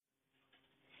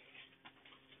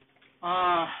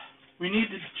We need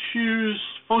to choose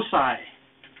foci.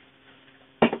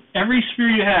 Every sphere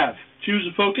you have, choose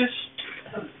a focus.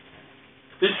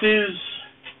 This is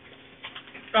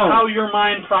how your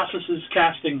mind processes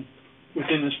casting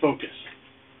within this focus.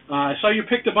 I saw you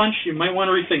picked a bunch. You might want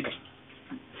to rethink them.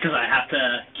 Because I have to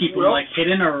keep them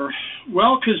hidden, or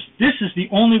well, because this is the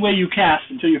only way you cast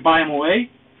until you buy them away,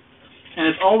 and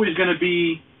it's always going to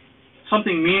be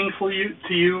something meaningful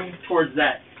to you towards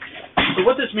that. So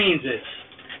what this means is,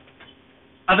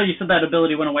 I thought you said that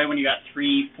ability went away when you got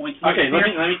 3 points. Okay, let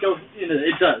me go into it.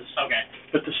 It does. Okay.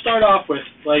 But to start off with,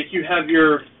 like you have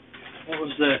your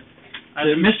the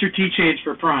Mr. T chains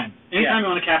for Prime. Anytime you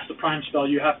want to cast a Prime spell,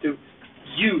 you have to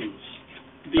use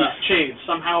these chains,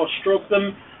 somehow stroke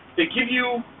them. They give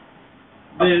you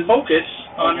the focus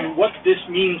on what this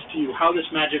means to you, how this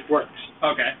magic works.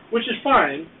 Okay. Which is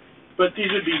fine, but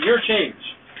these would be your chains.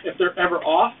 If they're ever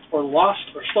off or lost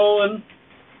or stolen,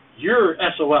 you're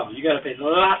SOL. You got to pay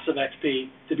lots of XP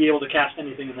to be able to cast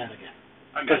anything in that again,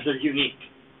 because they're unique.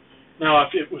 Now,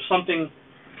 if it was something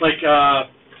like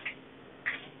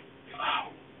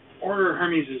Order of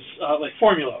Hermes is like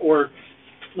formula or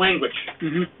language.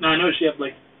 Now I notice you have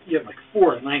like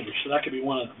 4 in language, so that could be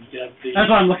one of them. That's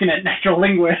why I'm looking at natural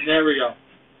language. There we go.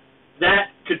 That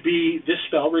could be, this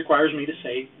spell requires me to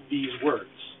say these words.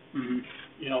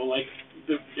 You know, like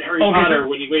Harry Potter,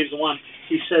 when he waves the wand,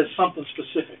 he says something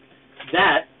specific.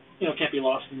 That, can't be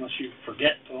lost unless you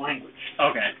forget the language.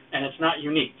 Okay. And it's not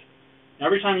unique. Now,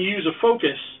 every time you use a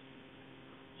focus,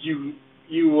 your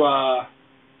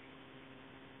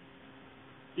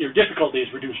difficulty is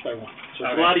reduced by 1. So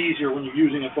it's a lot easier when you're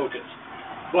using a focus.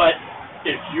 But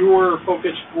if your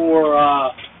focus for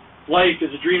life is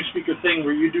a dream speaker thing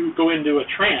where you do go into a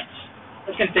trance,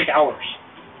 that's going to take hours.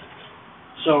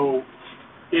 So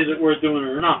is it worth doing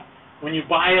it or not? When you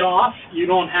buy it off, you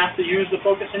don't have to use the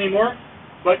focus anymore,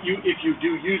 but if you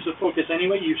do use the focus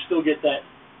anyway, you still get that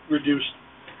reduced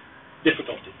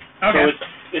difficulty. Okay. So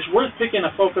it's worth picking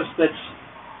a focus that's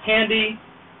handy,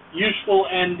 useful,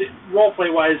 and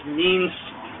roleplay-wise means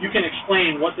you can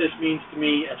explain what this means to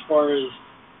me as far as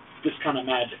this kind of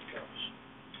magic goes.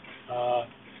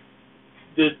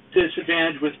 The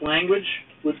disadvantage with language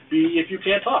would be if you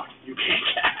can't talk, you can't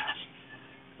cast.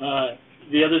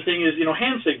 The other thing is,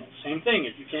 hand signals. Same thing.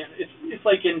 If you can't, it's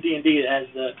like in D&D. It has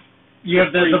you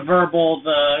have the verbal,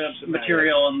 the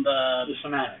material, and the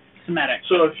somatic. Somatic.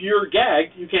 So if you're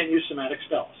gagged, you can't use somatic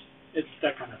spells. It's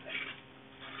that kind of thing.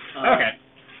 Okay.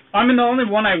 I mean, the only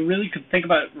one I really could think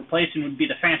about replacing would be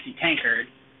the fancy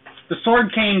tankard. The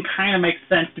sword cane kind of makes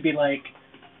sense to be like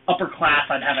upper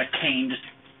class. I'd have a cane, just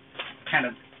kind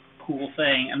of cool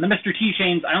thing. And the Mr. T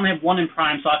chains, I only have 1 in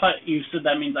Prime, so I thought you said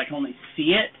that means I can only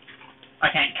see it. I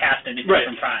can't cast anything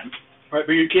from Prime. Right,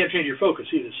 but you can't change your focus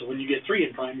either. So when you get 3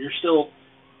 in Prime, you're still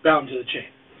bound to the chain.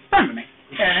 Fine with me.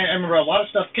 And I remember a lot of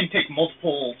stuff can take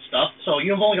multiple stuff. So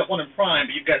you've only got 1 in Prime,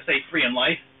 but you've got, say, 3 in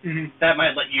life. That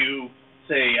might let you,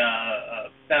 say,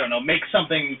 I don't know, make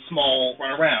something small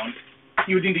run around.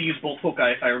 You would need to use both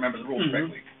foci if I remember the rules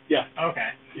correctly. Yeah.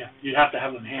 Okay. Yeah, you'd have to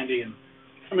have them handy. And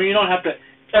I mean, you don't have to,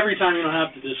 every time you don't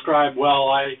have to describe, well,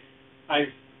 I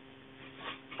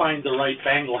find the right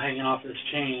bangle hanging off this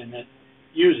chain and then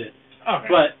use it. Okay.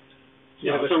 But,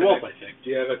 it's a roleplay thing. Do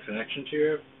you have a connection to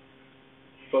your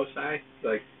foci?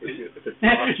 Like, if it's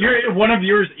one of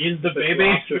yours is the baby?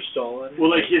 Lost or stolen? Well,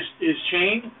 like his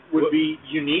chain would be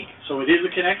unique, so it is a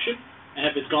connection. And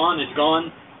if it's gone, it's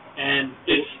gone. And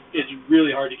it's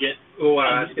really hard to get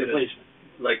replacement.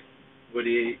 Like, would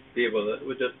he be able to?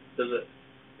 Does it?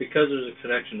 Because there's a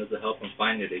connection, does it help him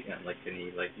find it again? Like, can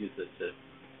he use it to?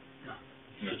 No.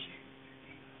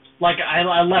 Like I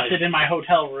left it in my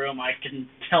hotel room. I can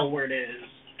tell where it is,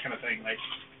 kind of thing. Like,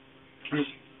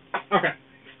 okay.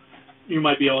 You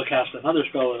might be able to cast another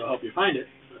spell that'll help you find it.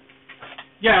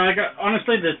 Yeah,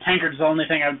 honestly, the tankard's the only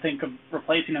thing I would think of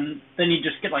replacing, and then you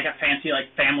just get like a fancy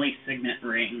family signet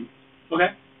ring. Okay.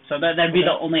 So that'd be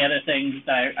the only other thing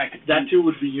that I could. That too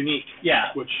would be unique. Yeah.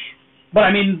 But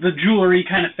I mean, the jewelry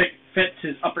kind of fits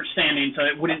his upper standing, so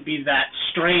it wouldn't be that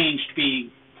strange to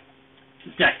be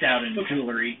decked out in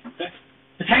jewelry. Okay.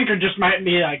 The tankard just might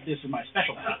be like, this is my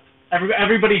special cup.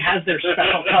 Everybody has their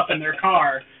special cup in their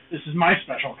car. This is my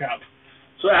special cup.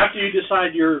 So after you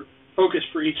decide your focus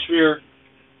for each sphere,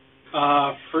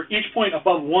 for each point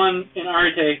above 1 in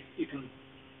Arete, you can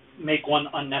make 1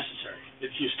 unnecessary. If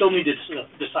you still need to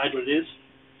decide what it is,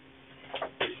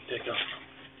 take off.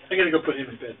 I gotta go put him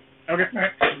in bed. Okay. All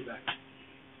right. I'll be back.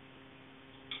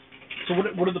 So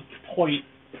what are the point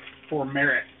for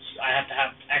merits? I have to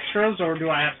have extras, or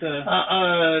do I have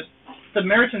to? The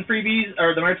merits and freebies,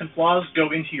 or the merits and flaws,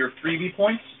 go into your freebie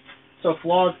points. So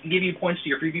flaws give you points to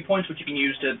your freebie points, which you can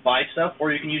use to buy stuff,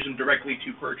 or you can use them directly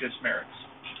to purchase merits.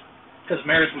 Because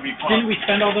merits would be Didn't we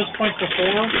spend all those points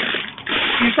before?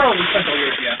 You probably spent all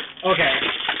yours, yeah. Okay.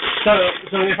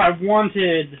 So if I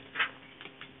wanted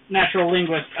natural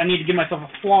linguist, I need to give myself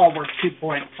a flaw worth 2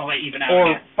 points so I even out.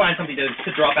 Or again. find something to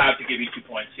drop out to give you 2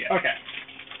 points, yeah. Okay.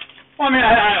 Well, I mean,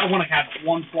 I want to have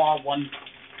one flaw, one...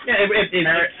 Yeah,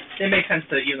 it makes sense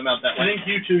to even them out that I way. think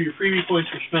you two, your freebie points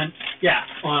were spent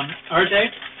on Arte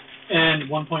and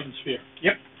 1 point in Sphere.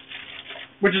 Yep.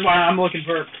 Which is why I'm looking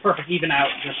for a perfect even out.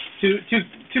 Just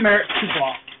two merit, 2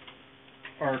 flaw.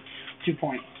 Or 2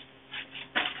 points.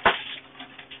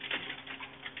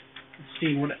 Let's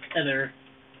see what other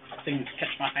things catch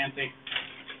my fancy.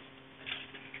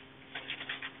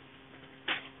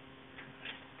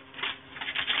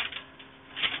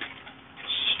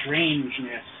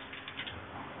 Strangeness.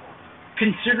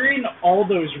 Considering all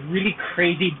those really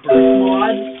crazy birth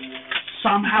mods,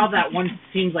 somehow that one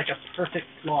seems like a perfect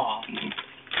flaw.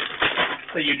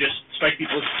 So you just strike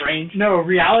people as strange? No,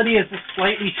 reality is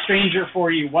slightly stranger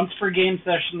for you. Once per game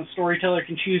session, the storyteller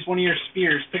can choose one of your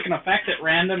spheres, pick an effect at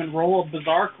random, and roll a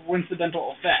bizarre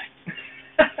coincidental effect.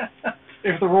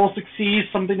 If the roll succeeds,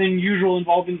 something unusual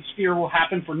involving the sphere will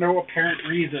happen for no apparent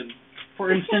reason.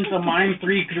 For instance, a Mind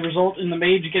 3 could result in the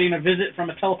mage getting a visit from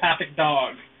a telepathic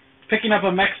dog, picking up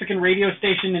a Mexican radio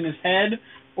station in his head,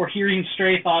 or hearing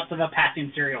stray thoughts of a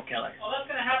passing serial killer. Well, that's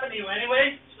going to happen to you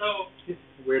anyway, so...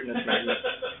 Weirdness magnet.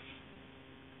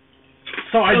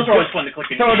 So Those are always fun to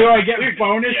click in. So do I get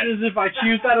bonuses if I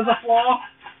choose that as a flaw?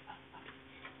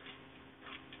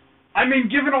 I mean,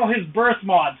 given all his birth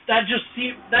mods, that just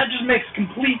makes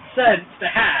complete sense to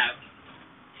have.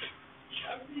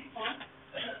 That would be fun.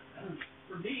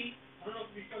 For me, I don't know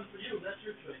if it'd be fun for you. That's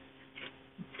your choice.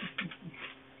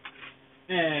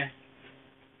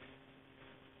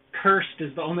 Cursed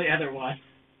is the only other one.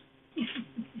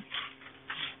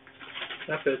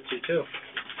 That fits you too.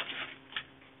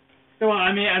 So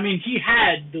I mean, he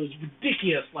had those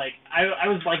ridiculous, like, I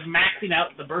was like maxing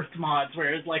out the birth mods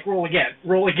where it's like roll again,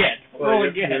 roll again, roll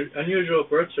again. Your unusual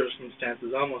birth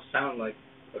circumstances almost sound like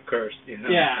a curse, you know?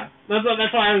 Yeah, that's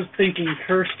why I was thinking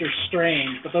cursed or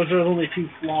strange, but those are the only 2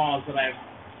 flaws that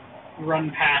I've run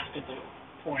past at the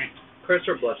point. Curse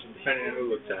or blessing, depending on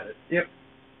who looks at it. Yep.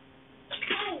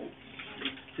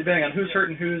 Depending on who's hurt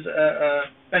and who's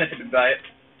benefited by it.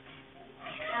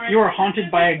 You are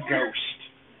haunted by a ghost.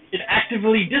 It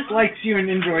actively dislikes you and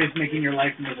enjoys making your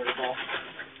life miserable.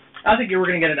 I think you were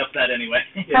going to get enough of that anyway.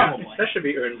 Yeah, Probably. that should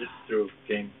be earned through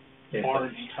game.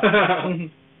 Bards.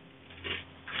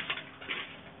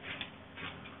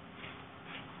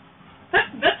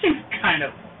 That seems kind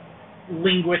of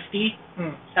linguisty.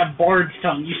 Have bard's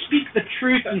tongue. You speak the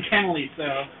truth uncannily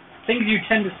so. Things you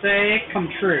tend to say come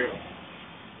true.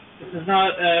 This is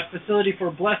not a facility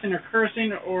for blessing or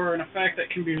cursing or an effect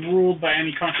that can be ruled by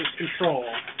any conscious control.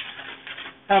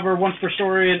 However, once per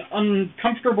story, an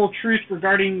uncomfortable truth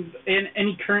regarding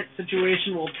any current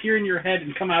situation will appear in your head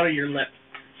and come out of your lips.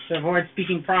 To avoid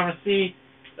speaking prophecy,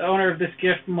 the owner of this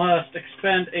gift must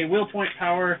expend a will point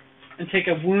power and take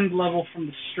a wound level from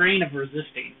the strain of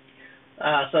resisting.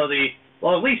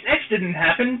 Well, at least X didn't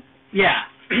happen. Yeah.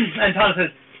 And Todd says,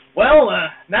 well,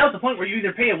 now's the point where you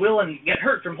either pay a will and get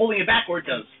hurt from holding it back, or it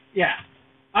does. Yeah.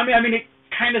 I mean, it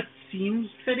kind of seems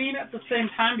fitting at the same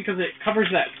time because it covers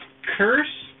that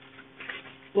curse,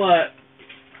 but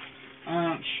I'm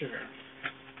not sure.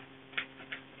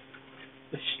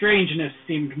 The strangeness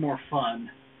seemed more fun.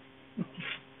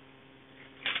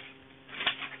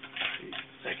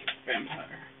 Psychic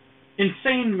vampire.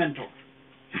 Insane mentor.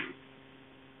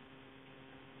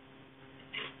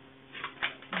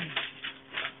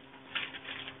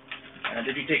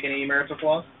 Did you take any merits or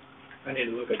flaws? I need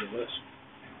to look at the list.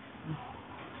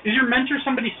 Is your mentor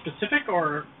somebody specific,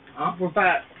 or was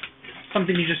that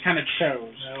something you just kind of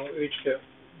chose? No, we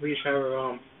each have our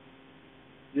own.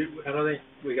 I don't think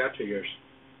we got to yours.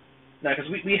 No, because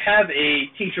we have a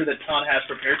teacher that Todd has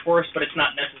prepared for us, but it's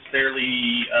not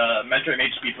necessarily mentor. It may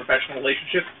just be a professional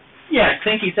relationship. Yeah. I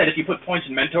think he said if you put points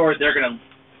in mentor, they're going to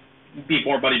be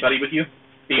more buddy-buddy with you.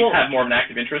 Have more of an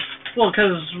active interest. Well,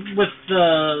 because with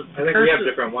the I think we have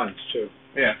different ones, too.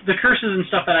 Yeah. The curses and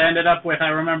stuff that I ended up with,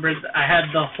 I remembered I had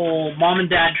the whole mom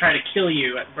and dad try to kill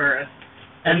you at birth.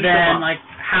 And then, like,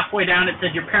 halfway down it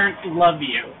said your parents love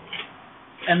you.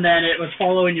 And then it was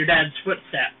following your dad's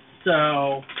footsteps.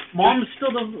 So, mom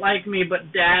still doesn't like me,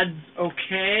 but dad's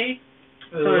okay.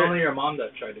 It was only your mom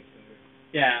that tried to kill her.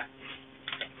 Yeah.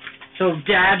 So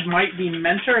dad might be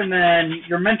mentor, and then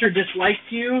your mentor dislikes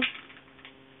you.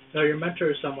 No, your mentor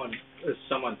is someone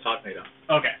taught me to.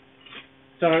 Okay.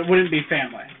 So it wouldn't be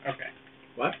family. Okay.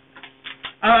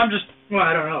 I'm just. Well,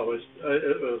 I don't know.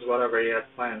 It was whatever he had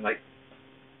planned. Like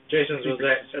Jason's was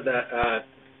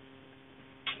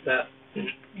that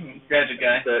gadget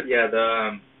guy.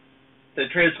 The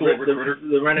trade school recruiter.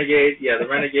 The renegade. Yeah, the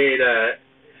renegade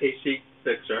AC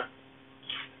fixer.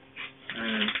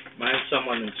 And mine's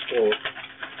someone in school.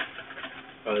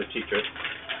 The teacher.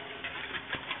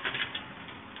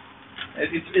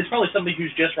 It's probably somebody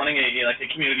who's just running a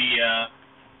community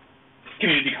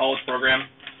college program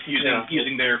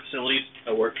using their facilities.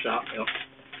 A workshop. Yep.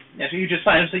 Yeah, so you just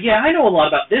sign up and say, yeah, I know a lot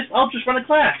about this. I'll just run a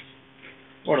class.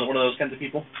 One of those kinds of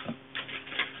people.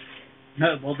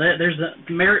 No, well, there's a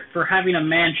merit for having a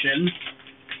mansion.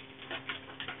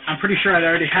 I'm pretty sure I'd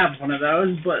already have one of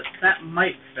those, but that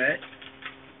might fit.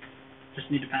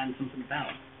 Just need to find something about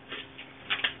it.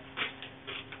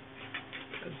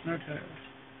 There's no tires.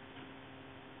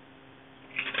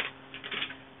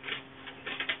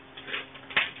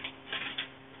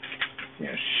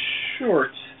 Yeah,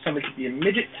 short. Somebody could be a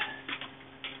midget.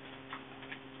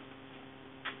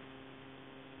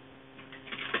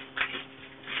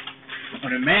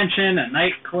 What, a mansion, a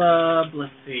nightclub,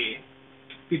 let's see.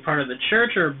 Be part of the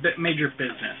church or major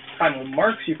business? Final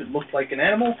marks, you could look like an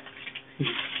animal.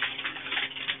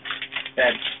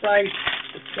 Bad sight,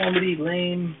 deformity,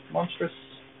 lame, monstrous.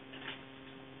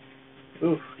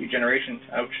 Ooh, degeneration,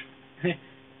 ouch.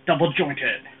 Double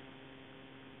jointed.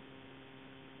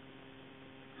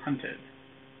 Hunted.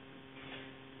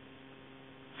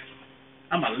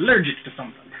 I'm allergic to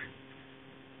something.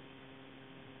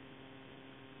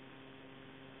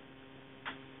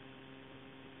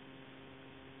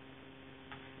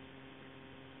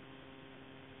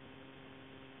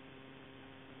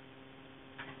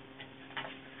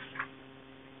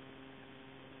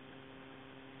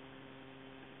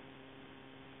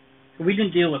 We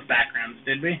didn't deal with backgrounds,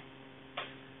 did we?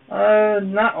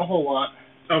 Not a whole lot.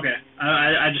 Okay.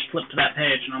 I just flipped to that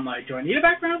page and I'm like, do I need a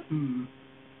background?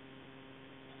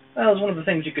 That was one of the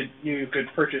things you could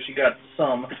purchase. You got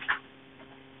some.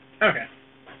 Okay.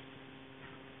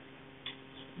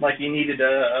 Like you needed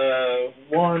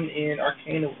one in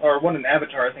Arcane or one in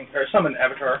Avatar, I think, or some in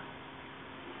Avatar.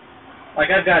 Like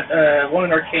I've got one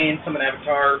in Arcane, some in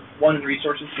Avatar, one in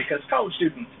Resources because college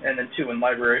student, and then 2 in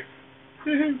Library.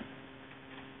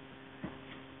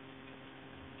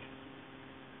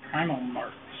 Primal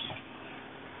marks.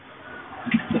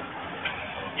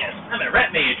 Yes, I'm a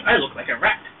rat mage. I look like a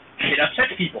rat. It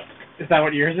upsets people. Is that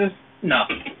what yours is? No,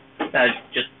 that's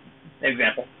just an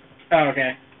example. Oh,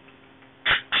 okay.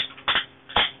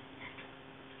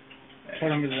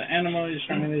 Totem is an animal you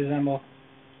strongly resemble.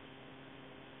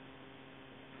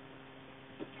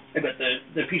 I got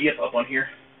the PDF up on here.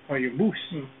 Oh, your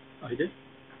moose. Oh, he did?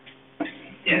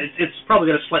 Yeah, it's probably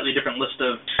got a slightly different list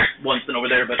of ones than over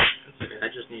there, but That's okay. I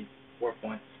just need 4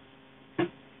 points.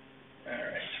 Alright.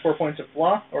 4 points of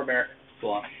flaw or merit?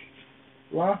 Flaw.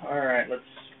 Flaw? Alright, let's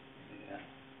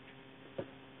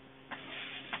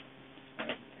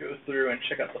go through and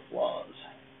check out the flaws.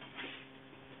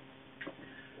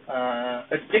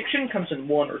 Addiction comes in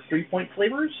 1 or 3 point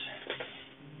flavors.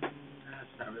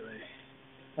 That's not really.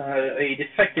 A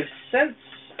defective sense.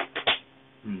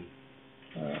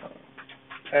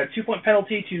 2 point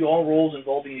penalty to all rolls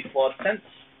involving the flawed sense.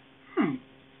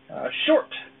 Short.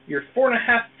 You're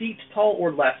 4.5 feet tall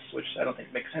or less, which I don't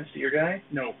think makes sense to your guy.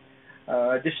 No.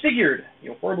 Disfigured.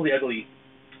 You're horribly ugly.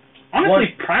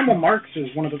 Honestly, primal marks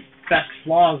is one of the best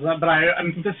flaws, but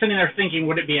I'm just sitting there thinking,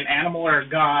 would it be an animal or a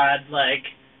god, like,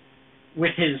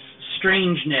 with his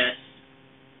strangeness?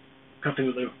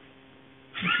 Cthulhu.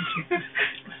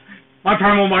 My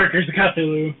primal marker's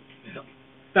Cthulhu. Yep.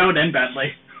 That would end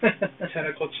badly.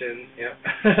 Tentacle chin, yeah.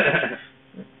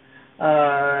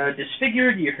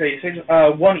 Disfigured,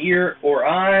 one ear or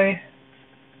eye.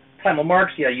 Primal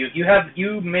marks, yeah,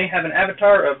 you may have an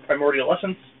avatar of primordial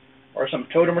essence or some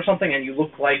totem or something, and you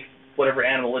look like whatever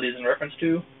animal it is in reference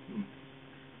to.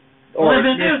 Or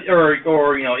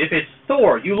you know, if it's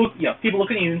Thor, people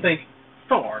look at you and think,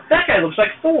 Thor. That guy looks like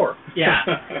Thor. Yeah.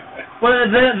 Well,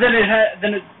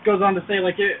 then it goes on to say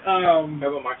like it.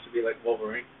 Primal marks would be like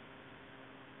Wolverine.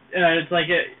 It's like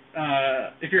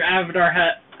if your avatar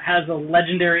has a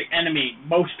legendary enemy,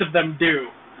 most of them do.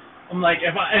 I'm like,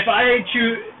 if I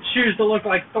choose to look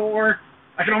like Thor,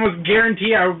 I can almost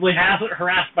guarantee I will be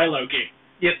harassed by Loki.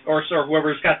 Yep, or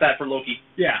whoever's got that for Loki.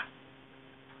 Yeah.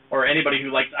 Or anybody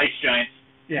who likes ice giants.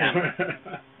 Yeah.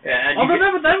 Yeah. Although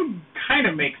that would kind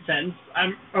of make sense.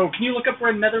 Can you look up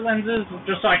where Netherlands is,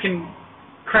 just so I can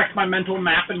correct my mental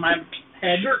map in my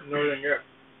head? Sure. Northern Europe.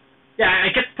 Yeah, I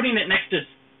kept putting it next to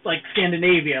like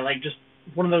Scandinavia, like just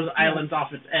one of those islands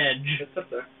off its edge. It's up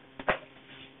there.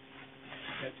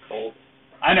 It's cold.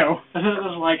 I know. This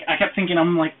is like, I kept thinking,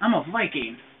 I'm a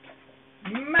Viking.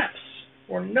 Maps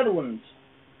for Netherlands.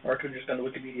 Or I could have just gone to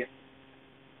Wikipedia.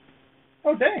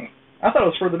 Oh, dang. I thought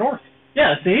it was further north.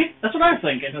 Yeah, see? That's what I was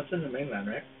thinking. That's in the mainland,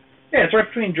 right? Yeah, it's right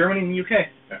between Germany and the UK.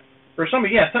 Yeah. For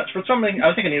something, I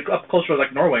was thinking up closer to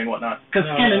like Norway and whatnot. Because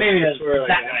Scandinavia is that's where,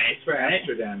 that way, that's where right?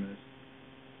 Amsterdam is.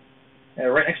 Yeah,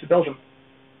 right next to Belgium.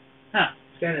 Huh.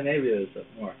 Scandinavia is up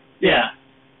north. Yeah.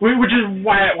 Which is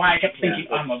why I kept thinking,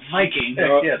 Yeah, I'm a Viking.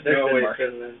 Yeah, there's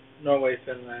Norway,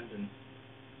 Finland, and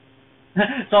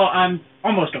So I'm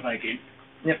almost a Viking.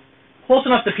 Yep. Close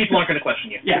enough that people aren't going to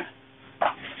question you. Yeah.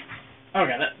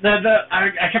 Okay.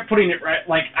 I kept putting it right.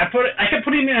 Like I kept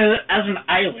putting it as an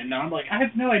island. Now I'm like, I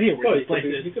have no idea where this place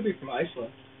is. You could be from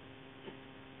Iceland.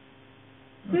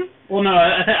 Well, no.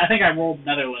 I think I rolled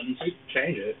Netherlands. You could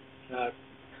change it.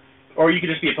 Or you could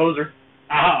just be a poser.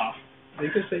 Ah. You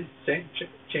could say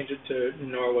change it to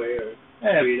Norway or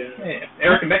Sweden. Yeah.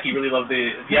 Eric and Becky really love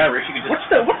the Irish. You could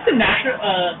just What's the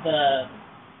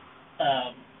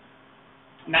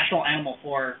national animal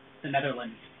for the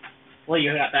Netherlands? Well,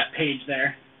 you got that page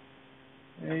there.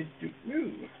 Let's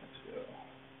go.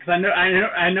 Because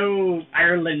I know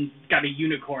Ireland's got a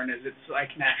unicorn as its like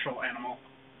national animal.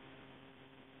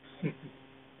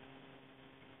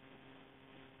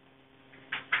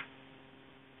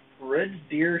 Red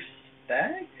deer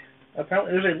stag?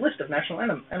 Apparently, there's a list of national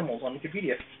animals on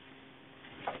Wikipedia.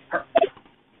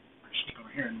 Over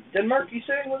here in Denmark, you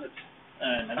saying, was it?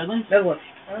 Netherlands? Netherlands.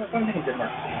 I'm thinking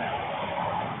Denmark.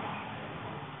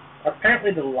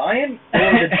 Apparently, the lion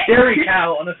or the dairy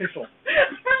cow, unofficial.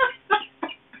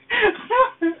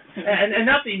 and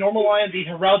not the normal lion, the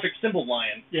heraldic symbol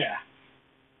lion. Yeah.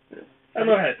 I don't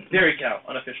know how it's dairy cow,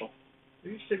 unofficial.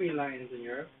 There used to be lions in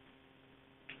Europe.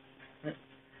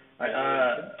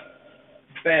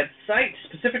 Bad sight,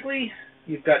 specifically.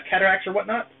 You've got cataracts or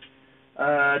whatnot.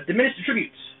 Diminished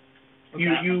attributes. Okay.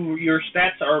 Your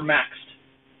stats are maxed.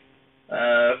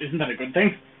 Isn't that a good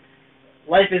thing?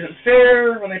 Life isn't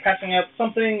fair when they're passing out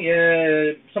something.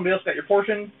 Somebody else got your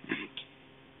portion.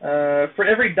 For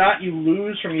every dot you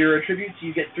lose from your attributes,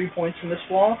 you get 3 points from this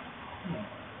flaw.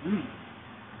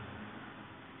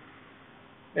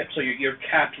 Yep, so you're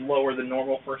capped lower than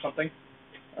normal for something.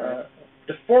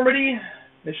 Deformity,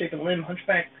 misshapen limb,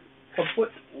 hunchback,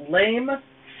 clubfoot, lame,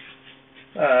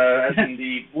 as in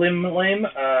the limb lame.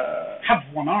 Have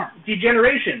one arm.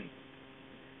 Degeneration.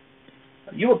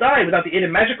 You will die without the aid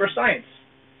of magic or science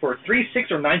for 3,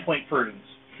 6, or 9 point versions.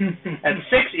 And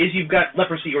 6 is you've got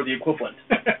leprosy or the equivalent.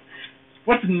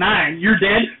 What's 9? You're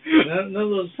dead? None of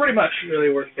those Pretty much.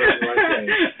 really work for like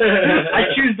I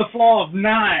choose the flaw of 9.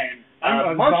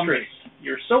 I'm monstrous.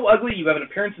 You're so ugly you have an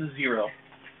appearance of 0.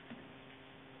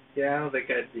 Yeah, I don't think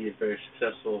I'd be a very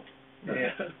successful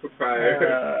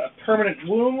proprietor. Permanent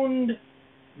wound,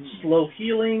 slow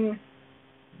healing,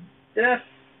 death,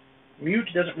 mute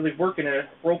doesn't really work in a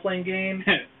role-playing game.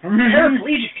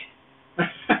 Paraplegic.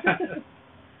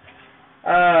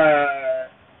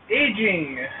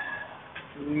 Aging,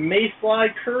 mayfly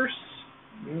curse.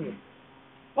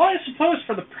 Well, I suppose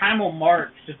for the primal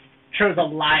marks, if it chose a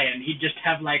lion, he'd just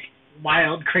have like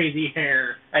wild, crazy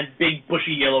hair and big,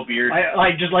 bushy yellow beard.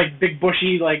 Like just like big,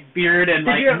 bushy like beard and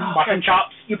like mutton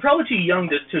chops. You're probably too young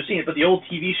to have seen it, but the old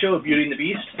TV show Beauty and the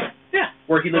Beast. Yeah.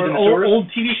 Where he lived in the old, sewers. old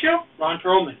TV show. Ron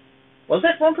Perlman. Was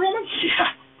that Ron Perlman?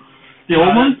 Yeah. The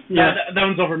old one? Yeah, that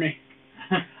one's over me.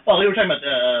 Oh, they were talking about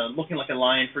looking like a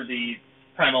lion for the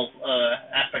primal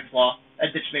aspect flaw.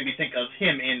 That just made me think of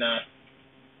him in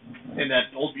that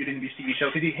old Beauty and the Beast TV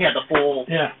show because he had the full.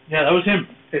 Yeah, that was him.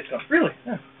 Face gun. Really?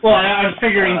 Yeah. Well, I was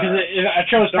figuring because if I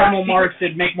chose primal marks,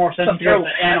 it'd make more sense to go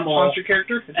with the animal. Monster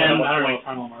character. And I don't know what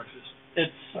primal marks is.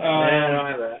 It's I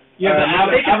don't have that. you have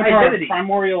the avatar identity.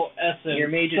 Primordial essence. Your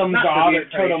mage is some not god the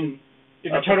or totem. If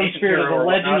your of totem ancient spirit is hero a or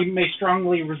legend, whatnot. you may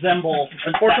strongly resemble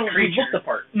Unfortunately, that he creature. looked the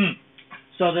part.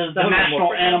 So the Don't national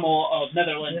look for him. animal of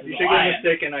Netherlands You is should a give lion,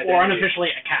 mistaken identity. or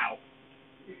unofficially a cow.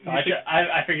 So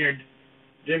I figured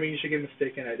Jimmy, you should give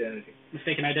mistaken identity.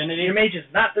 mistaken identity. Your mage is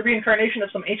not the reincarnation of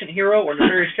some ancient hero or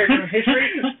nefarious character in history.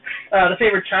 The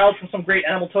favorite child from some great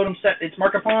animal totem set it's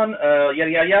marked upon, yada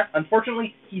yada yada.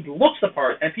 Unfortunately, he looks the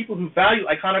part, and people who value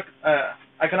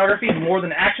iconography more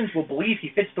than actions will believe he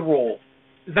fits the role.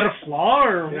 Is that a flaw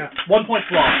or? Yeah. 1 point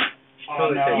flaw. Oh,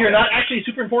 no. You're not actually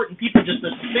super important people, just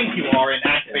think you are and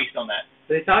act based on that.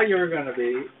 They thought you were going to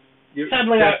be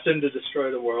Sadly, destined to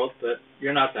destroy the world, but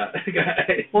you're not that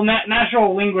guy. Well,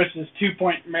 natural linguist is 2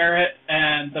 point merit,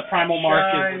 and the primal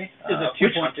mark is a 2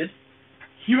 point.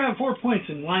 You have 4 points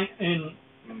in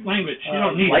language. You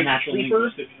don't need a light natural sleeper?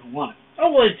 linguist if you don't want it. Oh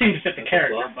well, it seems to fit the That's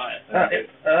character, a but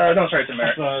No, sorry, it's a I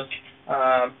merit. suppose.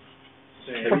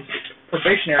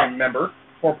 Probationary member,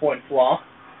 4-point flaw.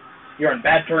 You're on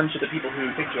bad terms with the people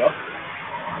who picked you up.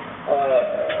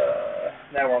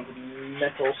 Now we're on to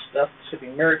mental stuff.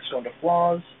 Skipping merits, going to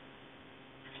flaws.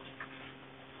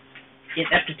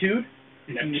 Ineptitude.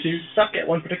 You suck at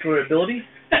one particular ability.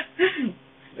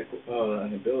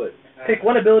 An ability. Pick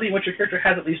one ability in which your character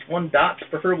has at least 1 dot,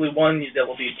 preferably one that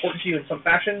will be important to you in some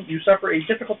fashion. You suffer a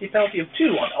difficulty penalty of 2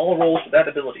 on all rolls for that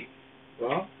ability.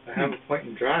 Well, I have a point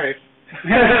in drive.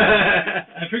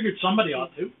 I figured somebody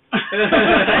ought to.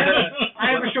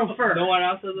 I have a chauffeur. No one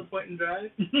else has a point in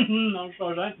drive? No,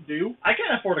 so I do. I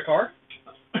can't afford a car.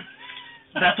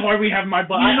 That's why we have my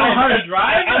button. You know how to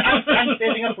drive? I'm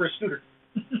saving up for a scooter.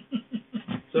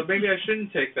 So maybe I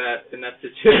shouldn't take that in that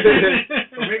situation.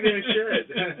 Or maybe I should.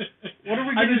 What are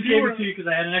we going to do? I just gave it to you because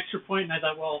I had an extra point, and I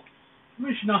thought, well,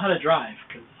 we should know how to drive.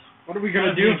 Cause what are we going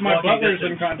to do if my butler's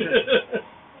unconscious?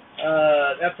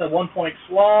 That's a 1-point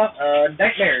flaw.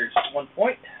 Nightmares, 1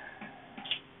 point.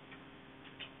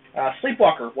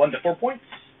 Sleepwalker, 1 to 4 points.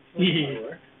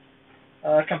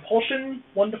 Compulsion,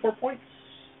 1 to 4 points.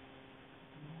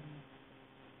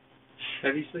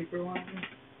 Heavy sleeper one?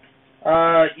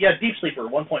 Yeah, deep sleeper,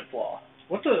 1-point flaw.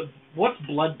 What's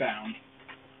bloodbound?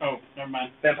 Oh, never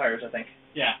mind. Vampires, I think.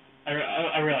 Yeah,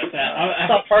 I realized that.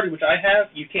 Stop party, which I have.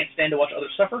 You can't stand to watch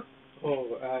others suffer.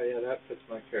 Oh, yeah, that fits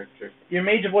my character. Your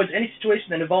mage avoids any situation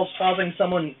that involves causing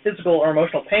someone physical or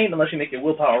emotional pain unless you make a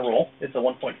willpower roll. It's a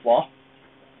 1-point flaw.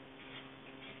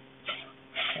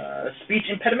 Speech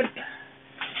impediment.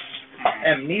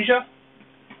 Amnesia.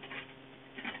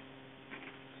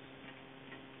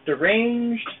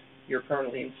 Deranged. You're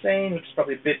permanently insane, which is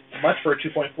probably a bit much for a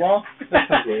 2-point flaw. That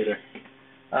comes later.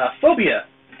 Phobia.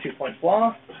 2-point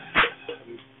flaw.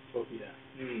 Phobia.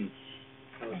 I'm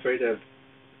afraid of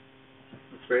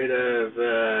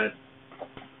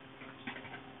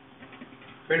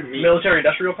meat.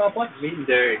 Military-industrial complex? Meat and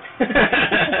dairy.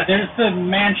 There's the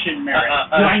mansion merit.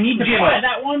 Do I need to buy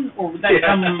that one, or would that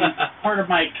become part of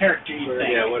my character, you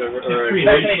think? Yeah, whatever. Or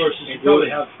resources, you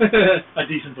probably have a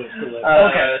decent place to live.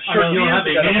 Okay, sure. You don't have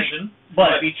a mansion,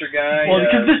 but feature guy. Well,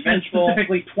 because this is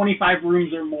specifically 25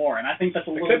 rooms or more, and I think that's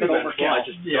a little bit overkill.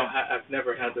 I've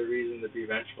never had the reason to be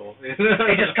vengeful. It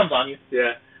just comes on you.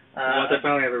 Yeah. Once I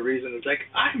finally have a reason, it's like,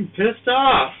 I'm pissed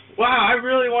off. Wow, I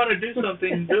really want to do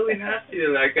something really nasty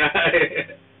to that guy.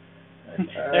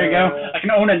 There you go. I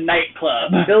can own a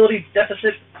nightclub. Ability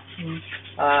deficit.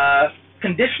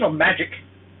 Conditional magic.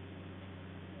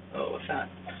 Oh, what's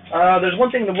that? There's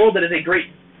one thing in the world that is a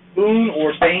great boon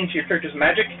or bane to your character's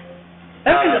magic.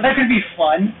 That could be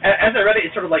fun. As I read it,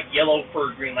 it's sort of like yellow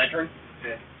for Green Lantern.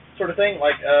 Yeah. Sort of thing.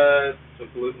 Like, so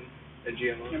gluten and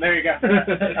GMO. There you go.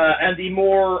 And the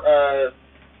more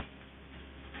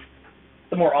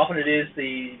often it is,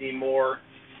 the more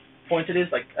points it is.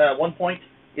 Like 1 point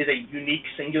is a unique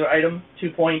singular item. 2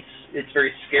 points, it's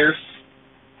very scarce.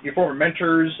 Your former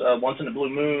mentors, once in a blue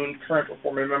moon, current or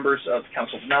former members of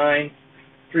Council of 9.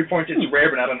 3 points, it's rare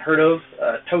but not unheard of.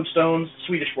 Toadstones,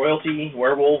 Swedish royalty,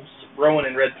 werewolves, Rowan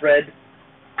and Red Thread,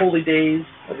 Holy Days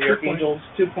of the Archangels.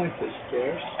 2 points is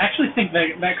scarce. I actually think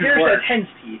that could Scarce work. as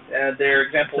hen's teeth. Their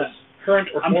examples, current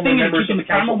or I'm former thinking of members keeping of the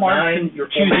primal Council of mark 9. and Your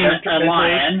former choosing master a mentors.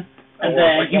 lion, and Or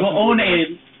then like he will own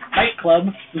a nightclub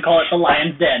and call it the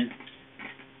Lion's Den.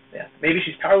 Yeah. Maybe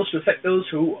she's powerless to affect those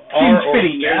who are or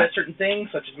fitting, scared yeah. at certain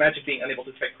things, such as magic being unable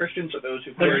to affect Christians or those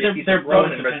who They're- carry a piece they're of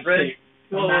Rowan both and Red Thread.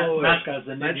 Mascot is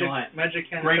the Magic, lion.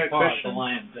 magic can't Great affect paws, Christians. the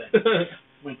lion.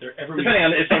 Went there every Depending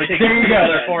on if somebody takes There you go.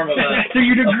 another form of So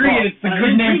you'd agree a it's a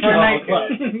good name for a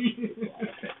nightclub.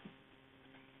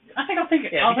 Yeah, I think I'll take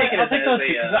it. Yeah, I'll you take take it those as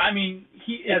two. a, 'Cause, I mean,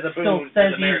 he as a still boon,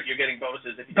 says as a merit, he's you're getting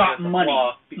bonuses if you got take it as a money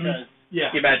flaw, because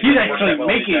Yeah. you imagine he's it works actually that well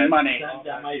these making days. money.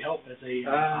 That might help as a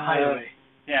hideaway.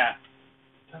 Yeah.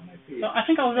 That might be So I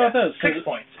think I'll go with those. 6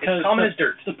 points. It's 'cause common as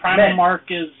dirt. The primal Men. mark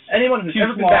is Anyone who's 2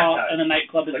 ever been flaw, baptized. and the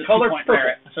nightclub is The a color 2-point purple.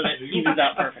 merit, so that evens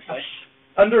out perfectly.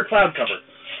 Under cloud cover.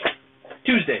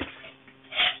 Tuesday.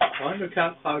 Under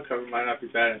cloud cover might not be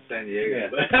bad in San Diego. Yeah.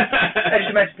 But I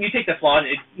just imagine you take the flaw and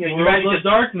you World imagine of just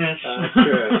darkness.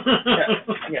 True.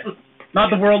 Yeah. Not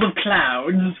the world of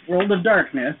clouds, world of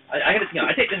darkness. I gotta,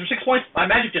 I take this for 6 points. My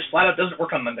magic just flat out doesn't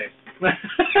work on Mondays.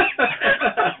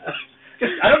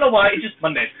 I don't know why. It's just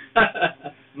Mondays.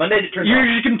 Mondays it turns You're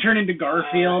off. just gonna turn into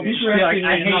Garfield. You should be like,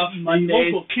 I hate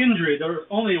Mondays. Local kindred are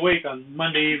only awake on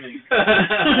Monday evening.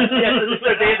 Yeah, so this is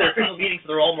their day of their official meeting, so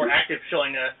they're all more active,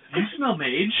 showing You smell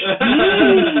Mage.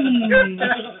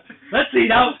 Let's eat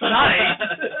out tonight.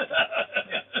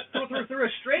 through a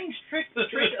strange trick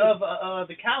of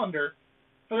the calendar.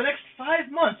 For the next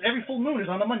 5 months, every full moon is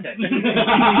on a Monday.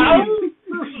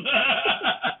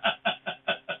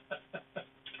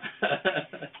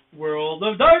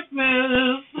 of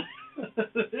darkness.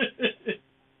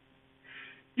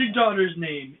 Your daughter's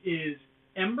name is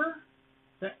Ember?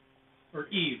 Or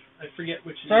Eve? I forget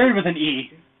which. Started with an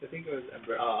E. I think it was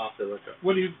Ember. I'll have to look up.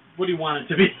 What do you want it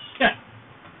to be?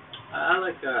 I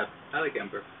like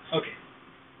Ember. Okay.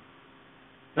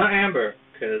 Not Amber,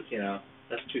 because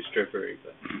that's too strippery.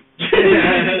 But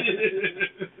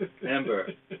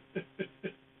Ember.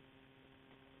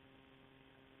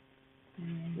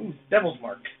 Ooh, Devil's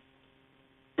Mark.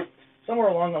 Somewhere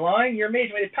along the line, your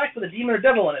mage made a pact with a demon or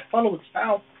devil, and it funneled its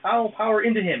foul power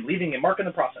into him, leaving a mark in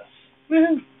the process.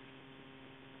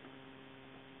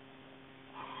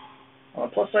 On the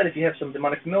plus side, if you have some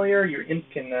demonic familiar, your imp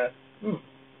can.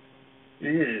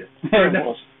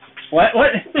 Nipples. What?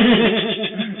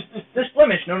 This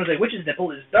blemish, known as a witch's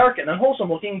nipple, is dark and unwholesome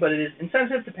looking, but it is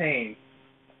insensitive to pain.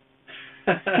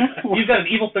 You've got an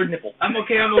evil third nipple. I'm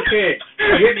okay.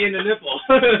 Hit me in the nipple.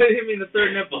 Hit me in the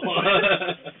third nipple.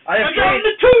 I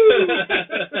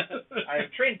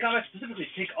have trained comics specifically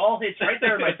to take all hits right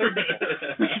there in my third nipple.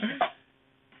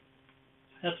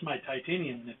 That's my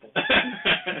titanium nipple.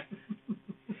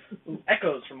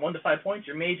 Echoes from 1 to 5 points.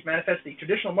 Your mage manifests the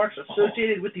traditional marks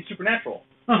associated with the supernatural.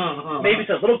 Maybe it's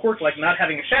a little quirk like not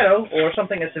having a shadow, or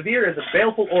something as severe as a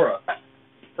baleful aura.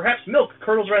 Perhaps milk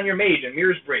curdles around your mage and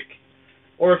mirrors break.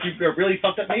 Or if you're a really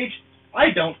fucked up mage,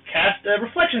 I don't cast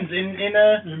reflections in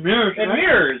mirrors, and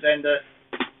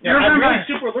I'm really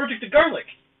super allergic to garlic.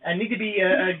 I need to be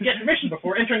get permission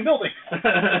before entering buildings.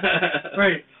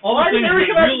 Right. Why did everyone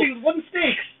come out to these wooden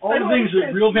stakes? All the things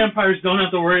that real vampires don't have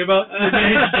to worry about.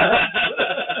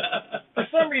 For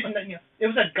some reason, it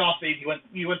was that goth phase you went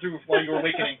through while you were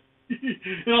awakening.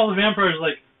 And all the vampires are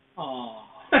like, "Aw,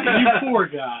 you poor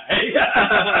guy."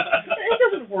 It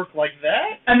doesn't work like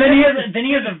that. And then he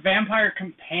has a vampire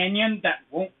companion that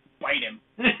won't bite him.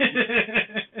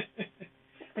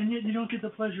 And yet you don't get the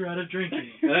pleasure out of drinking.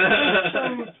 It's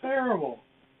so terrible.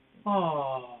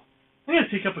 Oh, I'm gonna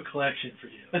take up a collection for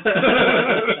you.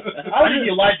 I'll leave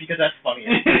you alive because that's funny.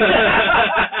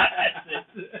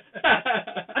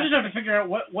 I just have to figure out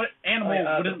what animal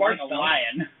wouldn't like a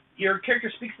lion. Your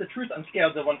character speaks the truth on scale,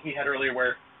 the one we had earlier,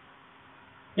 where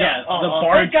the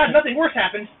bard. Thank God, nothing worse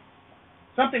happened.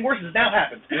 Something worse has now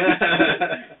happened.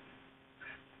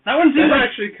 That one seems like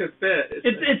actually could fit.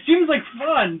 It seems like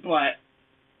fun, but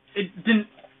it didn't.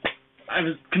 I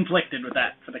was conflicted with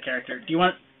that for the character. Do you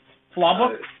want flaw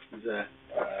book?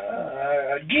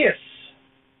 Geas.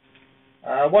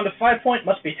 1 to 5 point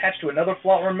must be attached to another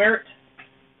flaw or merit.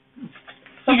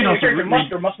 Something your character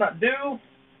must or must not do.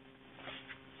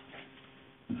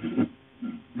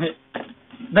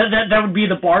 That would be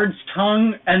the bard's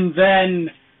tongue, and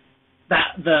then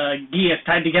the Geas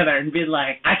tied together and be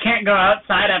like, I can't go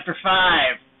outside after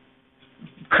 5.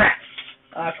 Crap.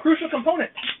 Crucial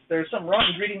component. There's some raw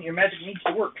ingredient your magic needs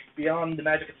to work beyond the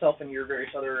magic itself and your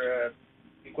various other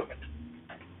equipment.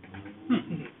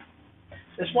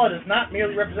 This flaw does not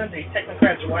merely represent a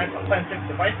technocrat's reliance on scientific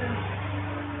devices,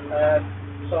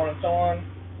 so on and so on.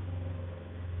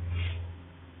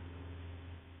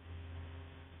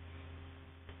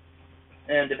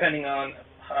 And depending on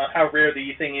how rare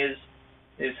the thing is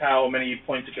how many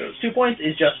points it goes. 2 points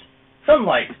is just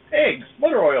sunlight, eggs,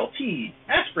 motor oil, tea,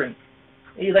 aspirin,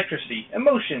 electricity,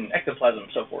 emotion, ectoplasm,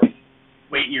 so forth.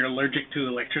 Wait, you're allergic to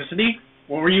electricity?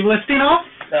 What were you listing off?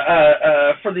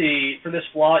 For this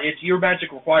flaw, it's your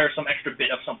magic requires some extra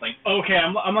bit of something. Okay,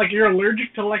 I'm like, you're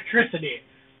allergic to electricity.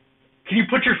 Can you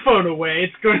put your phone away?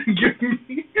 It's going to give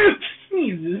me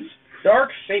sneezes.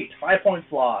 Dark Fate, 5-point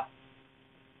flaw.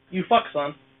 You fuck,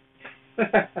 son.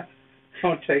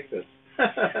 Don't take this.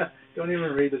 Don't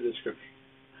even read the description.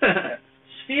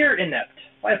 Sphere Inept,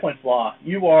 5-point flaw.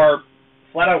 You are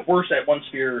flat out worse at one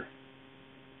sphere.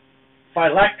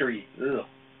 Phylactery. Ugh.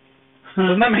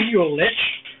 Doesn't that make you a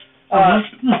lich?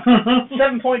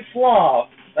 7-point flaw.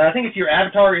 I think if your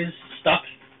avatar is stuck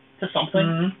to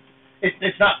something,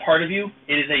 it's not part of you.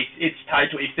 It's tied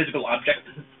to a physical object.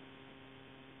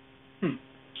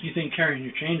 You think carrying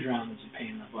your chains around is a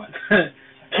pain in the butt?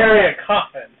 Carry a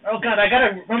coffin. Oh God, I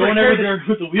gotta remember. Going over there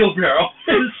with the wheelbarrow.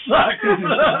 It sucks.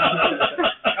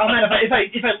 Oh man, if I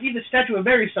leave the statue of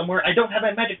Mary somewhere, I don't have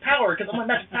my magic power because all my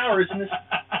magic power is in this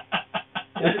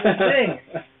thing.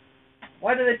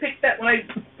 Why did I pick that when I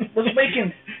was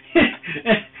awakened?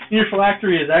 Your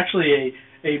phylactery is actually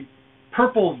a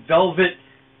purple velvet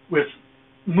with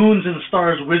moons and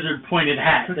stars wizard pointed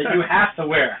hat that you have to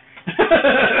wear.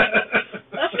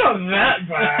 That's not that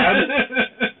bad.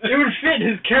 It would fit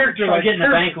his character like getting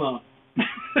a bank loan.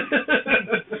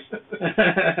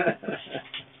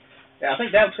 Yeah, I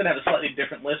think that was going to have a slightly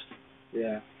different list.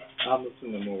 Yeah, I'm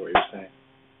listening to more what you're saying.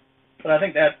 But I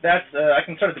think that's I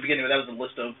can start at the beginning, but that was a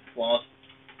list of flaws.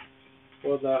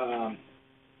 Well, the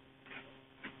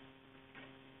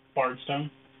Bardstone.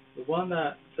 the one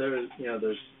that there's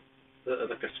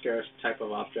like a scarce type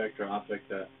of object or object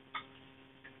that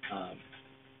I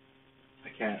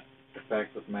can't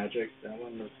affect with magic. That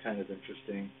one was kind of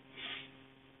interesting.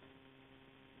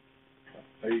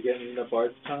 Are you getting the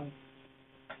Bard's Tongue?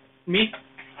 Me?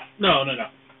 No.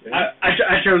 Yeah.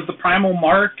 I chose the Primal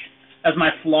Mark as my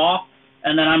flaw,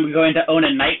 and then I'm going to own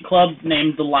a nightclub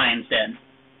named the Lion's Den.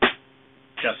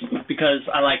 Just because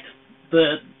I liked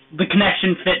the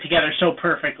connection fit together so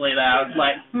perfectly that I was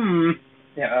like,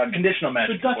 Yeah, conditional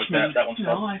magic. The Dutchman. That one's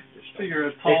called. I figure a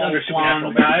It's tall, under blonde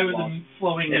supernatural guy magic with laws. a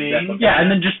flowing Yeah, mane. that's yeah, and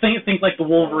then just think like the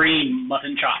Wolverine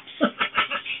mutton chops.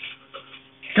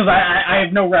 Because I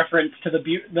have no reference to the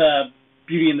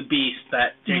Beauty and the Beast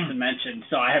that Jason mentioned,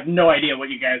 so I have no idea what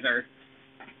you guys are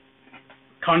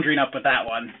conjuring up with that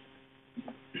one.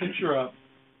 Picture a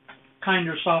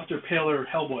kinder, softer, paler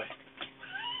Hellboy.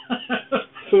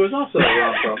 Who was also a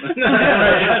rom-com.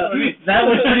 That's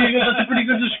a pretty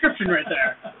good description right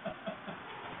there.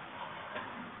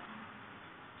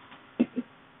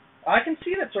 I can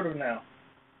see that sort of now.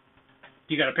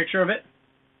 You got a picture of it?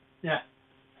 Yeah.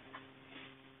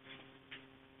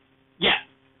 Yeah.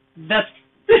 That's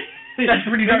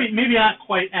pretty dark. Maybe not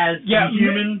quite as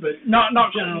human, but not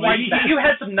generally. quite that. You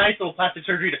had some nice little plastic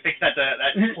surgery to fix that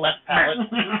cleft palate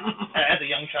as a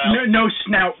young child. No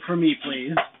snout for me,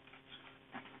 please.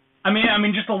 I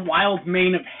mean, just a wild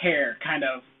mane of hair, kind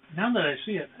of. Now that I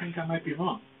see it, I think I might be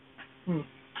wrong.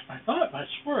 I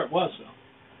swear it was,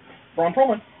 though. Ron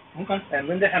Perlman. Okay. And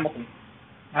Linda Hamilton.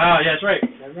 Ah, yeah, that's right.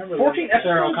 I remember 14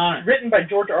 Sarah episodes O'Connor. written by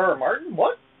George R. R. Martin?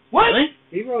 What? What? Really?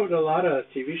 he wrote a lot of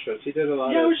TV shows. He did a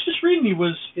lot Yeah, I of was just reading he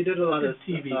was... he did a lot of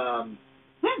TV.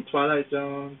 Twilight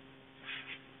Zone.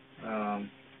 And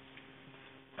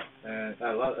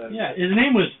a lot of, Yeah, his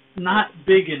name was not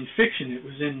big in fiction. It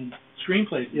was in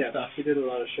screenplays and stuff. he did a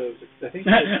lot of shows. I think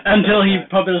Until he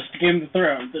published Game of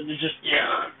Thrones, and it just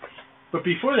But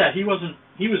before that, he was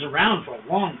around for a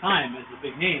long time as a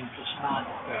big name, just not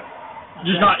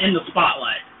not in the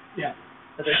spotlight. Yeah.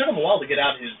 But it took him a while to get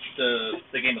out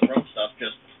the Game of Thrones stuff,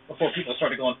 just before people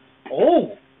started going,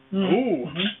 oh! Ooh.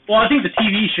 Well, I think the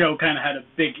TV show kind of had a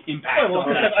big impact Well,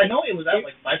 on that. I know it was out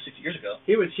like 5-6 years ago.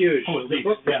 He was huge. Oh, at the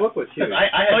least, book was huge.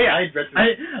 I had read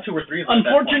through 2 or 3 of them.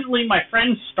 Unfortunately, my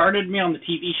friend started me on the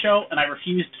TV show, and I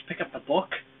refused to pick up the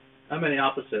book. I'm in the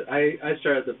opposite. I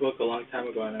started the book a long time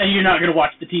ago. And you're not going to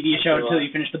watch the TV show until you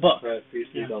finish the book. Right,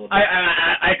 all the books.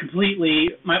 I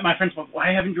completely... My friends went,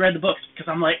 why haven't you read the books?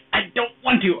 Because I'm like, I don't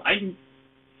want to. I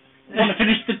want to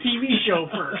finish the TV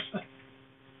show first.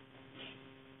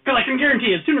 Because I can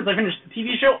guarantee, as soon as I finish the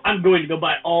TV show, I'm going to go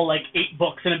buy all, 8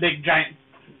 books in a big, giant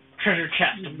treasure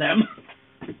chest of them.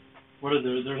 What are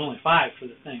there? There's only 5 for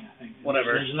the thing, I think.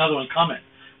 Whatever. There's another one coming,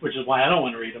 which is why I don't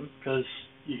want to read them, because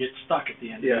you get stuck at the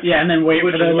end. Yeah, and then wait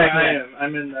for the next one.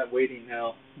 I'm in that waiting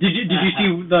hell. Did you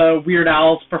see the Weird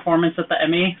Al's performance at the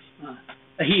Emmy?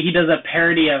 He does a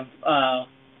parody of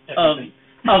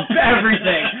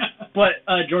everything, but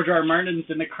George R. R. Martin's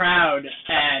in the crowd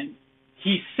and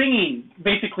he's singing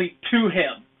basically to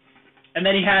him, and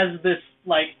then he has this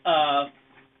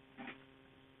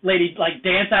lady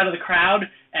dance out of the crowd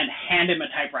and hand him a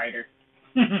typewriter.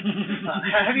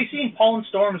 Have you seen Paul and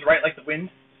Storm's Right Like the Wind?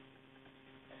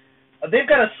 They've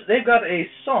got a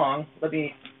song. Let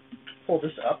me pull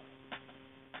this up,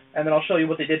 and then I'll show you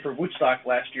what they did for OotAK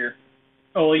last year.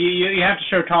 Oh, well, you have to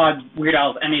show Todd Weird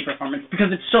Al's Emmy performance,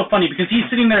 because it's so funny, because he's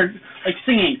sitting there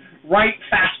singing, "Write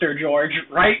faster, George,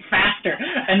 write faster,"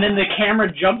 and then the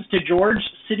camera jumps to George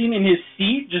sitting in his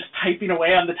seat just typing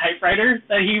away on the typewriter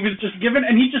that he was just given,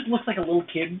 and he just looks like a little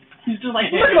kid. He's just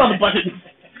like, look at all the buttons.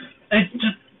 And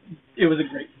it was a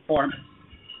great performance.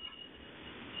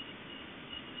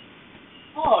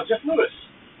 Oh, Jeff Lewis.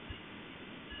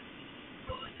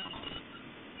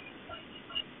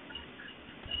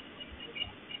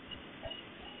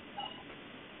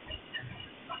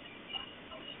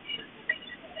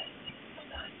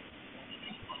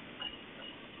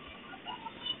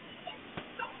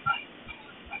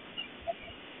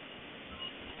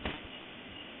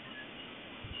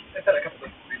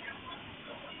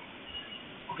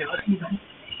 Okay, let's move on.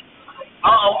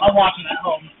 I'll watch it at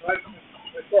home.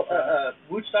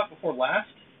 OotAK before last,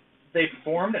 they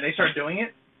performed and they started doing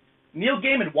it. Neil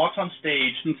Gaiman walks on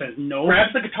stage He says no.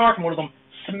 grabs the guitar from one of them,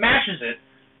 smashes it,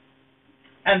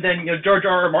 and then George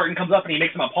R. R. Martin comes up and he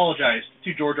makes him apologize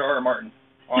to George R. R. Martin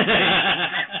on stage.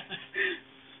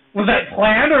 Was that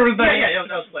planned or was that? Yeah,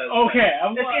 that was planned. Okay.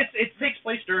 It takes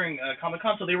place during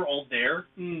Comic-Con, so they were all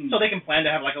there. Mm. So they can plan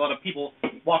to have like a lot of people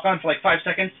walk on for like 5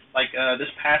 seconds. Like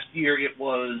this past year, it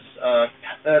was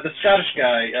the Scottish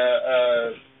guy,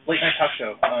 late night talk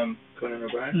show. Conan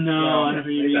O'Brien? No, I never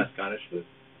He's even. not Scottish, but...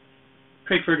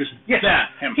 Craig Ferguson. Yes, Yeah,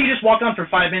 him. he just walked on for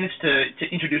 5 minutes to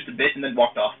introduce the bit and then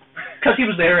walked off because he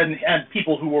was there and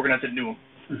people who organized it knew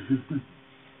him.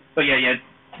 But yeah,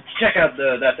 check out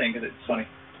that thing because it's funny.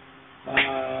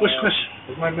 What's the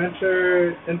question? Is my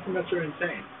mentor infamous or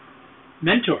insane?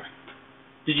 Mentor.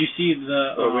 Did you see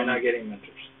the? Or we're not getting mentors?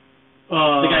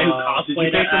 The guy who Did you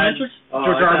cosplayed pay for as mentors?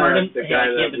 George R. R. Martin. The He guy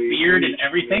had that the beard and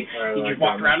everything. He just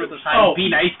walked around with his sign. Oh. Be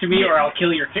nice to me, or I'll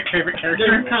kill your favorite character.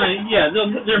 They're kind of, yeah,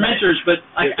 they're mentors, but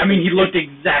I mean, he looked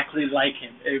exactly like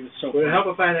him. It was so. Would it funny. help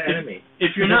if I had an enemy?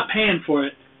 if you're not paying for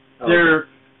it, Oh,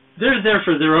 they're there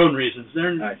for their own reasons.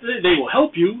 Right. They will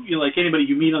help you, like anybody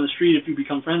you meet on the street if you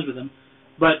become friends with them,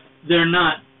 but they're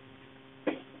not.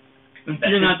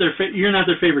 You're not their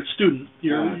favorite student.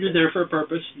 You're there for a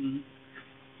purpose and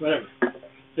whatever.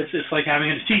 It's like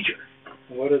having a teacher.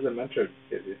 What does a mentor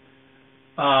give you?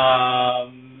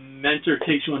 Mentor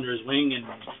takes you under his wing and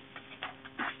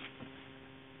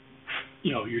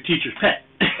your teacher's pet.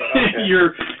 Okay.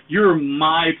 You're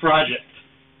my project.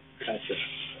 Gotcha.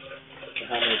 So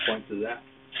how many points is that?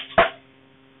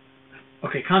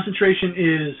 Okay,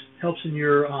 concentration helps in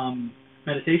your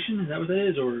meditation. Is that what that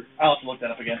is, or I'll have to look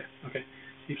that up again. okay,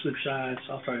 deep sleep size,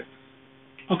 soft target.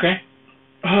 Okay.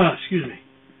 Excuse me.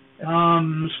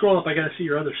 Scroll up. I gotta see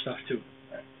your other stuff too.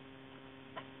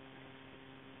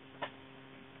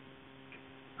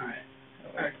 All right.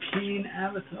 Arcane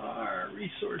avatar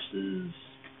resources.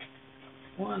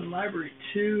 1 library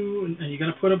 2. And you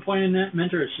gonna put a point in that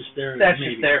mentor? Or it's just there. That's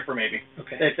maybe? just there for maybe.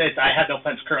 Okay. I have no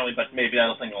plans currently, but maybe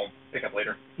that'll thing I'll pick up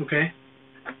later. Okay.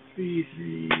 3,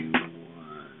 3, 1.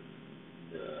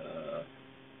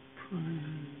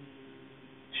 Prime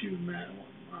 2 mana 1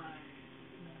 line.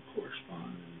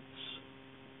 Correspondence.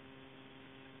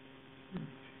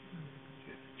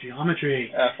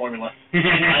 Geometry. Formula. I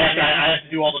have to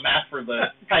do all the math for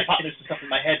the hypotenuse and stuff in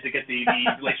my head to get the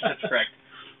relationships correct.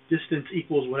 Distance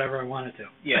equals whatever I want it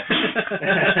to. Yes.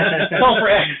 Call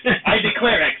for X. I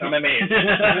declare X. I'm a mage.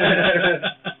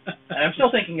 And I'm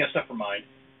still thinking of stuff for mine.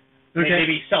 Okay.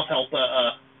 Maybe self-help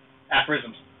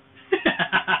aphorisms.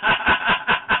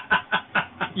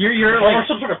 You're or like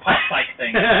some sort of pop psych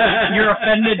thing. you're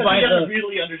offended by he doesn't the.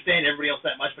 really understand everybody else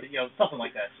that much, but something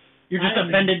like that. You're just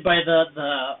offended by the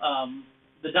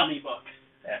dummy book.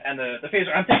 Yeah, and the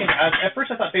phaser. I'm thinking at first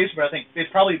I thought phaser, but I think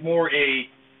it's probably more a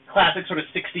classic sort of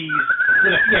 60s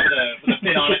with a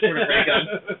fin on it sort of ray gun.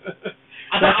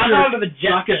 I thought of the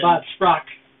Rocketbot Sprock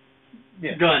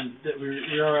Yeah. gun. That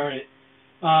we're all right.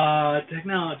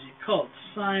 Technology, cult,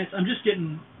 science. I'm just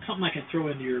getting something I can throw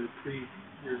into your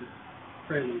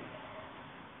prelude.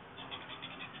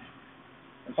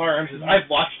 And firearms is I've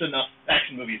watched enough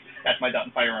action movies. That's my dot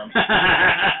in firearms.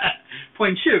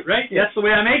 Point and shoot, right? Yeah. That's the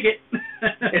way I make it.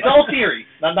 It's all theory,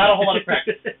 not a whole lot of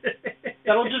practice.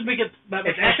 That'll just make it.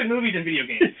 It's action movies and video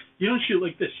games. You don't shoot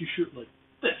like this. You shoot like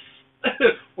this,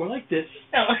 or like this.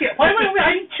 Yeah, okay, why am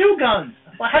I need 2 guns?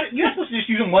 Well, you're not supposed to just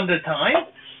use them one at a time.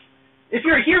 If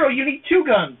you're a hero, you need 2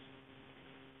 guns.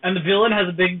 And the villain has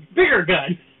a bigger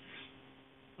gun.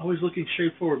 Always looking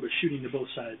straight forward, but shooting to both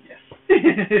sides. Yes.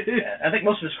 Yeah, I think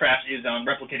most of his craft is on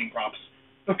replicating props.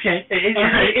 Okay.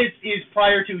 It's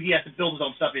prior to he has to build his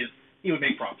own stuff. He would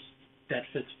make props. That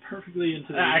fits perfectly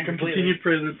into the completely. continued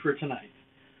prelude for tonight.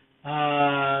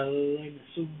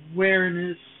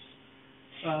 Awareness,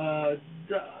 dodge,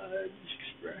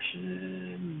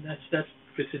 expression. That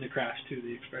fits into crafts too.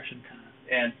 The expression kind of.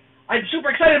 And I'm super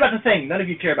excited about the thing. None of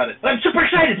you care about it, but I'm super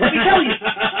excited. Let me tell you.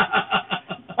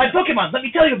 My Pokemon. Let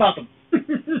me tell you about them.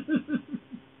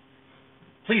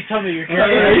 Please tell me you're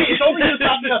excited. It's only you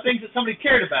talking about things that somebody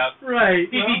cared about. Right.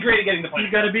 He'd be great at getting the point.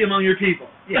 You got to be among your people.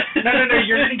 Yeah. No.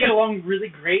 You're gonna get along really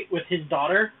great with his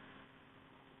daughter.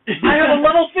 I have a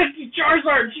level 50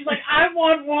 Charizard. She's like, I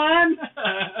want one.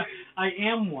 I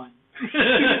am one.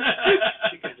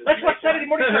 Let's watch Saturday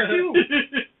morning cartoon.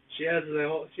 She has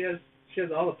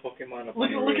all the Pokemon.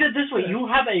 Look at it this way. You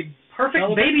have a perfect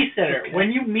babysitter. Okay.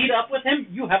 When you meet up with him,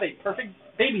 you have a perfect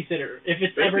babysitter if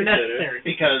it's ever necessary.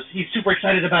 Because he's super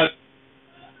excited about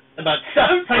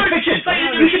science fiction.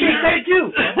 You should be excited too.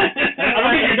 I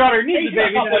don't think your daughter needs a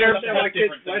babysitter. Why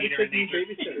does it need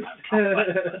babysitter?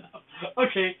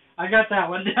 Okay, I got that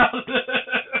one down.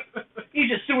 He's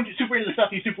just super into the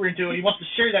stuff he's super into, and he wants to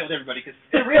share that with everybody because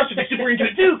everybody else should be super into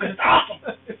it too because it's awesome.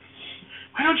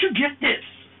 Why don't you get this?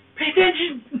 Pay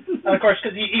attention. Of course,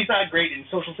 because he's not great in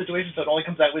social situations, so it only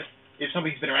comes out with if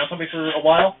somebody's been around somebody for a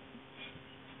while.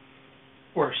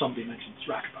 Or somebody mentions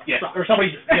Rockabye. Yeah, or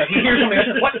somebody, he hears something and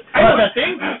says, what? I know that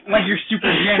thing? Like your super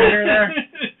janitor there.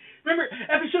 Remember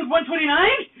episode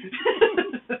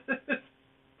 129?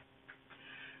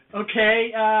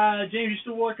 Okay, James, you're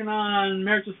still working on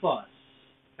Merits of Flaws.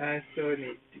 I still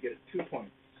need to get 2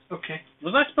 points. Okay.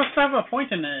 Was I supposed to have a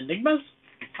point in Enigmas?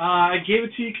 I gave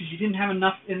it to you because you didn't have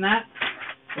enough in that.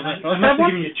 Was I I supposed to must have have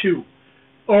one? given you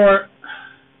 2. Or...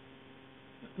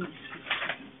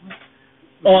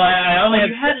 Well, I only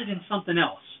you had... had it in something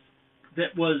else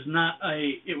that was not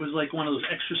a... It was like one of those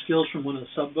extra skills from one of the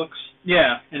sub-books.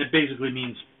 Yeah. And it basically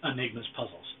means Enigma's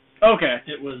puzzles. Okay.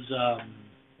 It was...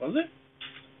 Was it?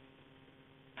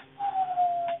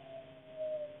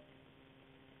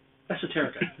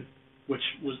 Esoterica, which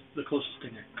was the closest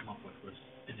thing I could come up with was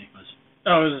Enigmas.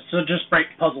 Oh, so just write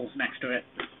puzzles next to it.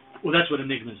 Well, that's what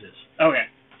Enigmas is. Okay.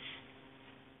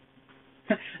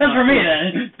 That's for me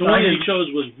then. The one you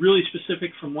chose was really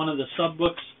specific from one of the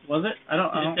sub-books. Was it? I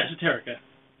don't know. Esoterica.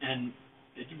 And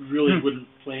it really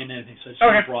wouldn't play into anything, so I just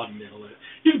Okay. broadened it a little bit.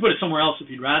 You can put it somewhere else if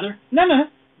you'd rather. No.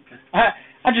 Okay.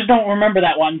 I just don't remember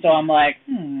that one, so I'm like,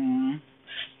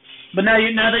 But now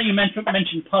that you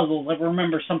mentioned puzzles, I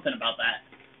remember something about that.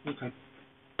 Okay.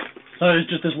 So it was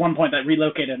just this one point that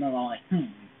relocated, and I'm like,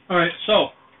 All right, so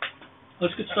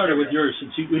let's get started with yours,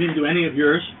 since we didn't do any of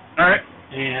yours. All right.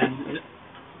 And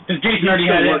because Jason already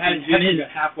had Jason his. got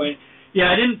halfway.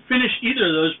 Yeah, I didn't finish either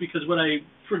of those because what I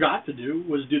forgot to do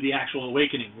was do the actual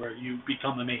awakening, where you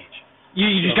become a mage. You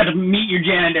just got to meet your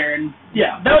janitor, and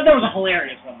Yeah. that was a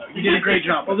hilarious one though. You did a great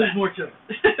job. Well, there's more to it.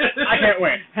 I can't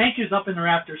wait. Hank is up in the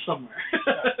rafters somewhere.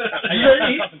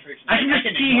 Concentration. I can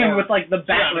just see him with like the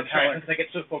back repellent. because I get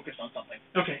so focused on something.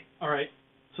 Okay, all right.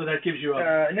 So that gives you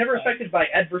Never affected by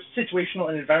adverse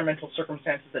situational and environmental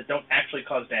circumstances that don't actually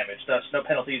cause damage. Thus, no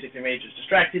penalties if your mage is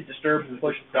distracted, disturbed,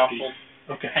 pushed, jostled,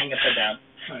 hanging upside down.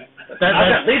 All right. I've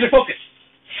got laser focus.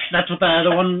 That's what the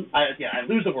other one. I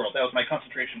lose the world. That was my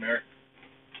concentration merit.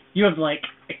 You have like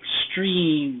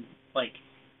extreme like,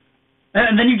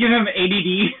 and then you give him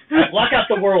ADD. I block out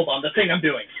the world on the thing I'm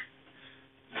doing.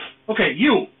 Okay,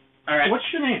 you. All right. What's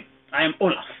your name? I am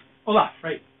Olaf. Olaf,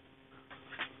 right.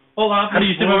 Olaf. How do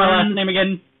you say my last name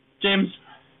again, James?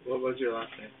 What was your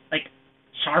last name? Like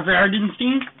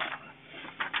Sarvardenstein?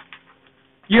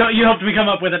 You helped me come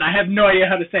up with it. I have no idea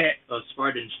how to say it.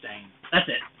 Spardenstein. That's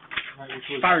it. Right, which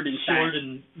was Spardenstein. sword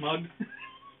and mug.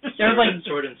 It was like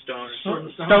Sword and Stone. Sword and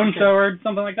Stone okay. Sword,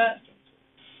 something like that.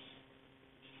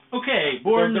 Okay,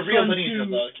 born the real son lineage to...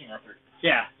 of the King Arthur.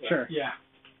 Yeah, sure. Yeah.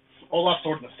 Olaf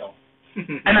Sword and Stone.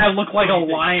 And I look like a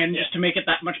lion just to make it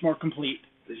that much more complete.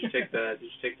 Did you take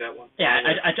that one? Yeah,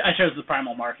 I chose the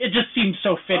primal mark. It just seemed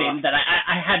so fitting that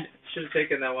I had. Should have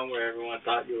taken that one where everyone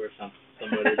thought you were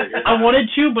somebody that you're I not.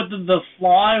 wanted to, but the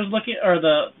flaw I was looking, or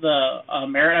the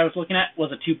merit I was looking at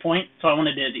was a 2-point, so I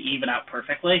wanted it to even out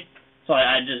perfectly. So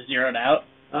I just zeroed out.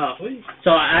 Oh, please.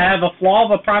 So I have a flaw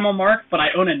of a primal mark, but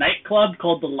I own a nightclub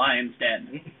called the Lion's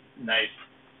Den. Nice.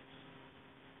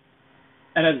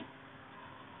 And as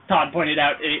Todd pointed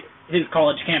out, his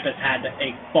college campus had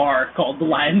a bar called the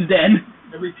Lion's Den.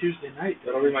 Every Tuesday night.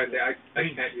 That'll be my thing. I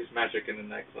can't use magic in a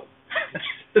nightclub.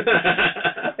 You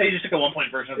just took a 1-point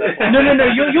version of that. No.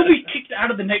 You'll be kicked out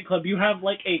of the nightclub. You have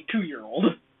like a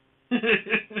 2-year-old.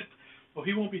 Well,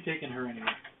 he won't be taking her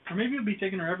anywhere. Or maybe he'll be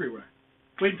taking her everywhere.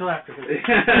 Wait until after her.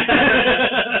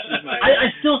 I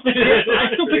still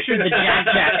picture the Jack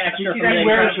extra from He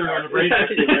wears her on a bracelet.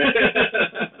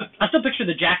 I still picture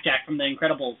the Jack from The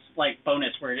Incredibles like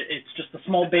bonus where it's just a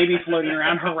small baby floating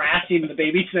around harassing the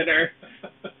babysitter.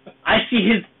 I see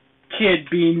his kid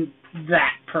being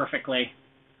that perfectly.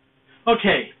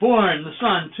 Okay, born the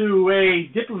son to a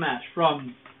diplomat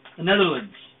from the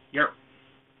Netherlands.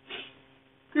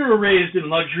 You were raised in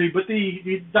luxury, but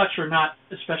the Dutch are not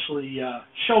especially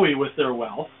showy with their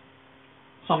wealth.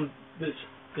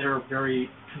 They're very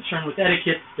concerned with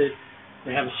etiquette.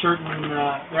 They have a certain.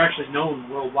 They're actually known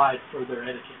worldwide for their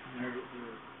etiquette and their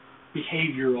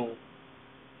behavioral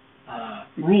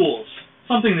rules.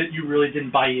 Something that you really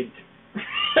didn't buy into,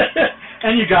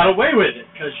 and you got away with it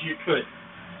because you could.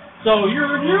 So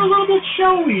you're a little bit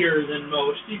showier than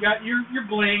most. You got your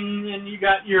bling, and you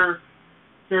got your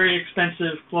very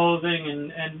expensive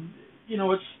clothing, and you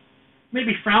know, it's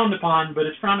maybe frowned upon, but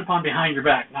it's frowned upon behind your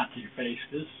back, not to your face,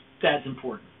 because Dad's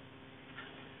important.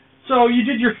 So you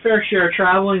did your fair share of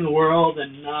traveling the world,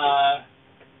 and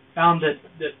found that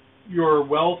your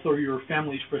wealth or your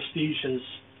family's prestige has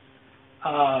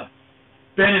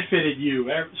benefited you,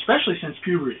 especially since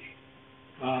puberty.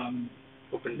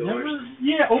 Open doors.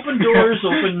 Yeah, open doors,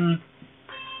 open...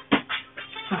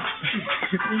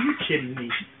 Are you kidding me?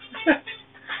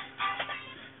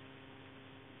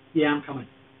 Yeah, I'm coming.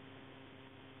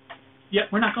 Yep,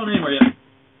 we're not going anywhere yet.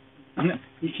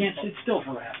 You can't sit still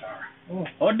for a half hour. Oh,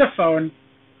 hold the phone.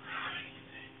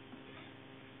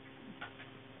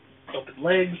 Open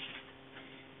legs.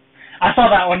 I saw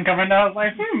that one coming. I was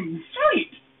like,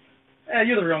 sweet.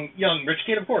 You're the young rich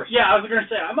kid, of course. Yeah, I was gonna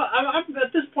say, I'm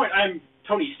at this point, I'm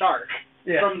Tony Stark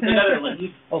from the Netherlands.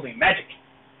 Holding magic.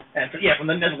 And from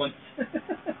the Netherlands.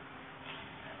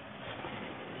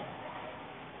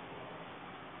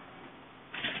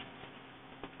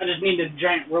 I just need a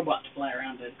giant robot to fly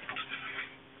around it.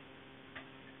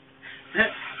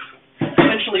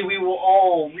 Eventually, we will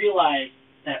all realize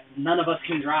that none of us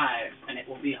can drive, and it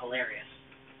will be hilarious.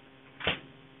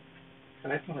 I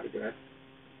know how to drive.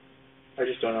 I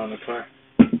just don't own a car.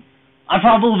 I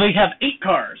probably have 8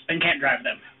 cars and can't drive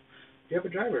them. You have a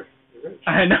driver. You're rich.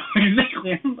 I know,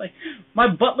 exactly. I'm like, my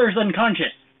butler's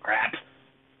unconscious. Crap.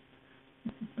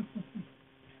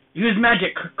 Use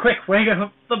magic. Quick, wake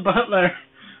up the butler.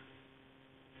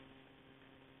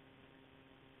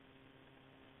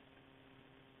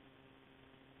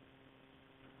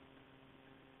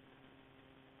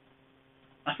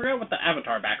 I forgot what the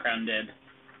avatar background did.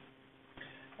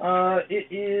 It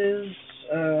is,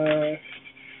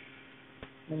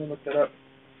 let me look that up.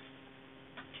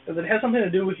 Because it has something to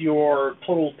do with your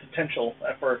total potential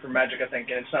for magic, I think,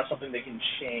 and it's not something they can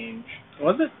change.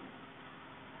 Was it?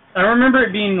 I remember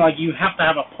it being like you have to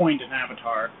have a point in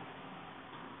Avatar.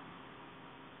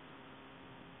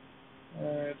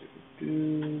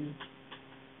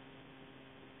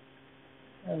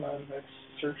 Come on, let's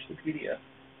search Wikipedia.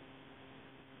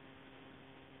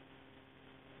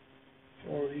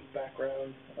 For the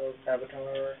background of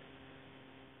Avatar.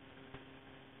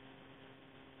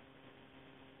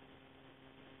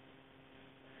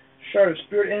 Shard of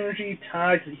spirit energy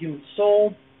tied to the human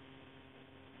soul.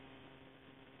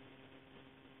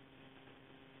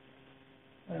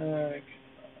 I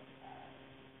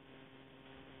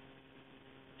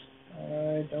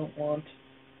don't want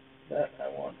that. I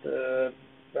want the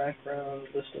background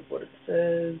list of what it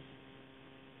says.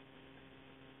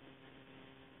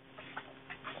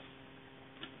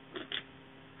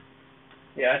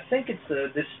 Yeah, I think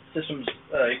it's this system's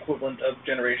equivalent of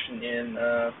generation in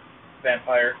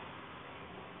Vampire.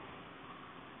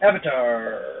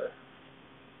 Avatar.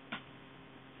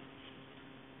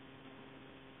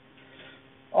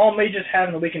 All mages have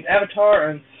an awakened avatar,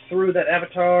 and through that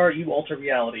avatar, you alter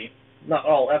reality. Not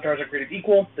all avatars are created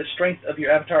equal. The strength of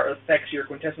your avatar affects your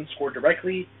quintessence score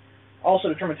directly. Also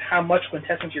determines how much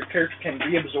quintessence your character can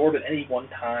reabsorb at any one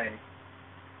time.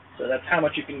 So that's how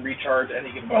much you can recharge at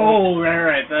any given moment. Oh,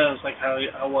 right. That was like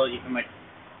how well you can like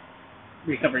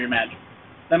recover your magic.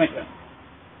 That makes sense.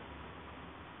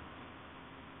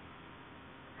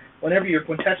 Whenever your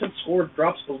quintessence score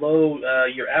drops below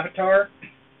your avatar,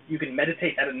 you can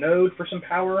meditate at a node for some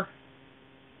power.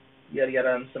 Yada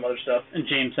yada and some other stuff. And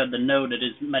James said the node at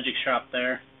his magic shop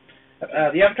there.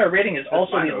 The avatar rating is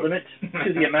also the limit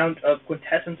to the amount of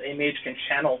quintessence a mage can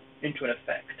channel into an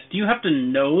effect. Do you have to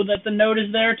know that the node is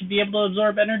there to be able to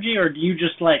absorb energy, or do you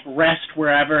just like rest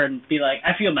wherever and be like,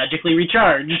 I feel magically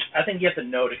recharged? I think you have to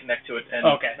know to connect to it and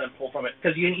then pull from it,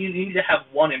 because you need to have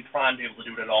one in Prime to be able to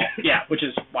do it at all. Yeah, which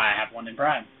is why I have one in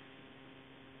Prime.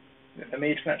 A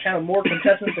mage cannot channel more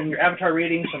quintessence than your avatar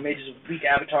rating, so mages with weak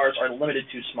avatars are limited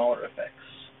to smaller effects.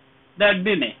 That'd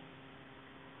be me.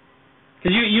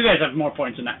 Because you guys have more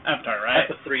points in Avatar, right?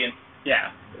 That's a 3 in.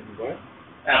 Yeah. And what?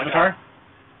 Avatar?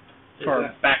 For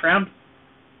that? background?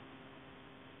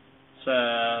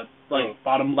 It's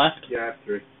bottom left. Yeah, I have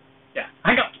 3. Yeah.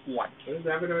 I got 1. What does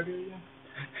Avatar do again?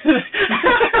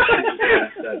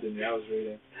 That didn't I was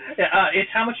reading. Yeah, it's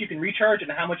how much you can recharge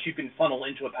and how much you can funnel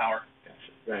into a power.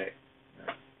 Gotcha. Right.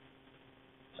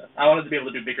 So I wanted to be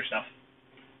able to do bigger stuff.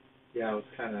 Yeah, I was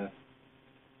kind of...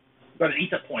 But it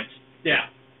eats up points. Yeah.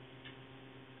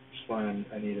 Just why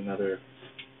I need another...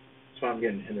 That's why I'm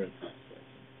getting hindrance.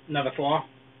 Another flaw?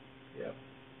 Yep.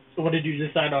 So what did you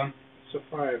decide on? So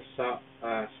far I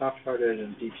have soft-hearted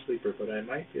and deep sleeper, but I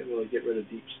might be able to get rid of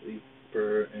deep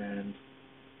sleeper and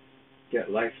get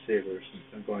lifesaver since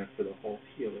I'm going for the whole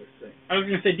healer thing. I was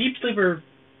going to say, Deep Sleeper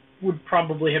would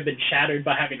probably have been shattered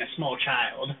by having a small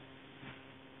child.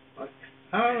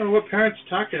 I don't know what parents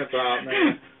are talking about,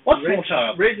 man. What's small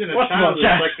child? Raising a What's child small is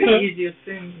child? like the easiest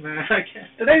thing, man. I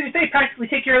can't. They practically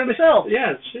take care of themselves.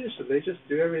 Yeah, seriously, they just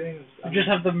do everything themselves. You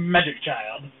just have the magic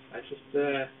child. I just,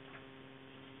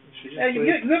 she just Yeah, you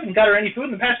plays- haven't got her any food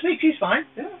in the past week. She's fine.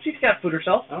 Yeah. She's got food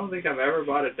herself. I don't think I've ever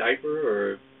bought a diaper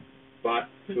or bought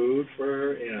food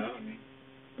for, I mean.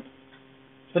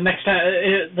 The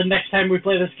next time we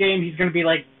play this game, he's gonna be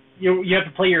like, you have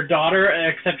to play your daughter,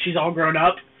 except she's all grown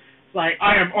up. Like,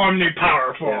 I am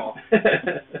omnipowerful.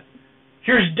 Yeah.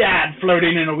 Here's Dad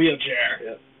floating in a wheelchair.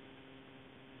 Yep.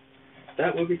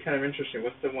 That would be kind of interesting.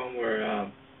 What's the one where,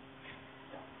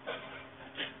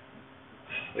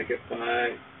 like if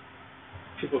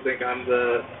people think I'm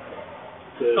the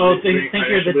think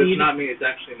you're the but deity? it's not me, it's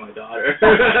actually my daughter.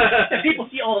 If people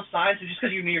see all the signs, it's just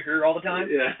because you're near her all the time.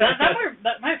 Yeah.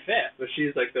 That might fit. But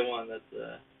she's like the one that's,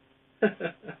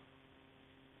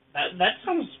 That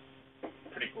sounds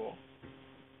pretty cool.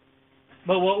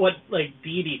 But what like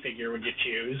deity figure would you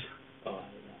choose? Oh, I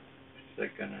don't know. She's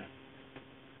like gonna.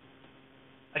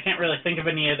 I can't really think of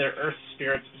any other Earth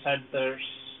spirits besides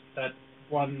that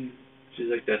one. She's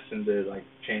like destined to like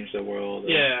change the world.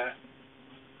 Yeah.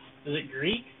 Is it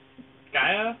Greek?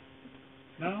 Gaia?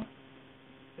 No.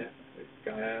 Yeah,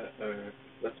 Gaia.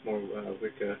 That's more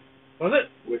Wicca. Was it?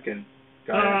 Wiccan.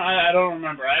 No, Gaia. I don't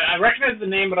remember. I recognize the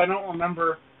name, but I don't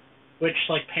remember which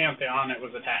like pantheon it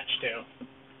was attached to.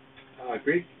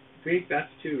 Greek.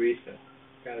 That's too recent.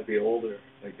 Gotta be older,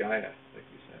 like Gaia, like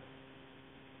you said.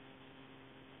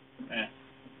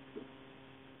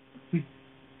 Yeah.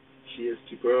 She is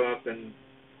to grow up and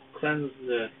cleanse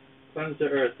the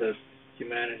earth of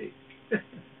humanity.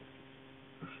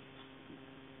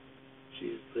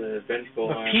 She's the vengeful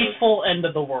The arm peaceful end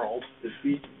of the world.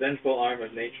 The vengeful arm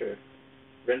of nature.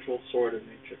 Vengeful sword of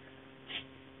nature.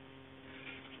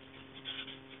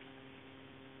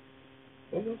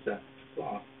 What was that?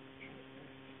 Flaw.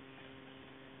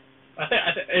 I think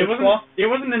it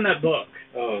wasn't in that book.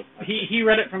 Oh. He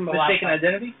read it from the Mistaken last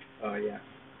Identity? Oh, yeah.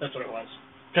 That's what it was.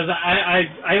 Because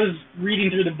I was reading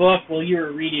through the book while you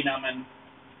were reading them, and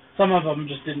some of them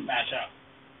just didn't match up.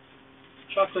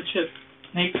 Chocolate chip.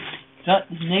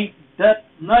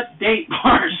 Nut date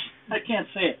bars. I can't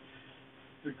say it.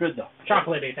 They're good though.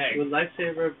 Chocolatey thing. Would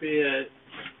lightsaber be a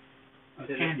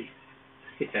candy?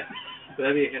 Yeah. Would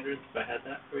that be a hindrance if I had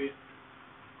that for you?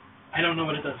 I don't know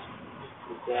what it does.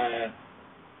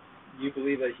 You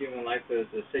believe that human life is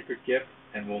a sacred gift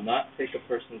and will not take a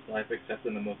person's life except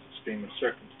in the most extreme of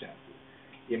circumstances.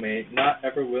 You may not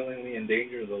ever willingly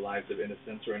endanger the lives of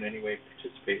innocents or in any way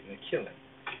participate in the killing.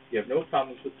 You have no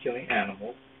problems with killing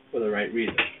animals for the right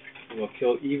reason. You will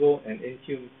kill evil and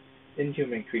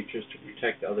inhuman creatures to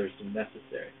protect others if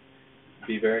necessary.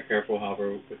 Be very careful,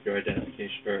 however, with your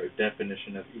identification or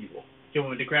definition of evil. Do you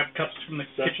want me to grab cups from the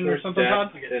Such kitchen or something,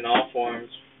 Todd? in all forms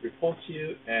repulse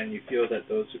you, and you feel that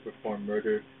those who perform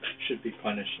murder should be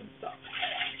punished and stopped.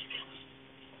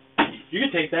 You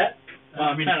can take that.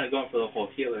 I'm kind of going for the whole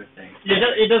healer thing. Yeah,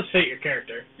 it does fit your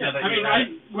character. Yeah, I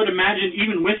would imagine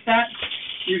even with that,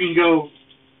 you can go,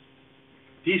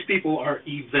 these people are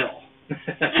evil.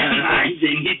 And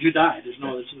they need to die. There's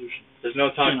no other solution. There's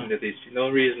no talking to these people, no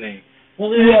reasoning.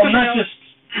 Well,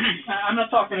 I'm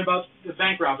not talking about the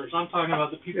bank robbers. I'm talking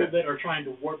about the people that are trying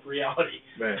to warp reality.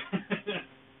 Right.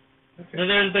 Okay.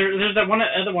 There's that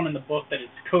other one in the book that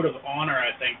is Code of Honor,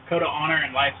 I think. Code of Honor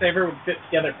and Lifesaver would fit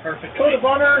together perfectly. Code of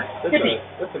Honor,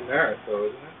 that's a merit,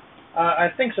 though, isn't it? I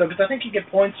think so, because I think you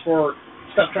get points for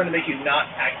stuff trying to make you not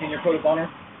act in your Code of Honor.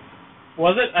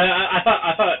 Was it? I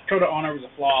thought Code of Honor was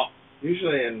a flaw.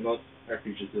 Usually in most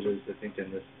RPGs it is. I think in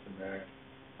this it's a merit.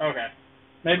 Okay.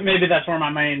 Maybe that's where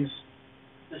my main's...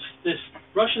 This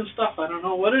Russian stuff, I don't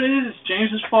know what it is. It's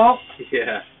James's fault.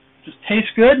 Yeah. Just tastes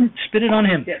good, spit it on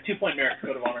him. Yeah, 2-point merit,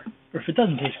 Code of Honor. Or if it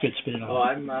doesn't taste good, spit it on him. Oh,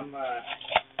 I'm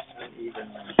even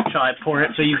now. Shall I pour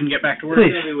it so you can get back to work? Please.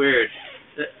 It's gonna be weird.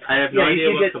 I have no idea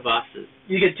what kvass is.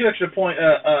 You get 2 extra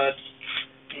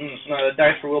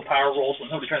dice for willpower rolls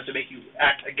when somebody tries to make you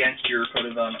act against your Code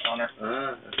of Honor.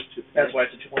 That's why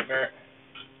it's a 2-point merit.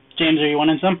 James, are you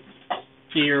wanting some?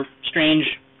 See your strange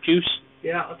juice?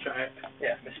 Yeah, I'll try it.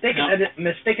 Yeah,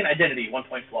 mistaken identity,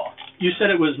 1-point flaw. You said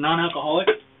it was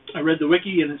non-alcoholic. I read the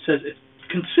wiki and it says it's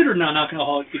considered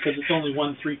non-alcoholic because it's only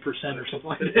 1.3% or something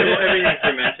like that. Well, everything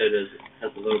fermented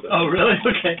has a little bit. Oh, really?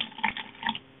 Okay.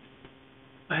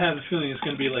 I have a feeling it's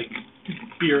going to be like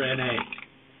beer NA.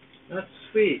 That's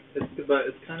sweet. But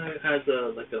it kind of has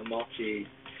a malty.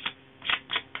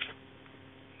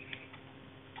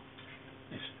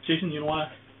 Jason, you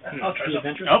want I'll try the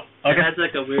something. adventure? Oh, It okay. has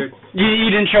like a weird. You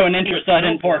didn't show an interest, so I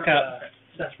didn't pour a cup.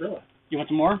 Sarsaparilla. You want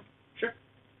some more? Sure.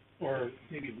 Or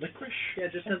maybe licorice? Yeah,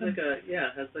 it just has like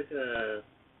a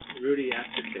rooty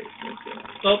aftertaste.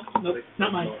 Oh, nope,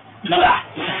 not mine. No.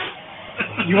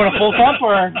 You want a full cup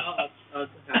or? I'll have it.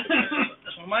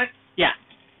 This one mine? Yeah.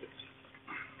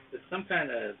 It's some kind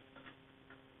of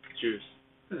juice.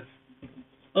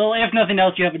 Well, if nothing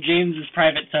else, you have a James's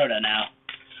private soda now.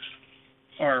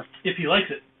 Or if he likes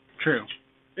it. True.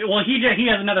 Well, he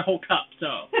has another whole cup,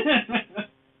 so.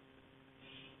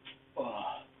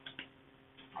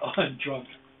 I'm drunk.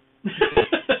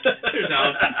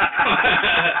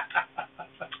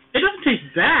 It doesn't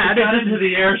taste bad. It got into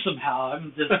the air somehow.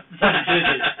 I'm just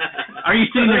dizzy. Are you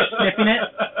sitting there sniffing it?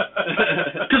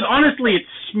 Because honestly, it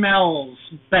smells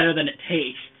better than it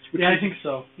tastes. Yeah, I think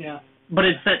so. Yeah. But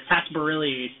it's that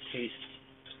sarsaparilla taste.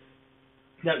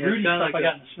 That Rudy stuff I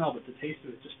got in the smell, but the taste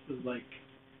of it just was like.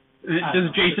 Does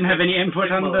Jason have any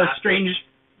input on the strange?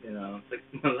 You know, it's like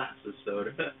molasses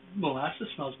soda. Molasses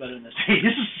smells better than the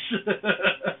taste.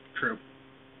 True.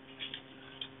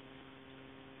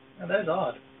 Now, that is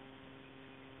odd.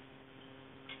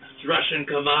 It's Russian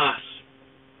kvass.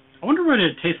 I wonder what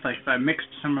it'd taste like if I mixed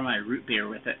some of my root beer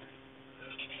with it.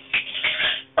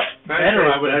 Better,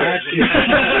 I would imagine.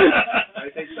 I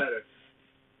think better.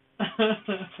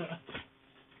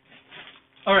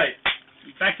 All right.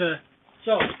 Back to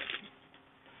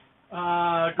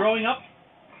growing up,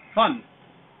 fun.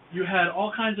 You had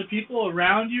all kinds of people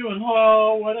around you, and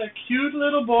oh, what a cute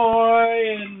little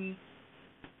boy, and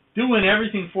doing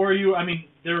everything for you. I mean,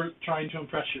 they're trying to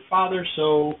impress your father,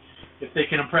 so if they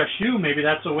can impress you, maybe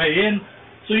that's a way in.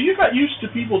 So you got used to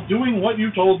people doing what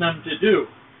you told them to do,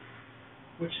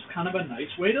 which is kind of a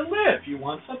nice way to live. You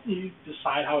want something, you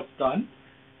decide how it's done.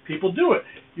 People do it.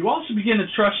 You also begin to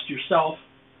trust yourself,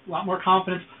 a lot more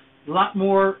confidence, a lot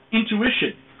more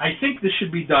intuition. I think this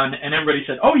should be done, and everybody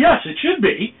said, "Oh yes, it should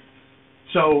be."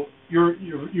 So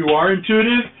you are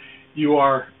intuitive. You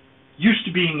are used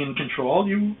to being in control.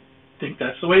 You think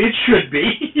that's the way it should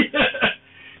be.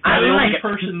 I the like only it.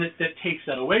 person that takes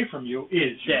that away from you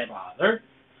is your father.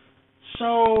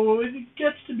 So it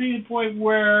gets to be the point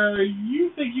where you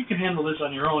think you can handle this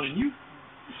on your own, and you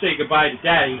say goodbye to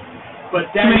Daddy.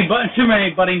 But Daddy, too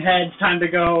many butting heads. Time to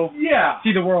go. Yeah.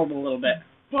 See the world a little bit.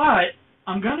 But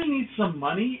I'm gonna need some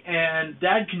money, and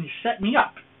Dad, can you set me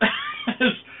up?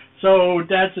 So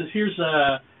Dad says, "Here's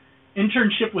a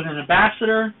internship with an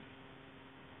ambassador.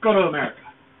 Go to America."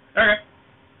 Okay.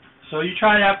 So you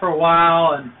try that for a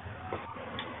while, and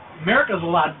America's a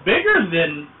lot bigger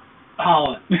than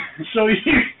Holland. So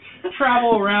you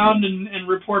travel around and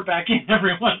report back in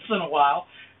every once in a while.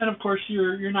 And of course,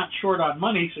 you're not short on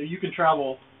money, so you can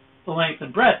travel the length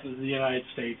and breadth of the United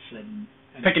States and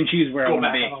pick and choose where I want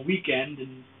to be. Go back on a weekend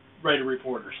and write a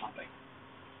report or something.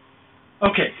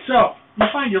 Okay, so you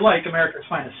find you like America's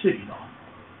finest city,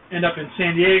 though. End up in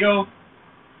San Diego.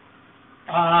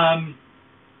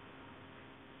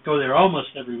 Go there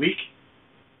almost every week,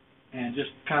 and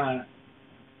just kind of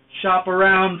shop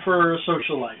around for a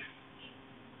social life.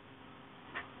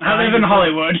 I live in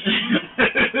Hollywood.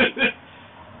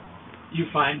 You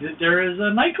find that there is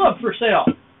a nightclub for sale.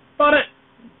 Bought it.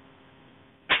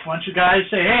 A bunch of guys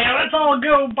say, "Hey, let's all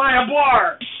go buy a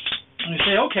bar." And they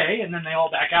say, "Okay," and then they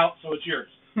all back out, so it's yours.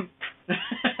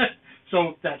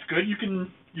 So that's good. You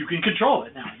can control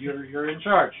it now. You're in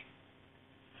charge.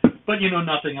 But you know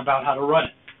nothing about how to run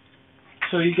it.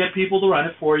 So you get people to run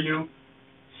it for you,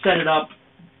 set it up.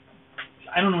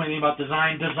 I don't know anything about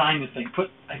design the thing.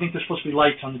 I think there's supposed to be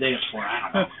lights on the dance floor. I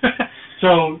don't know.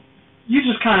 So you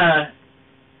just kind of,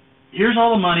 here's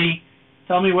all the money,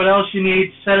 tell me what else you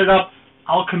need, set it up.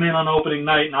 I'll come in on opening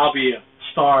night and I'll be a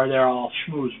star there. I'll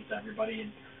schmooze with everybody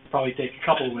and probably take a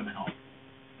couple of women home.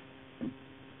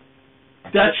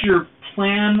 That's your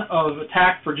plan of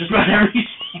attack for just about everything.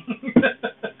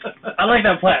 I like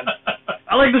that plan.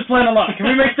 I like this plan a lot. Can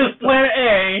we make this plan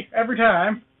A every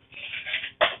time?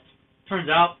 Turns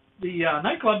out the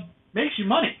nightclub makes you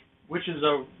money, which is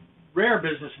a rare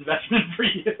business investment for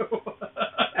you.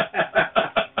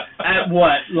 At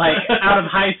what? Like out of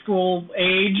high school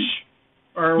age?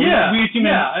 Or yeah,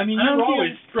 I mean, you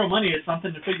always throw money at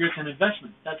something to figure it's an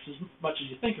investment. That's as much as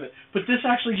you think of it. But this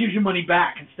actually gives you money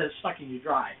back instead of sucking you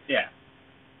dry. Yeah.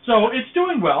 So it's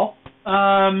doing well.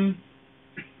 And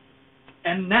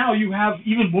now you have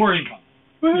even more income.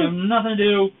 Woo-hoo. You have nothing to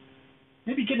do.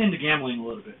 Maybe get into gambling a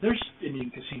little bit. There's Indian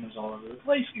casinos all over the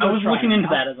place. I was looking into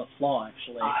that as a flaw,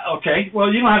 actually. Okay. Well,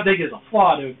 you don't have to take it as a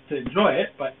flaw to enjoy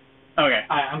it, but okay.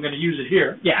 I'm going to use it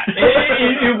here. Yeah.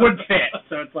 it would fit.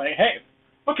 So it's like, hey.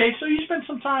 Okay, so you spend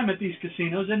some time at these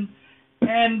casinos, and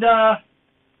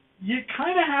you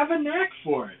kind of have a knack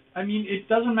for it. I mean, it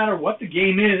doesn't matter what the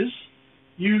game is.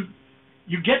 You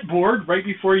get bored right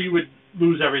before you would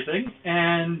lose everything,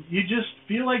 and you just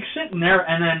feel like sitting there,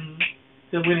 and then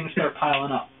the winnings start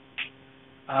piling up.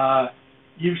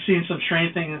 You've seen some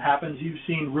strange thing that happens. You've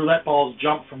seen roulette balls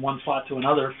jump from one slot to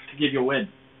another to give you a win.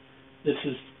 This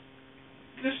is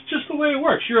This is just the way it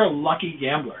works. You're a lucky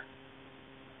gambler.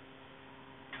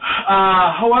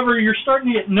 However, you're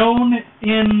starting to get known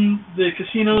in the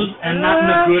casinos, and not in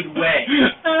a good way.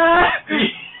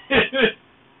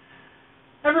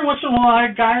 Every once in a while,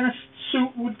 a guy in a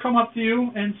suit would come up to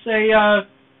you and say,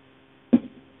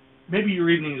 maybe your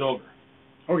evening's over.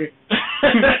 Okay.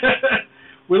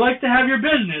 We'd like to have your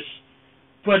business,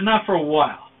 but not for a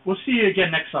while. We'll see you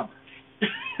again next summer.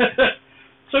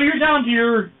 So you're down to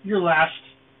your last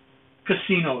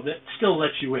casino that still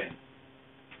lets you in.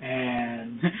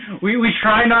 And we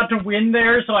try not to win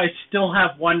there, so I still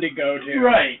have one to go to.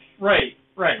 Right.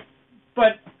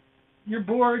 But you're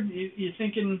bored. You're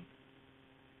thinking,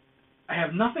 I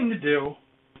have nothing to do.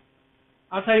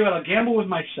 I'll tell you what, I'll gamble with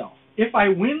myself. If I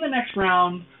win the next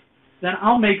round, then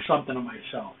I'll make something of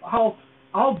myself.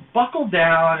 I'll buckle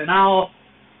down and I'll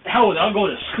go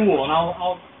to school and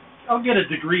I'll get a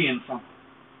degree in something.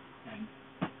 And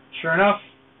sure enough,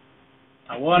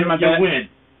 I won my you bet. win.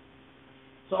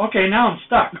 So okay, now I'm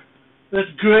stuck. That's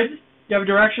good. You have a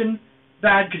direction.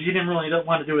 Bad because you didn't really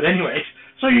want to do it anyway.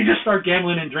 So you just start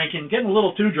gambling and drinking, getting a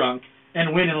little too drunk,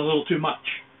 and winning a little too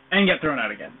much. And get thrown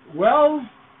out again. Well,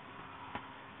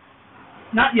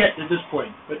 not yet at this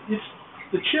point, but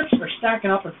the chips are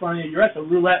stacking up in front of you. You're at the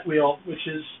roulette wheel, which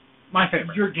is my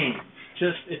favorite. Your game.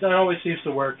 It always seems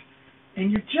to work,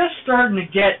 and you're just starting to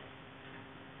get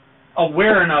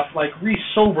aware enough, like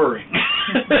re-sobering,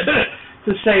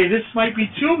 to say this might be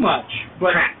too much,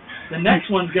 but the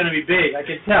next one's going to be big. I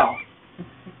can tell.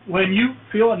 When you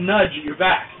feel a nudge at your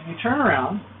back, you turn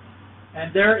around,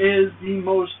 and there is the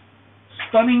most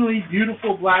stunningly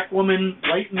beautiful black woman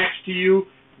right next to you,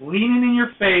 leaning in your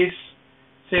face,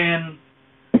 saying,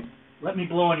 "Let me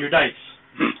blow on your dice,"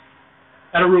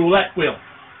 at a roulette wheel.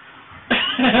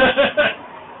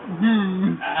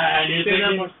 Can you say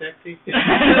that more sexy?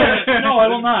 No, I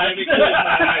will not.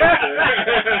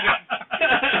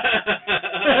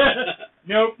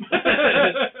 Nope.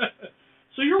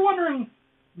 So you're wondering,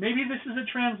 maybe this is a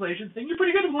translation thing. You're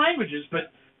pretty good at languages,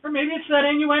 or maybe it's that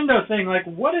innuendo thing, like,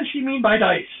 what does she mean by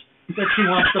dice that she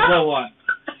wants to blow on?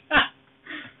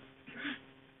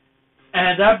 And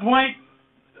at that point,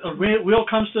 a wheel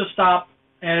comes to a stop,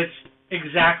 and it's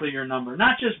exactly your number.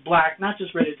 Not just black, not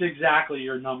just red, it's exactly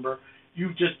your number.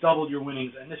 You've just doubled your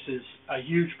winnings, and this is a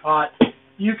huge pot.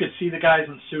 You could see the guys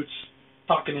in suits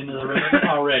talking into the river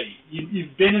already.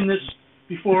 You've been in this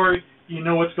before, you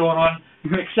know what's going on,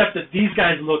 except that these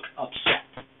guys look upset.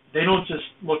 They don't just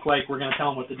look like we're going to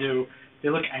tell them what to do. They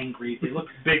look angry. They look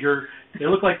bigger. They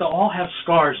look like they all have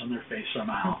scars on their face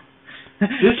somehow.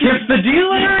 This is the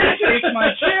dealer. Take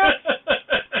my chip.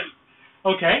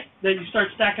 Okay, then you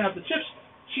start stacking up the chips.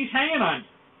 She's hanging on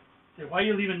you. Why are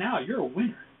you leaving now? You're a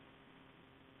winner.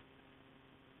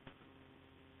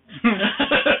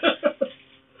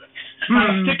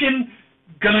 I'm sticking,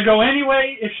 gonna go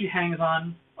anyway if she hangs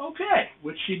on. Okay,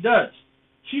 which she does.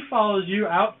 She follows you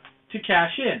out to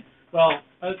cash in. Well,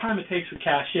 by the time it takes to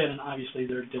cash in, and obviously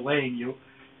they're delaying you,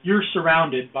 you're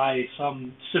surrounded by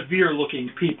some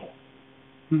severe-looking people.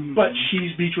 But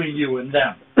she's between you and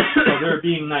them. So they're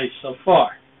being nice so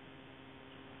far.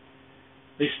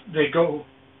 They go,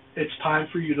 it's time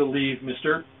for you to leave,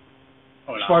 Mr.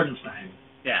 Spardenstein.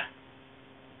 Yeah.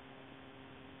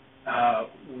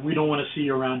 We don't want to see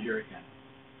you around here again.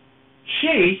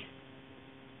 She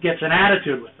gets an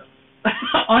attitude with them.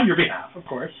 On your behalf, of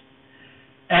course.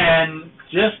 And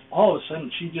just all of a sudden,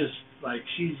 she's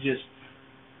just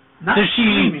not Does she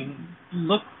screaming.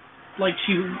 Look like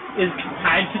she is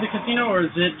tied to the casino, or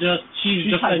is it just she's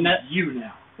just tied a net? to you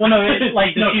now. Well, no, it's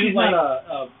like no, she's she's like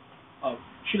not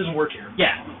she doesn't work here.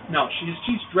 yeah. No,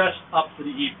 she's dressed up for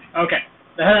the evening. Okay.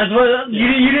 That's what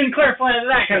you didn't clarify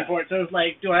that kind of point. So it's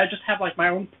like, do I just have like my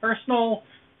own personal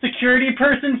security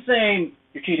person saying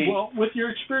you're cheating? Well, with your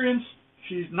experience,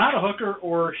 she's not a hooker,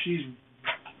 or she's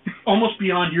almost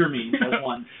beyond your means as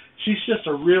one. She's just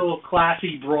a real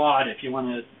classy broad, if you want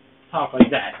to talk like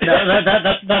that.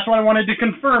 That's what I wanted to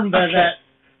confirm. Okay.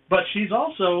 But she's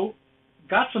also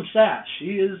got some sass.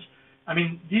 She is,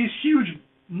 these huge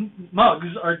mugs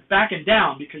are backing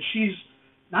down because she's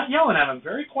not yelling at them,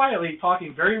 very quietly,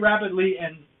 talking very rapidly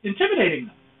and intimidating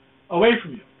them away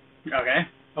from you.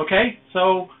 Okay?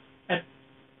 So at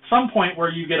some point where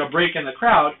you get a break in the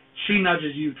crowd, she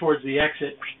nudges you towards the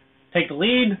exit. Take the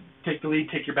lead, take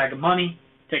your bag of money,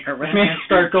 take her with me, and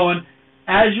start going.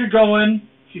 As you're going,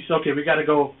 she says, okay, we got to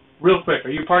go real quick. Are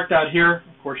you parked out here?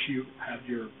 Of course, you have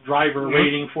your driver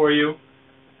waiting for you.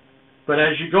 But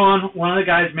as you're going, one of the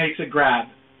guys makes a grab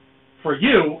for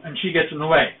you, and she gets in the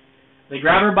way. They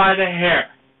grab her by the hair,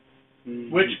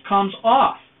 which comes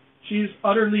off. She's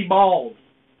utterly bald.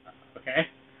 Okay.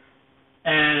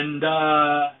 And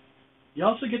you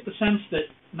also get the sense that,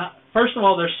 first of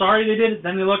all, they're sorry they did it,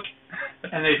 then they look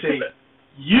and they say,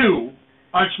 you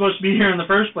aren't supposed to be here in the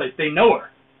first place. They know her.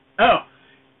 Oh.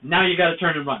 Now you got to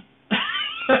turn and run.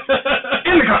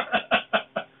 In the car.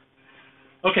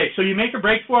 Okay, so you make a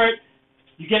break for it.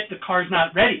 You get the car's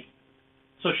not ready.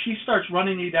 So she starts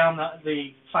running you down the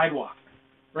sidewalk.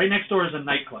 Right next door is a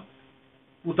nightclub.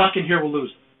 We'll duck in here, we'll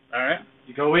lose it. All right.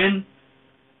 You go in,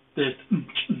 there's,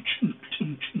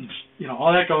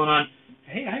 all that going on.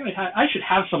 Hey, I should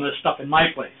have some of this stuff in my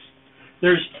place.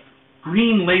 There's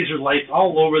green laser lights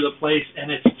all over the place,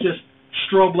 and it's just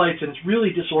strobe lights, and it's really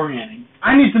disorienting.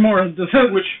 I need some more of this,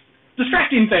 which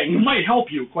distracting thing. It might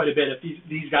help you quite a bit if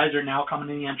these guys are now coming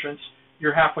in the entrance.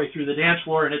 You're halfway through the dance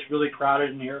floor, and it's really crowded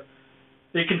in here.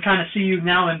 They can kind of see you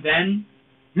now and then,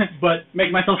 but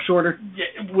make myself shorter.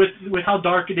 With how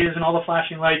dark it is and all the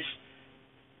flashing lights,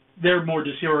 they're more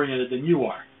disoriented than you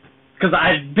are. Because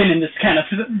I've been in this kind of...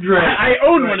 Right. I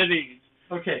own one of these.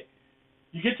 Okay.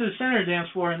 You get to the center of the dance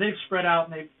floor, and they've spread out,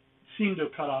 and they seem to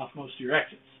have cut off most of your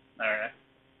exits. All right.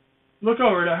 Look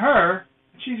over to her.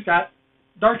 She's got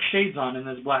dark shades on in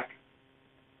this black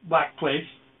place,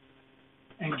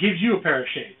 and gives you a pair of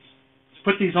shades. Just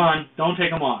put these on. Don't take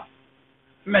them off.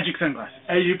 Magic sunglasses.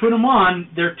 As you put them on,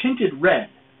 they're tinted red,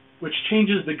 which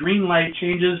changes the green light,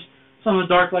 changes some of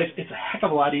the dark lights. It's a heck of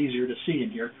a lot easier to see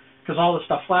in here because all the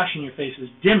stuff flashing in your face is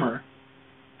dimmer,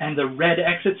 and the red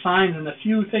exit signs and a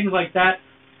few things like that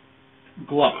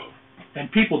glow,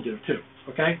 and people do too.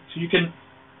 Okay, so you can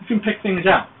pick things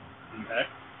out. Okay.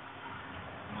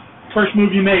 First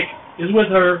move you make is with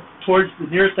her towards the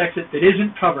nearest exit that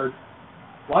isn't covered.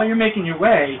 While you're making your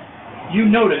way, you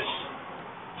notice,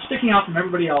 sticking out from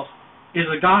everybody else, is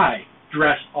a guy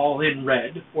dressed all in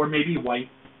red, or maybe white,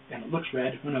 and it looks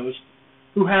red, who knows,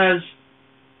 who has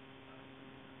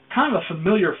kind of a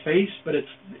familiar face, but you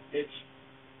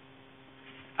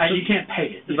can't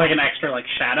peg it. It's like an extra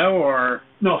shadow, or?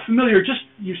 No, familiar, just,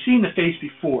 you've seen the face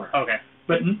before. Okay.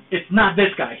 But it's not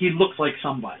this guy. He looks like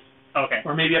somebody. Okay.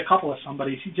 Or maybe a couple of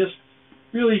somebodies. He just,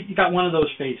 really, you got one of those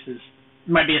faces.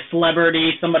 Might be a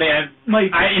celebrity, somebody I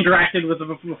interacted with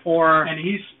before. And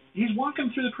he's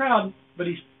walking through the crowd, but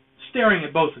he's staring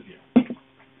at both of you.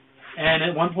 And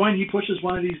at one point, he pushes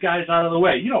one of these guys out of the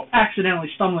way. Accidentally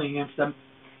stumbling against them,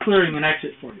 clearing an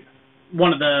exit for you.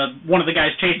 One of the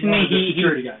guys chasing me. The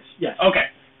security guys. Yes. Okay.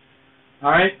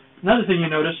 All right. Another thing you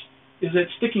notice is that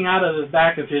sticking out of the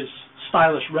back of his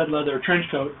stylish red leather trench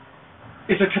coat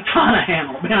is a katana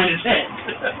handle behind his head.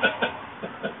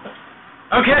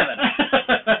 Okay then.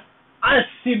 I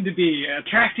seem to be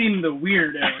attracting the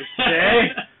weirdos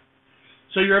today.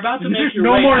 So you're about to make your way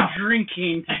out. There's no more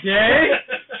drinking today.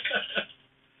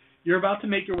 You're about to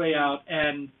make your way out,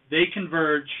 and they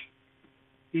converge.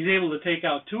 He's able to take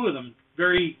out two of them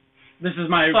very This is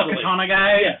my subtly. katana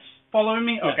guy Yes. following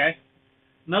me? Yes. Okay.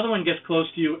 Another one gets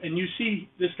close to you, and you see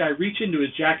this guy reach into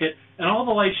his jacket, and all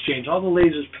the lights change. All the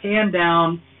lasers pan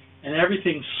down, and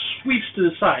everything sweeps to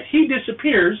the side. He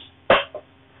disappears,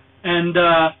 and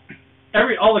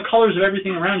all the colors of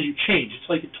everything around you change. It's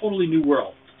like a totally new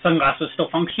world. Sunglasses still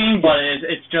functioning, but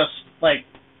it's just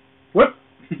whoop.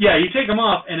 Yeah, you take them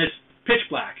off, and it's pitch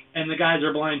black, and the guys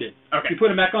are blinded. Okay. You put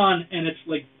them back on, and it's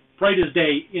bright as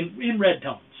day in red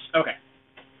tones. Okay.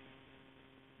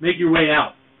 Make your way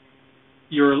out.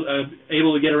 You're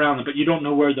able to get around them, but you don't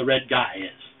know where the red guy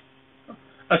is.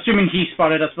 Assuming he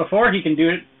spotted us before, he can do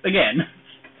it again.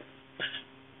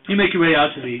 You make your way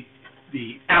out to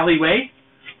the alleyway,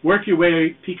 work your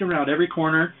way, peek around every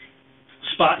corner,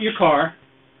 spot your car,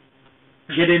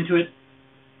 get into it,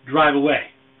 drive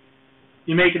away.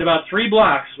 You make it about 3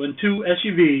 blocks when 2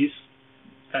 SUVs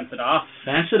fence it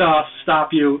off, stop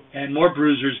you, and more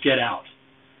bruisers get out.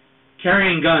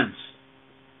 Carrying guns.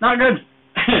 Not good.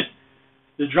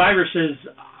 The driver says,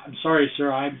 "I'm sorry,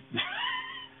 sir, I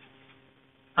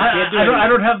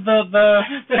don't have the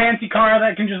fancy car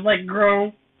that can just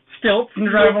grow stilts and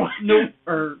drive away. Nope.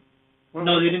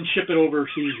 No, they didn't ship it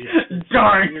overseas yet.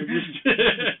 Darn.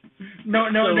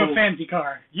 No fancy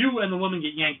car. You and the woman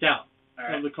get yanked out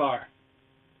of the car.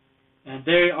 And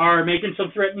they are making some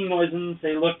threatening noises and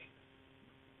say, look,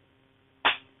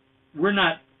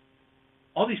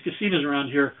 all these casinos around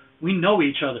here, we know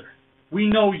each other. We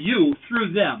know you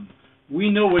through them. We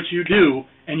know what you do,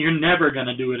 and you're never going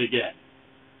to do it again.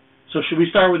 So should we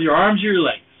start with your arms or your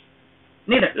legs?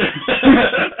 Neither.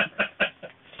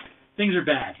 Things are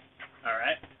bad. All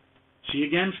right. She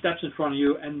again steps in front of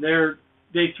you, and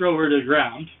they throw her to the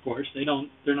ground. Of course, they're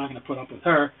not going to put up with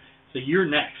her. So you're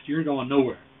next. You're going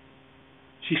nowhere.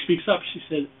 She speaks up. She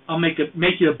says, "I'll make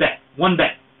you a bet. One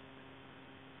bet."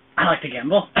 I like to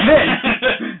gamble.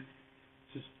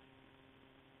 Says,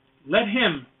 let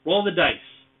him roll the dice.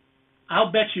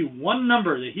 I'll bet you one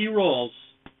number that he rolls,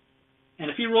 and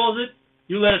if he rolls it,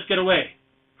 you let us get away.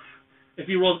 If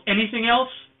he rolls anything else,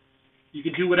 you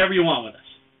can do whatever you want with us.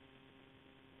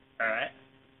 All right.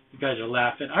 You guys are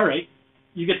laughing. All right.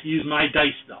 You get to use my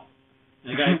dice, though.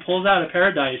 And the guy pulls out a pair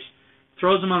of dice,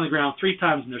 throws them on the ground 3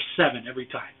 times, and there's 7 every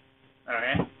time. All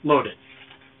right. Loaded.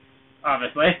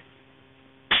 Obviously.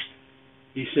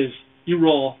 He says, you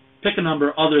roll, pick a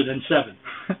number other than 7.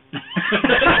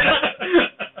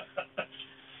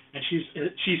 And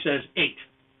she says 8.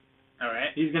 All right.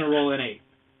 He's going to roll an 8.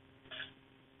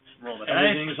 Roll the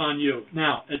Everything dice. is on you.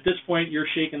 Now, at this point, you're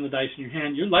shaking the dice in your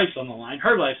hand. Your life's on the line.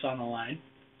 Her life's on the line.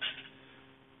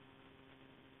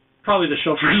 Probably the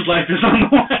chauffeur's life is on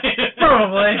the line.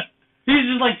 Probably. He's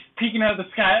just like peeking out the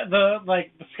sky, the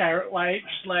skylight,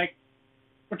 just like,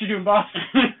 "What you doing, boss?"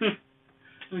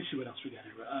 Let me see what else we got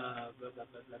here. Blah, blah, blah,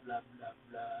 blah, blah, blah,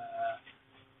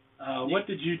 blah. What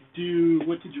did you do?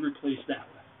 What did you replace that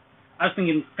with? I was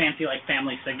thinking fancy, like,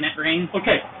 family signet ring.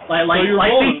 Okay. Like so you're like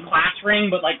rolling. class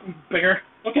ring, but like bigger.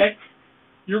 Okay.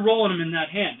 You're rolling them in that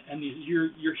hand, and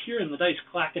you're hearing the dice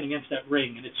clacking against that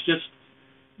ring, and it's just,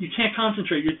 you can't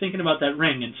concentrate. You're thinking about that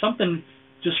ring, and something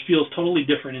just feels totally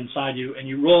different inside you, and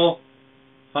you roll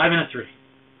 5 and a 3.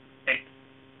 8.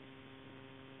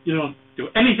 You don't do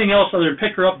anything else other than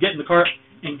pick her up, get in the cart,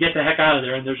 and get the heck out of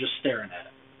there, and they're just staring at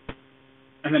it.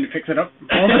 And then he picks it up.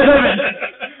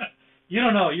 You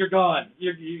don't know. You're gone.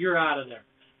 You're out of there.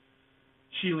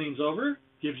 She leans over,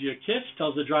 gives you a kiss,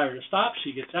 tells the driver to stop.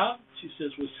 She gets out. She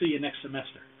says, we'll see you next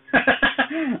semester.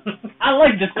 I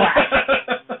like this class.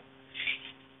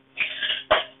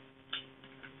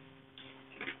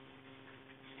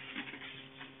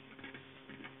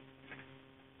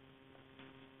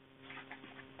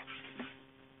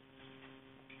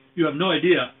 You have no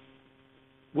idea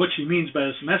what she means by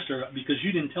the semester because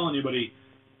you didn't tell anybody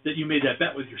that you made that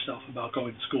bet with yourself about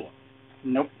going to school.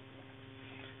 Nope.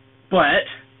 But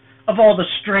of all the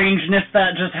strangeness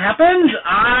that just happened,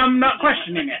 I'm not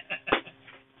questioning it.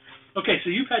 Okay,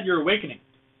 so you've had your awakening.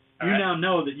 All you right. now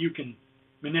know that you can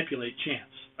manipulate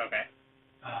chance. Okay.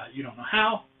 You don't know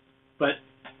how, but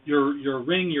your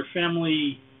ring, your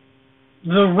family.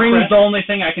 The ring is the only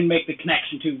thing I can make the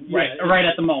connection to right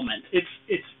at the moment.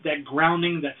 It's that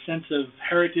grounding, that sense of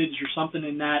heritage or something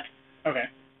in that. Okay.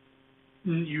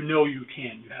 You know you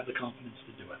can. You have the confidence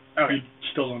to do it. Okay. You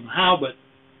still don't know how, but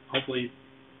hopefully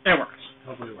it works.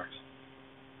 Hopefully it works.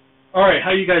 All right,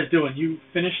 how you guys doing? You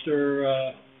finished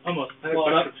or almost? I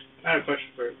up? have a question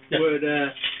for Yeah.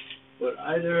 Would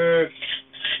either okay,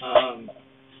 I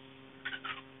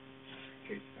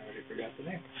already forgot the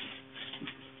name.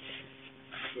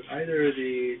 Would either of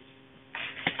these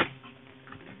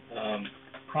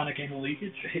chronic anal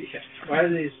leakage? yeah, why do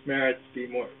these merits be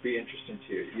interesting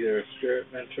to you? Either a spirit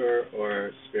mentor or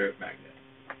a spirit magnet?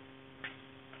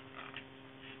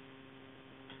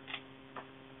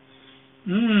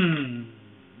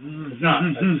 It's not.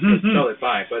 It's totally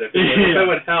fine. But if it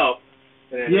would help.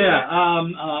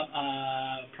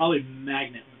 Probably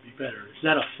magnet would be better. Is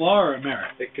that a flaw or a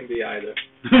merit? It can be either.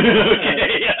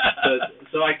 Okay, yeah.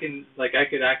 So I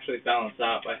could actually balance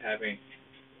out by having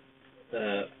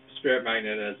the spirit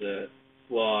magnet as a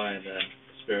flaw and then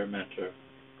spirit mentor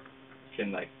can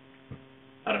I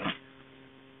don't know.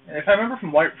 And if I remember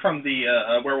from the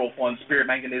werewolf one, spirit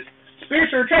magnet is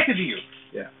spirits are attracted to you.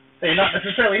 Yeah. They're not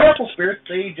necessarily helpful spirits.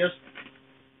 They just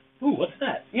Ooh, what's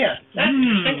that? yeah. That's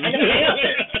interesting. I'm gonna hang out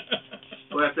there.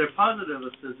 Well, if they're positive,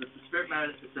 it says if the spirit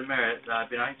magnet is a merit,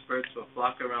 benign spirits will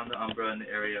flock around the umbra in the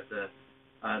area of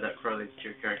that correlates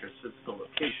to your character's physical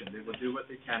location. They will do what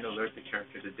they can to alert the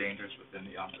character to dangers within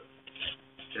the umbra.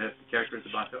 If the character is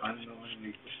about to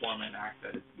unknowingly perform an act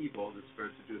that is evil, the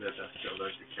spirits will do their best to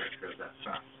alert the character of that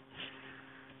fact.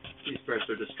 These spirits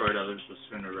are destroyed, others will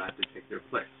sooner rather take their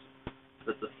place.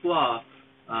 But the flaw,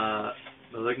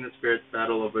 malignant spirits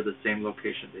battle over the same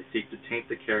location. They seek to taint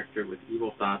the character with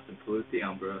evil thoughts and pollute the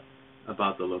umbra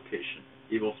about the location.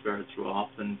 Evil spirits will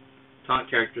often taunt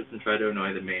characters and try to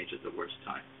annoy the mage at the worst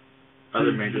time.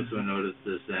 Other mages will notice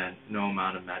this, and no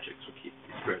amount of magic will keep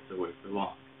these spirits away for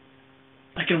long.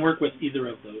 I can work with either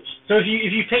of those. So if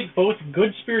you take both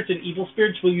good spirits and evil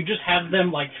spirits, will you just have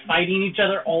them fighting each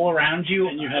other all around you?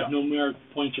 And you have no merit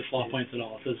points or flaw points at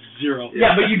all. It says 0.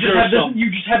 Yeah, but you just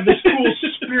have this cool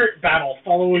spirit battle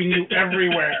following you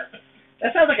everywhere.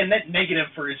 That sounds like a net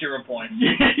negative for 0 points.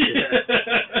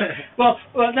 well,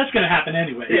 that's going to happen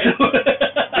anyway. Yeah.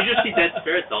 You just see dead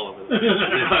spirits all over the place.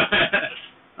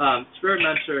 Spirit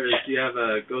mentor is you have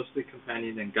a ghostly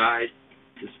companion and guide.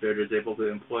 The spirit is able to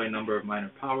employ a number of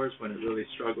minor powers when it really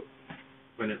struggles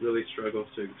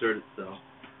to exert itself.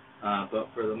 But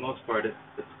for the most part, its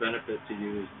benefit to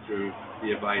you is through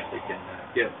the advice it can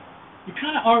give. You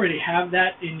kind of already have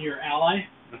that in your ally,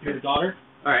 your daughter.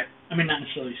 All right. I mean, not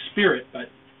necessarily spirit, but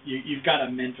you've got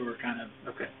a mentor kind of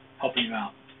helping you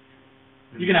out.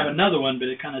 You can have another one, but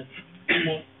it kind of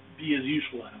won't be as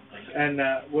useful, I don't think. And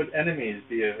would enemies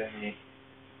be of any?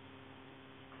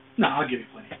 No, I'll give you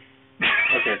plenty.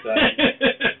 Okay, so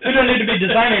We don't need to be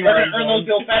designing Earn those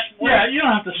old-fashioned ones. Yeah, you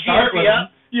don't have to start with them.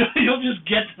 You'll just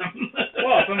get them.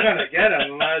 Well, if I'm gonna get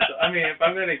them, if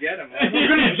I'm gonna get them, if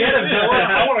you're gonna get them,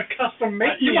 I want to custom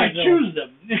make. You might choose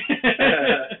them.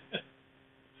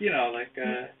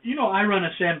 I run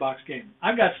a sandbox game.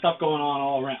 I've got stuff going on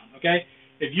all around. Okay,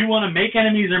 if you want to make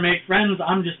enemies or make friends,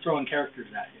 I'm just throwing characters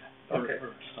at you.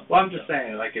 Well, I'm just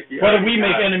saying, like, if you whether we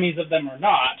make enemies of them or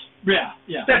not. Yeah.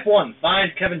 Step 1: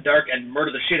 find Kevin Dark and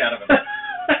murder the shit out of him.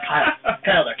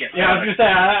 Kyle Dark, yes. Yeah, I was gonna say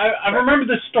I remember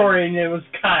this story and it was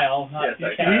Kyle.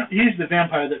 He's the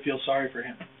vampire that feels sorry for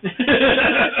him.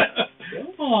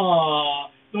 Aww,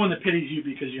 the one that pities you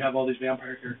because you have all these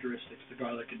vampire characteristics, the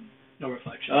garlic and no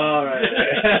reflection. Oh, right.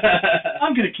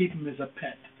 I'm gonna keep him as a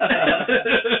pet.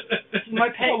 My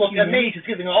pet. Look, a mage is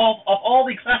giving all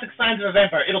the classic signs of a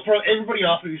vampire. It'll throw everybody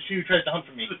off who tries to hunt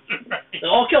for me. Right.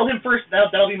 I'll kill him first.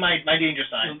 That'll be my danger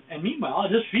sign. And meanwhile, I'll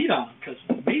just feed on him because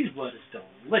mage blood is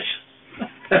delicious.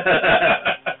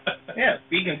 Yeah,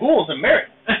 vegan ghouls are merit.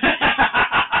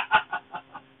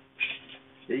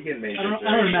 Vegan mage. I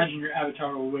don't imagine your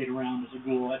avatar will wait around as a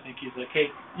ghoul. I think he's like, hey,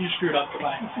 you screwed up.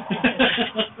 Goodbye.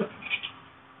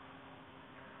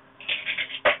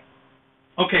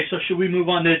 Okay, so should we move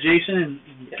on to Jason and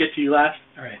get to you last?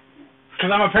 All right.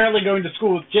 Because I'm apparently going to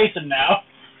school with Jason now.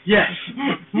 Yes.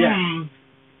 Yes.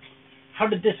 How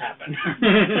did this happen?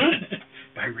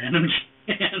 By random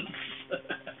chance.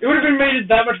 It would have been made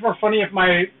that much more funny if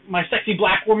my sexy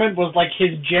black woman was like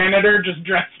his janitor, just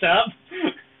dressed up.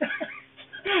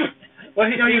 Well,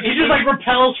 he just like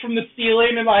repels from the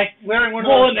ceiling and like wearing one of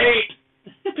roll those. an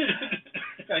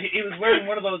 8. He was wearing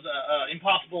one of those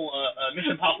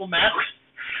Mission Impossible masks.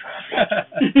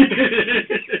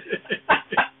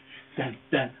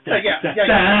 Yeah.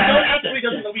 Don't ask what he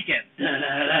does on the weekend.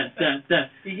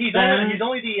 He's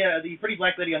only the pretty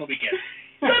black lady on the weekend.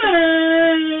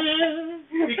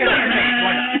 Because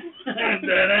why not?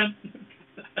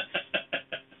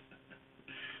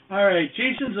 All right,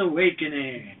 Jason's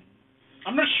Awakening.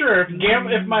 I'm not sure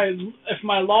if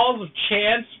my laws of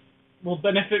chance will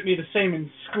benefit me the same in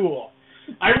school.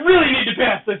 I really need to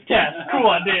pass this test. Cool,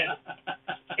 I did.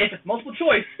 It's multiple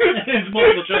choice. It's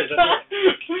multiple choice. That's right.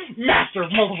 Master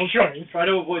of multiple choice. Try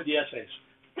to avoid the essays.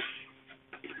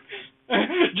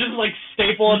 Just like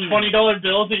staple a $20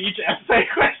 bill to each essay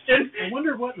question. I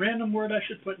wonder what random word I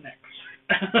should put next.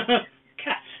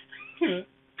 Cat. You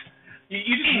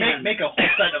just make a whole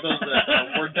set of those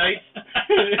word dice.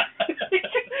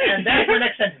 And that's your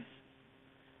next sentence.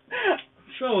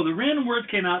 So the random words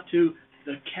came out to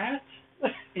the cat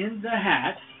in the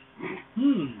hat.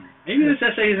 Maybe this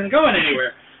essay isn't going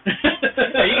anywhere. You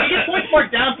get points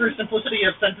marked down for simplicity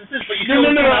of sentences, but you still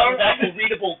come out with actual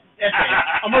readable essays.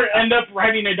 I'm going to end up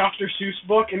writing a Dr. Seuss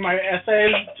book in my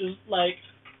essay, just like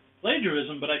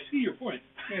plagiarism, but I see your point.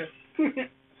 Yeah.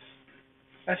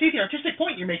 I see the artistic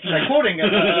point you're making by quoting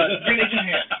Green Agent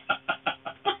Hand.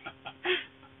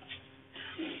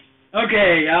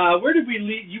 Okay, where did we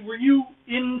leave? Were you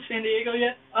in San Diego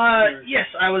yet? Yes,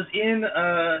 I was in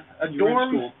a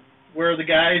dorm where the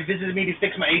guy visited me to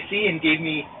fix my AC and gave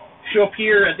me show up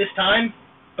here at this time.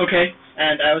 Okay.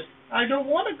 And I don't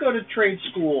want to go to trade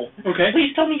school. Okay.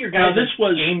 Please tell me your guy this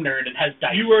was game nerd and has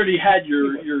dice. You already had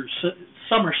your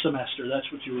summer semester. That's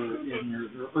what you were in, your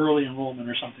early enrollment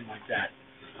or something like that.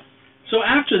 So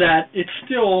after that, it's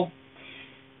still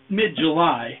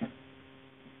mid-July.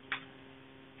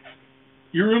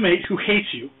 Your roommate, who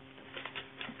hates you,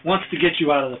 wants to get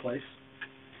you out of the place.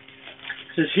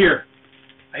 Says, here,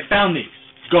 I found these.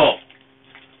 Go.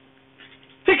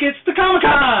 Tickets to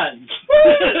Comic-Con!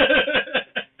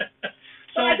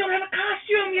 But I don't have a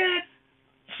costume yet!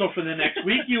 So for the next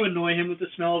week, you annoy him with the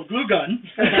smell of glue gun.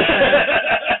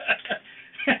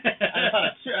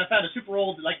 I found a super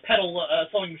old, pedal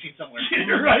sewing machine somewhere.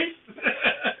 You're right.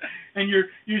 And you're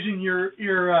using your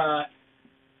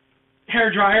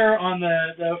hair dryer on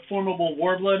the formidable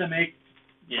Warbler to make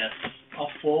a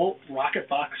full rocket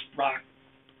box rock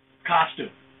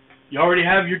costume. You already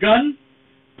have your gun.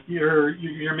 You're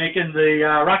making the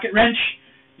rocket wrench.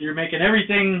 You're making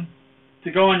everything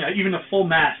to go on, even a full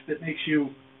mask that makes you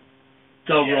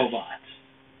the robot.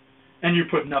 And you're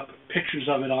putting up pictures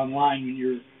of it online in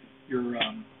your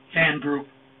fan group.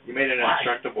 You made it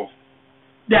indestructible.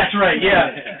 That's right,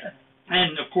 yeah.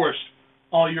 And, of course,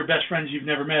 all your best friends you've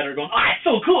never met are going, oh, it's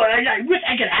so cool, I wish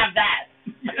I could have that.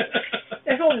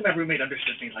 If only my roommate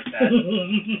understood things like that.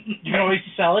 You can always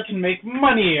sell it and make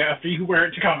money after you wear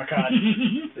it to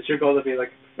Comic-Con. Is your goal to be like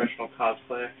a professional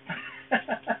cosplayer?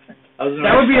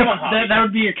 That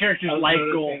would be a character's life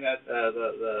goal. I was noticing that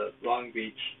the Long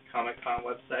Beach Comic-Con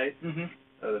website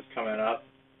that's coming up,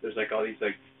 there's like all these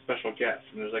like special guests,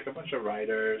 and there's like a bunch of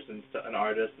writers and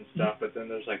artists and stuff, but then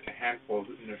there's like a handful of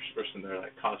interspersed in there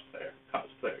like cosplayer.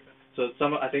 So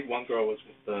I think one girl was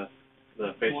with the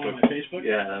Facebook. One on my Facebook?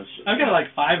 Yeah. I've got like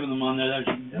 5 of them on there. That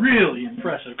was really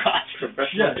impressive costumes.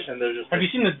 Professional, and they're just. Have you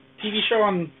seen the TV show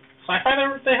on Sci-Fi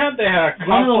that they had? They had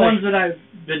one of the ones that I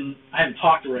haven't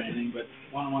talked to or anything, but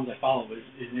one of the ones I follow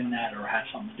is in that or has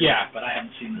something to do with it, but I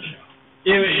haven't seen the show.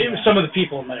 It was some of the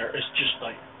people in there. It's just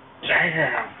like,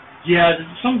 damn. Yeah,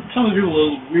 some of the people are a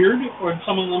little weird, or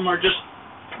some of them are just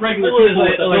regular people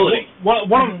with ability.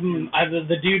 One of them,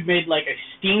 the dude made like a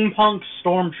steampunk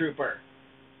stormtrooper.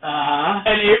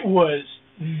 And it was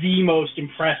the most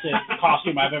impressive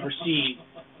costume I've ever seen.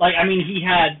 Like, I mean, he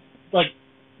had like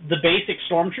the basic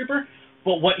stormtrooper,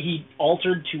 but what he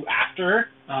altered to after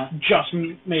just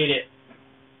made it.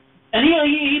 And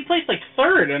he placed like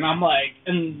 3rd, and I'm like,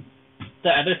 and the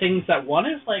other things that won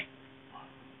is like.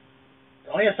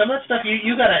 Oh yeah, some of that stuff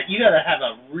you gotta have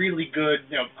a really good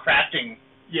crafting.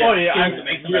 Yeah. Oh yeah, to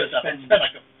make some of that stuff. And spend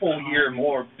like a full year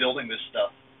more building this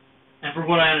stuff. And from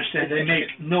what I understand, they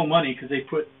make no money because they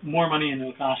put more money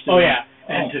into the costume. Oh yeah.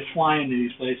 And to fly into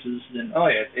these places than. Oh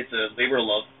yeah, it's a labor of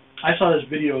love. I saw this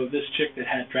video of this chick that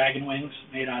had dragon wings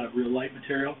made out of real light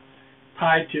material,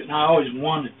 tied to. And I always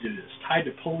wanted to do this. Tied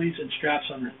to pulleys and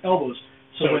straps on her elbows,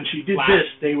 so when she did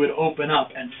this, they would open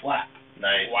up and flap.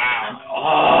 Nice. Wow.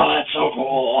 Oh, that's so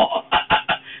cool.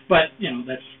 But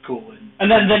that's cool.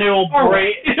 And then it'll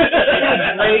break. Two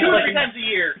or 3 times a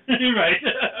year. Right.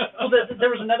 Well, there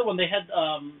was another one. They had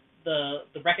the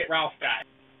Wreck-It Ralph guy.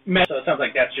 So it sounds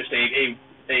like that's just a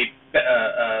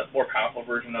more powerful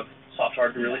version of Soft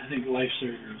Hard, really. I think Life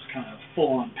Surger is kind of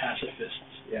full-on pacifists.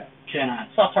 Yeah. Cannot.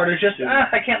 Soft Hard is just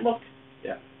I can't look.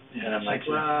 Yeah. Yeah. And I'm like,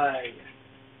 why?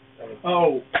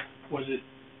 Was it?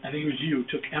 I think it was you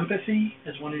took empathy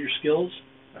as one of your skills.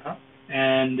 Uh-huh.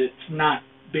 And it's not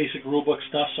basic rulebook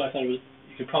stuff, so I thought you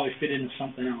could probably fit into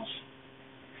something else.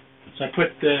 So I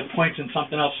put the points in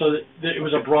something else so that it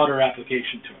was a broader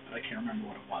application to it, but I can't remember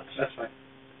what it was. That's fine.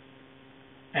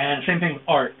 And same thing with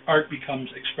art. Art becomes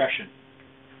expression.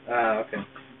 Okay.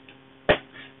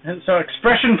 And so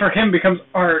expression for him becomes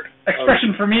art.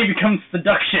 Expression for me becomes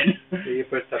seduction. So you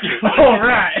put stuff. All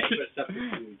right. You put stuff in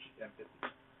huge empathy.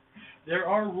 There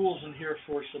are rules in here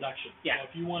for seduction. Yeah.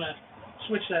 So if you want to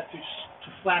switch that to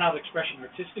flat out expression,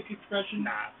 artistic expression.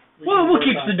 Nah. Well, we'll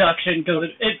keep seduction because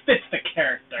it fits the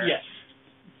character. Yes.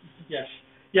 Yes.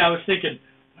 Yeah, I was thinking,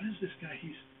 what is this guy?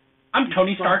 I'm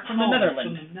Tony Stark from the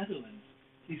Netherlands. From the Netherlands.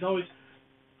 He's always.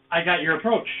 I got your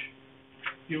approach.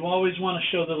 You always want to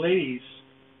show the ladies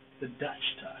the Dutch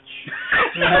touch.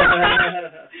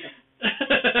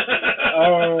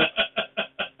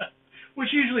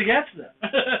 Which usually gets them.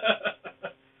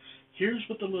 Here's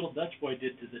what the little Dutch boy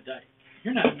did to the dyke.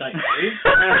 You're not a dyke, Dave.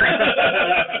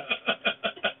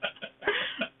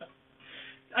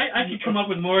 I could come up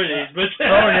with more of these, but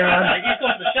oh yeah, he's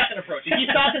going for the second approach. He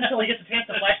stops until he gets a chance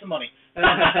to flash the money.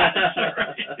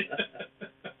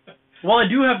 Well, I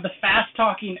do have the fast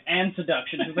talking and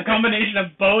seduction, so the combination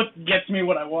of both gets me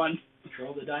what I want.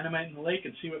 Throw the dynamite in the lake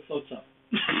and see what floats up.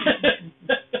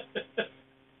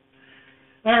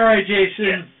 All right,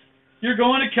 Jason, you're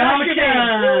going to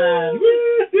Comic-Con.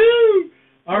 Woo-hoo!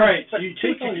 All right, so you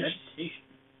take all your.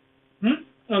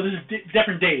 No, this is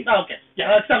different days. Oh, okay.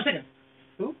 Yeah, that's what I'm thinking.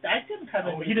 Who? I didn't have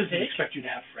a. He doesn't expect you to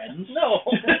have friends. No.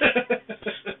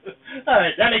 All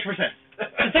right, that makes more sense.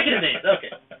 Consecutive days.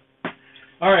 Okay.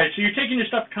 All right, so you're taking your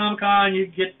stuff to Comic-Con. You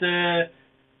get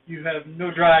you have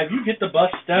no drive. You get the bus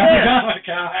down to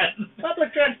Comic-Con.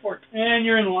 Public transport. And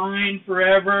you're in line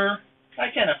forever.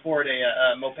 I can't afford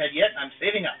a moped yet. I'm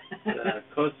saving up. The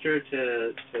coaster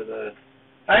to the.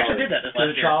 I actually did that this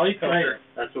last year. trolley coaster.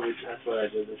 Right. That's what I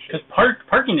did this year. Because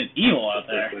parking is evil out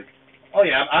there. Oh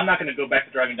yeah, I'm not going to go back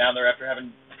to driving down there after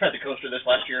having tried the coaster this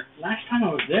last year. Last time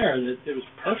I was there, it was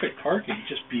perfect parking,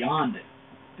 just beyond it.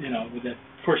 With that.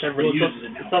 Of course, everybody uses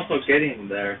it now. It's also getting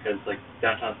there because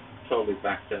downtown's totally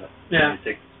backed up. Yeah.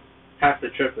 Half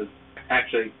the trip is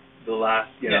actually the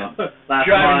last last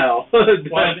driving, mile. Well,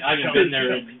 I haven't been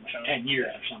there in 10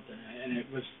 years or something, and it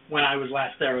was when I was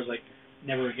last there. I was like,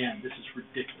 never again. This is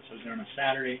ridiculous. I was there on a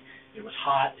Saturday. It was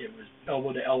hot. It was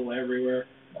elbow to elbow everywhere.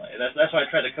 Well, that's why I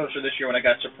tried the coaster this year when I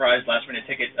got surprised last minute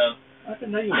ticket of, I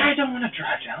didn't know you I don't want to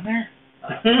drive down there.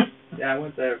 Yeah, I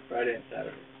went there Friday and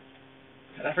Saturday.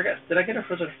 And I forgot, was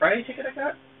it a Friday ticket I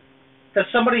got? Because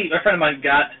a friend of mine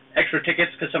got extra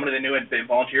tickets because somebody they knew had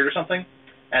volunteered or something,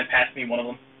 and passed me one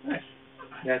of them. Nice.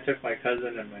 Yeah, I took my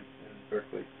cousin and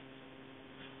Berkeley.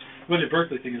 What did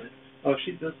Berkeley think of it? Oh,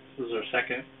 this was her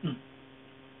second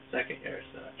year,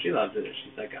 so she loved it.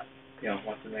 She's like,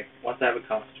 wants to have a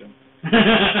costume.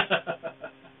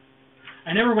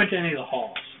 I never went to any of the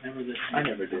halls. I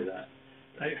never do that.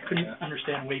 I couldn't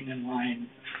understand waiting in line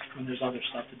when there's other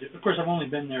stuff to do. Of course, I've only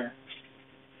been there.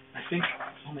 I think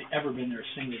I've only ever been there a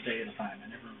single day at a time. I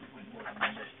never went more than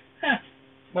one day.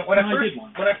 When I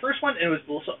first went, it was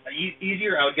a little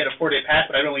easier. I would get a 4-day pass,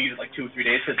 but I'd only use it like 2 or 3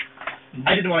 days because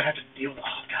I didn't want to have to deal with.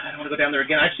 Oh God, I don't want to go down there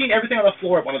again. I've seen everything on the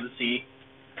floor I wanted to see.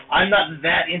 I'm not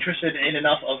that interested in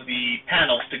enough of the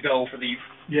panels to go for the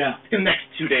next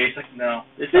 2 days. Like, no,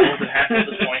 it's not worth the hassle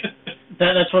at this point.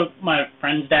 That's what my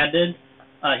friend's dad did.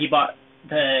 He bought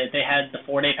they had the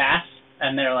 4-day pass,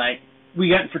 and they're like, we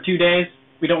got it for 2 days.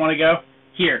 We don't want to go.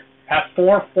 Here, have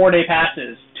 4 4-day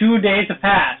passes. 2 days have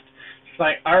passed. It's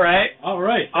like, all right.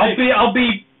 I'll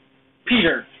be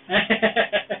Peter.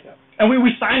 And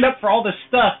we signed up for all this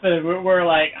stuff, and we're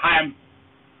like, hi, I'm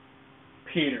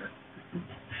Peter.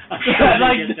 We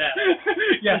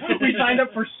signed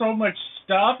up for so much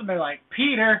stuff, and they're like,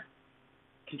 Peter,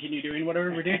 continue doing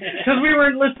whatever we're doing. Because we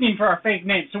weren't listening for our fake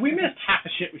names, so we missed half the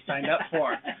shit we signed up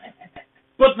for.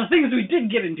 But the things we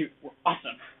did get into were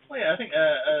awesome. Well, yeah, I think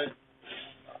a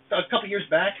couple years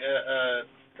back,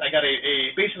 I got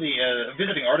basically a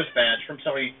visiting artist badge from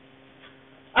somebody.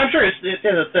 I'm sure it's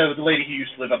the lady who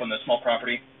used to live up on the small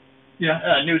property. Yeah.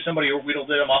 Knew somebody or wheedled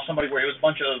them off somebody where it was a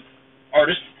bunch of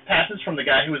artist passes from the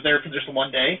guy who was there for just 1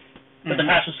 day, but the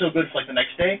pass was so good for like the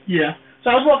next day. Yeah.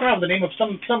 So I was walking around with the name of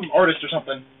some artist or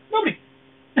something. Nobody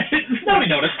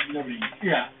noticed.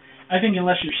 Yeah. I think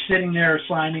unless you're sitting there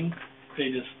signing,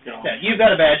 they just go. Yeah, you've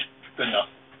got a badge. Good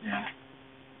enough. Yeah.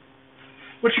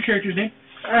 What's your character's name?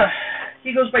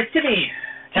 He goes by Timmy.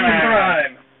 Timmy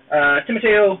Prime.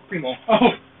 Timoteo Primo. Oh.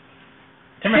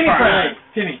 Timmy Prime.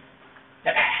 Timmy.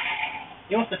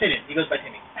 He wants to fit in. He goes by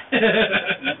Timmy.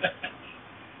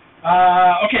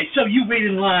 Okay, so you wait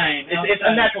in line. It's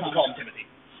unnatural to call him Timothy.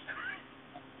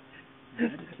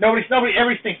 Nobody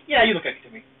ever thinks, yeah, you look like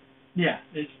Timmy. Yeah,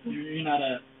 you're not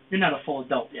a full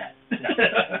adult yet.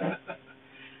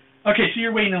 Okay, so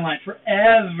you're waiting in line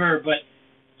forever, but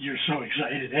you're so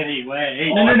excited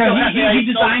anyway. No. He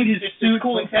designed his suit.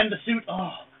 Cool and the suit.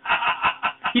 Oh.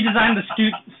 He designed the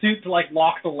suit to like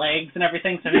lock the legs and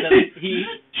everything, so he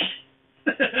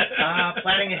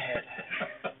planning ahead.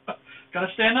 Gotta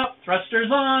stand up.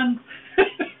 Thrusters on.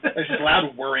 There's just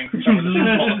loud whirring from some of the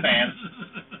Super Bowl fans.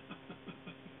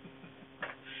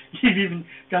 You've even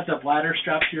got the bladder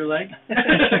strapped to your leg.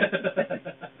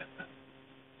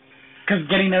 Because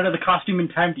getting out of the costume in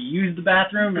time to use the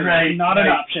bathroom is not an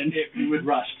option. It would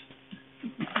rust.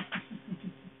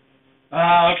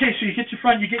 Okay, so you get your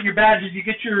front, you get your badges, you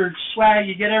get your swag,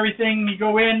 you get everything, you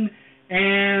go in,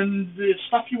 and the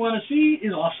stuff you want to see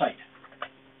is off-site.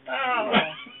 Oh,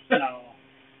 no.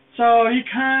 So you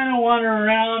kind of wander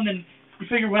around, and you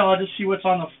figure, well, I'll just see what's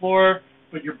on the floor,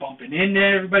 but you're bumping into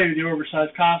everybody with your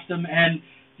oversized costume, and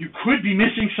you could be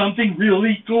missing something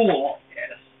really cool.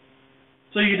 Yes.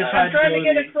 So you decide I'm trying to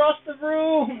get across the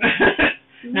room.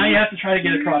 Now you have to try to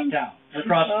get across town,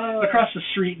 across the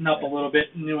street and up a little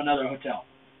bit into another hotel.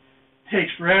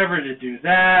 Takes forever to do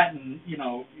that, and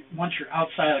once you're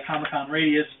outside of the Comic-Con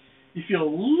radius, you feel a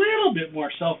little bit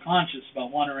more self-conscious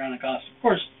about wandering around in costume. Of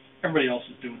course, everybody else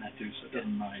is doing that too, so it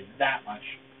doesn't matter that much.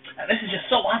 And this is just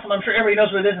so awesome. I'm sure everybody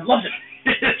knows what it is and loves it.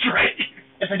 That's right.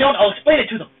 If they don't, I'll explain it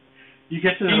to them. You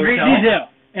get to the in great hotel, detail,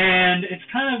 and it's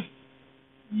kind of,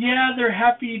 they're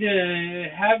happy to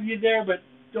have you there, but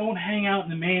don't hang out in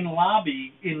the main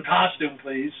lobby in costume,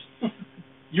 please.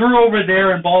 You're over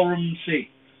there in Ballroom C.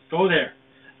 Go there.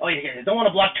 Oh, yeah. Don't want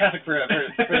to block traffic for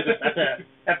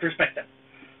have to respect them.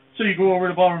 So you go over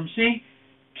to Ballroom C.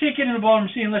 Can't get into Ballroom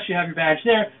C unless you have your badge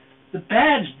there. The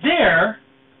badge there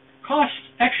costs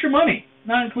extra money.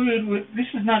 Not included with... This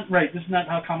is not right. This is not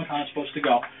how Comic-Con is supposed to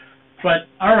go. But,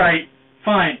 all right,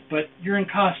 fine. But you're in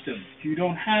costume. You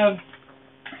don't have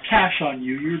cash on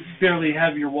you. You barely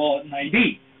have your wallet and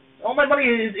ID. All my money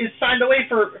is signed away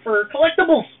for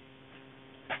collectibles.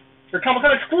 For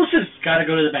Comic-Con exclusives. Gotta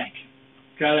go to the bank.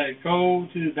 Gotta go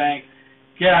to the bank.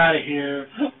 Get out of here.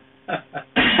 Got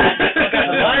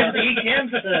the lines the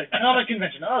ATMs at the comic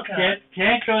convention. Oh, God.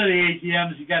 Can't go to the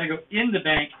ATMs. You got to go in the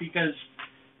bank because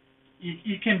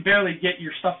you can barely get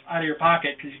your stuff out of your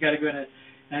pocket because you got to go in it,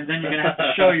 and then you're going to have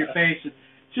to show your face.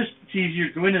 It's easier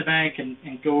to go into the bank and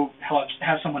go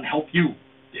have someone help you.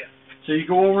 Yeah. So you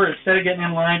go over, instead of getting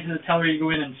in line to the teller, you go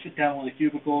in and sit down in one of the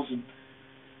cubicles and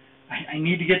I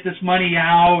need to get this money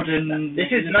out. And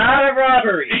this is not a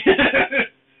robbery.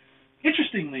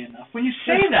 Interestingly enough, when you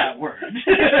say that word,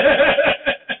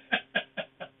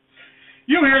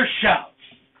 you hear shouts.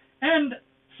 And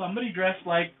somebody dressed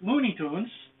like Looney Tunes,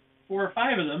 4 or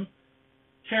 5 of them,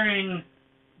 carrying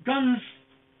guns.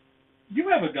 You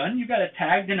have a gun. You got it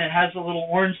tagged, and it has a little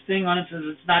orange thing on it that says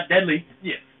it's not deadly.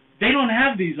 Yeah. They don't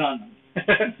have these on them.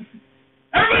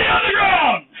 Everybody on the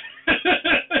ground!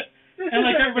 And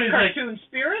like everybody's like, cartoon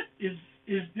spirit? Is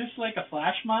this like a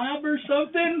flash mob or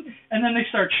something? And then they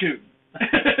start shooting.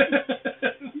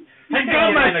 I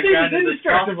got my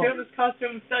costume. This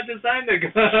costume's not designed to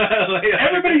go.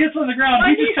 Everybody gets on the ground.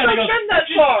 Why He just kind of goes that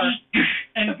far?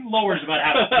 and lowers about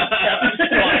half.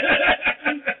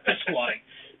 Just squatting.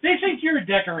 They think you're a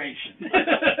decoration.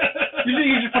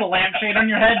 You just put a lampshade on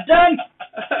your head. Done.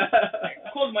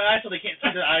 Close my eyes so they can't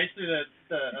see the eyes through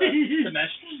the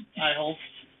mesh eye holes.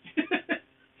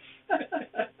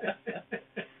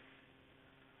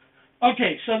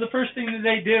 Okay, so the first thing that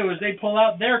they do is they pull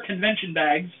out their convention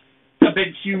bags, the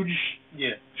big, huge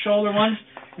shoulder ones,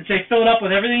 and say, fill it up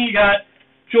with everything you got,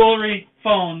 jewelry,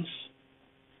 phones,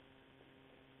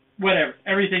 whatever,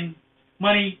 everything,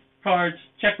 money, cards,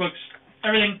 checkbooks,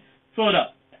 everything, fill it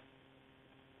up.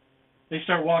 They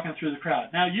start walking through the crowd.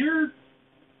 Now, you're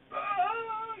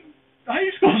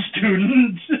high school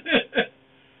students,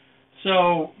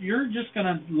 so you're just going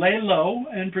to lay low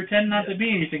and pretend not to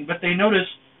be anything, but they notice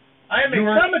I am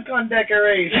a Comic-Con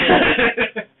decoration.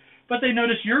 But they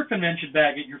notice your convention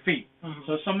bag at your feet. Mm-hmm.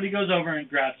 So somebody goes over and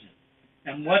grabs it.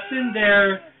 And what's in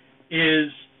there is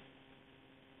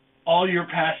all your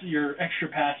passes, your extra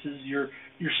passes, your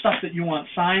stuff that you want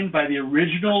signed by the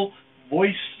original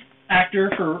voice actor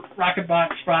for Rocketbot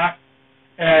Sprock,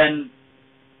 and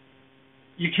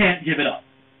you can't give it up.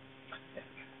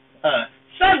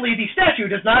 Sadly, the statue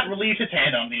does not release its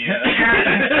hand on the.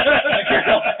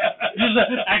 Just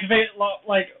activate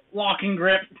lock and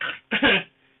grip.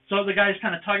 So the guy's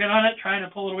kind of tugging on it, trying to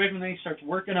pull it away from him. He starts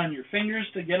working on your fingers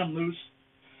to get them loose.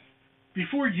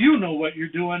 Before you know what you're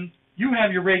doing, you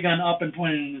have your ray gun up and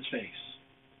pointed in his face.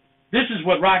 This is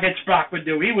what Rocket Sprock would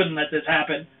do. He wouldn't let this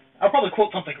happen. I'll probably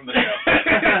quote something from the show.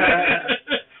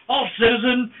 All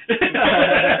citizen.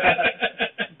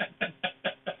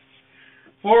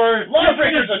 For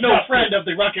lawbreakers are no friend of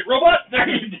the rocket robot. There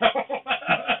you go.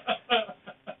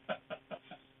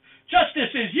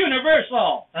 Justice is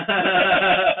universal.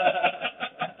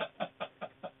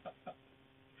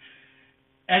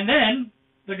 And then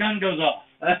the gun goes off.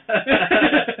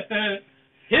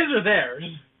 His or theirs?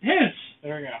 His.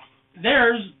 There we go.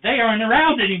 Theirs, they aren't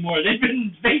around anymore. They've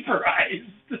been vaporized.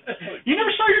 You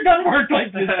never saw your gun work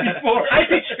like this before. I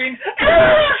think scream.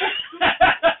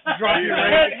 Drop your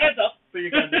heads up. So you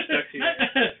gun stuck to you.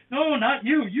 No, not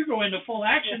you. You go into full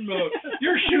action mode.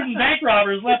 You're shooting bank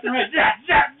robbers left and right. Zap,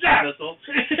 zap, zap. Missiles.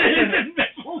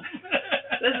 Missiles.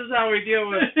 This is how we deal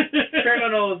with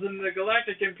criminals in the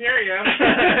Galactic Imperium.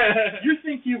 You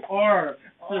think you are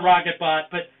the rocket bot,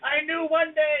 but I knew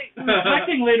one day.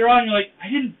 reflecting later on, you're like,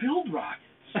 I didn't build rockets.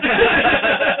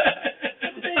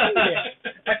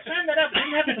 I climbed that up. I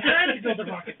didn't have the time to build a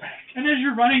rocket pack. And as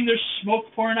you're running, there's smoke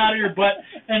pouring out of your butt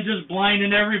and just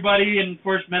blinding everybody and, of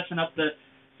course, messing up the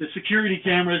security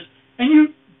cameras. And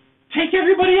you take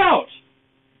everybody out.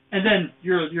 And then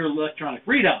your electronic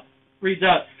readout reads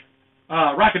out,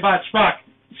 Rocketbot Sprock,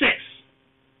 6.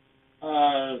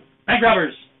 Bank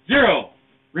robbers, 0.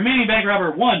 Remaining bank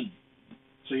robber, 1.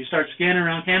 So you start scanning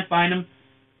around, can't find him.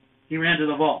 He ran to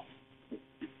the vault.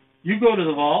 You go to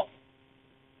the vault.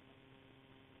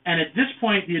 And at this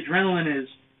point, the adrenaline is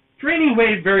draining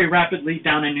away very rapidly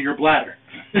down into your bladder.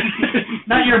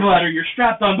 Not your bladder, your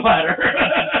strapped-on bladder.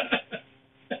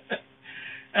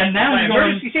 And now my you're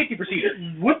going, emergency safety procedure.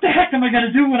 what the heck am I going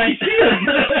to do when I see him?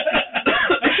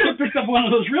 I should have picked up one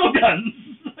of those real guns.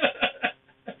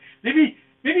 Maybe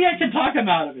I can talk him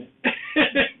out of it.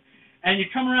 And you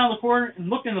come around the corner and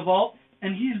look in the vault,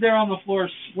 and he's there on the floor,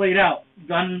 splayed out,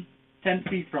 gun 10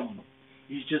 feet from him.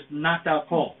 He's just knocked out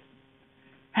cold.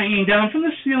 Hanging down from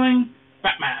the ceiling,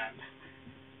 Batman.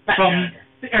 from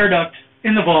the air duct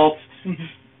in the vault.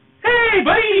 Hey,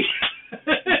 buddy!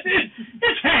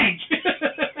 It's Hank!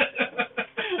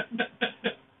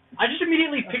 I just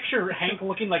immediately picture Hank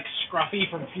looking like Scruffy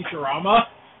from Futurama.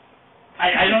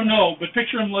 I don't know, but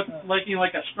picture him looking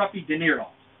like a scruffy De Niro.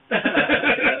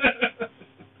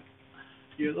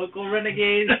 Your local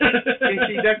renegade,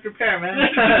 KC Duck Repairman.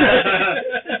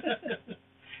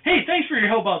 Hey, thanks for your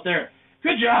help out there.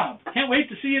 Good job. Can't wait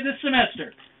to see you this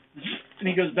semester. And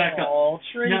he goes back up. Oh,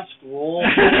 trade school.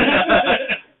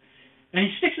 And he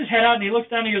sticks his head out and he looks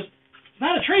down and he goes, it's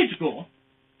not a trade school.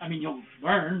 I mean, you'll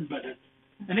learn, but...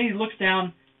 And then he looks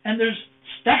down and there's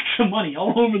stacks of money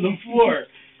all over the floor.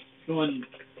 Going,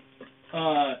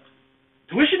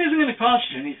 tuition isn't going to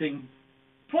cost you anything,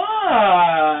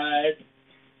 but...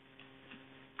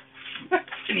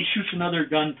 And he shoots another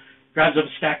gun, grabs up a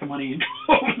stack of money, and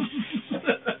goes.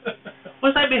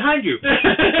 What's that behind you?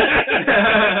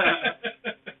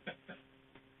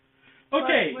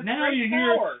 Okay, With now great you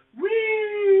hear, power.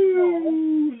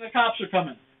 woo! The cops are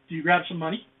coming. Do you grab some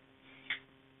money?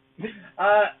 No,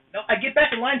 I get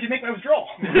back in line to make my withdrawal.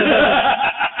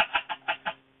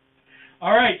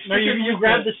 All right. No, you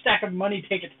grab the stack of money,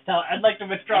 take it to tell. I'd like to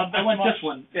withdraw this I want much. this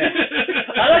one. Yeah.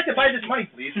 I'd like to buy this money,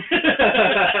 please.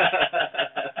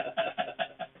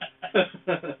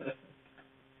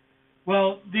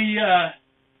 Well, the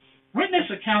witness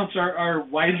accounts are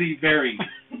widely varied.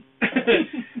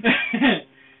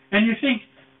 And you think,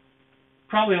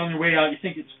 probably on your way out, you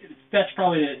think it's best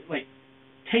probably to, like,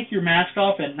 take your mask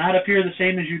off and not appear the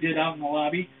same as you did out in the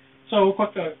lobby. So,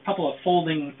 quick, a couple of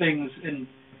folding things and...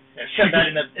 Yeah, shove that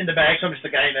in the bag, so I'm just the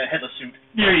guy in a headless suit.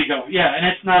 There you go. Yeah, and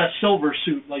it's not a silver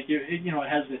suit. Like, it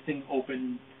has the thing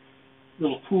open, a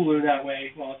little cooler that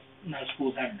way. Well, it's not as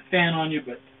cool as having the fan on you,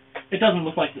 but it doesn't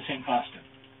look like the same costume.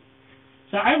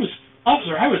 So I was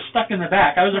stuck in the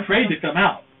back. I was afraid to come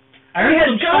out. I heard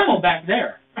some scuffle back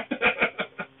there.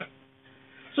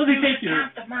 So they take you.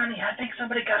 Count the money. I think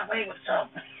somebody got away with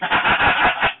some.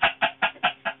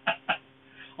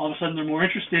 All of a sudden, they're more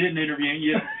interested in interviewing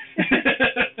you.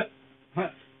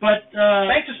 But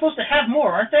banks are supposed to have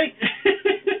more, aren't they?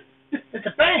 It's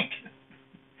a bank.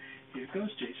 Here goes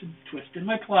Jason twisting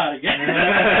my plot again.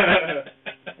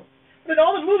 But in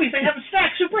all the movies, they have a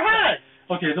stack super high.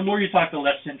 Okay, the more you talk, the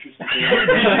less interested they are.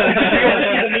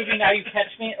 The movie Now You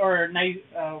Catch Me, or Now You...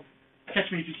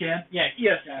 Catch Me If You Can? Yeah.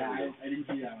 Yes. I didn't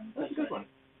see that one. That's a good one.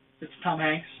 It's Tom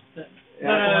Hanks. There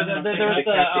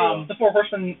was The Four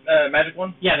Horsemen magic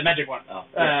one. Yeah, the magic one. Oh,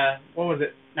 yeah. What was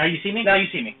it? Now You See Me? Now You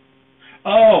See Me.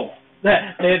 Oh,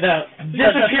 The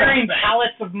disappearing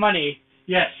pallets of money.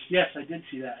 yes, I did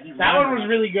see that. I didn't That one remember was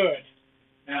really good.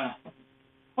 Yeah.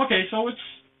 Okay, so it's,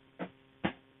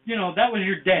 that was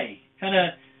your day. Kind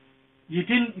of, you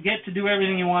didn't get to do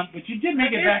everything you want, but you did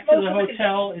make it back to the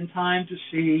hotel in time to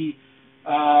see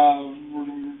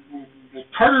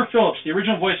Carter Phillips, the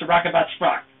original voice of Rockabot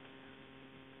Sprock,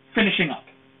 finishing up.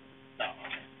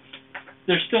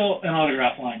 There's still an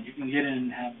autograph line. You can get in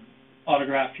and have him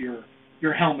autograph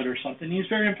your helmet or something. He's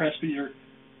very impressed with your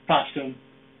costume.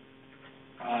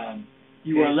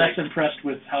 You are less impressed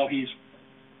with how he's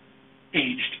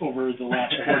aged over the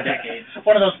last 4 decades.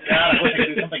 One of those, God, I wish I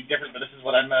could do something different, but this is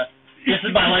what I'm, this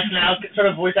is my life now, sort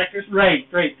of voice actors. Right.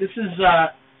 This is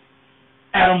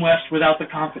Adam West without the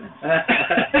confidence.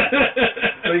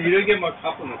 So you do get more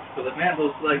compliments, but man,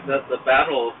 those the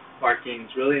battle markings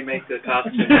really make the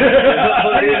costume. You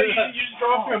just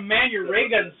draw from your ray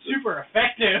gun's super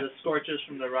effective. The scorches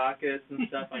from the rockets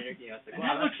and stuff on your, it's like, And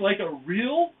that looks like a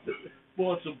real.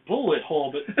 Well, it's a bullet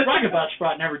hole, but Rockabot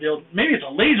Sprott never did. Maybe it's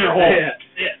a laser hole. Yeah.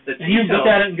 And you look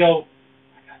at it and go,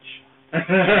 I got shot. And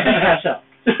pass out.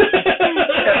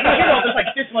 There's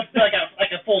like this much, like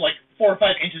a full 4 or 5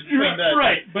 inches between the.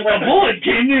 Right, but the bullet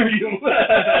came near you.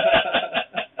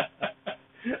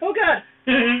 Oh God.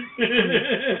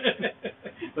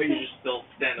 But you just still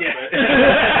stand up, Yeah. right?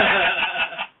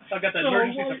 I've got that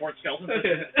emergency support skeleton.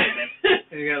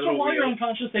 So while you're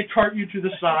unconscious, they cart you to the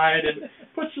side and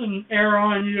put some air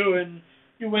on you, and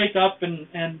you wake up,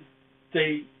 and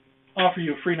they offer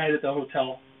you a free night at the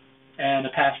hotel and a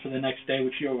pass for the next day,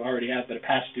 which you already have, but a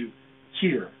pass to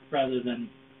here rather than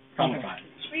Comic-Con.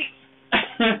 Sweet.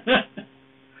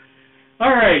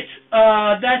 All right,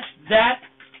 that's that.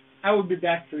 I will be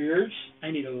back for yours.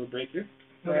 I need a little break here.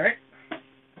 All right.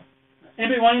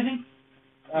 Anybody want anything?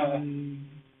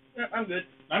 Yeah, I'm good.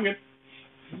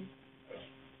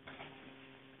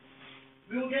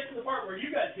 We will get to the part where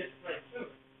you guys get to play too.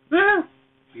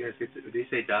 You guys get to, did he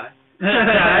say die?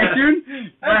 Die soon?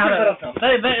 That'll come.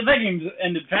 That game's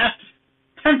ended fast.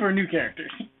 Time for new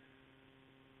characters.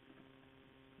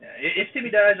 Yeah, if Timmy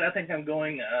dies, I think I'm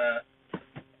going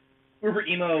Uber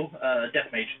Emo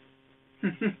Death Mage.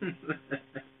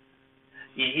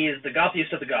 He is the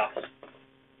gothiest of the goths.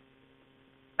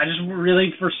 I just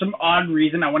really, for some odd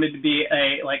reason, I wanted to be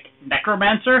a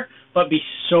necromancer, but be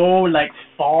so like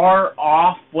far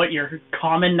off what your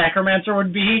common necromancer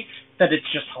would be that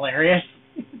it's just hilarious.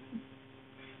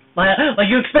 Like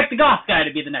you expect the goth guy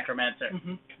to be the necromancer.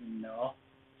 Mm-hmm. No,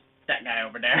 that guy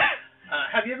over there.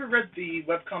 Have you ever read the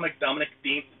webcomic Dominic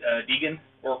Deegan,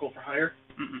 Oracle for Hire?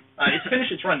 Mm-mm. It's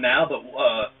finished its run now, but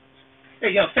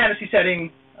fantasy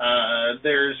setting.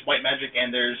 There's white magic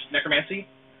and there's necromancy.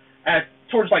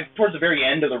 Towards the very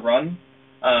end of the run,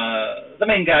 the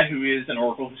main guy who is an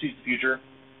oracle who sees the future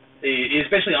is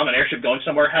basically on an airship going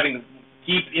somewhere, having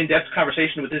deep, in-depth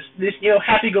conversation with this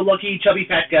happy-go-lucky, chubby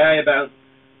fat guy about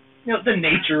the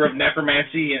nature of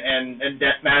necromancy and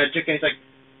death magic, and he's like,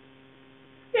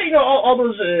 all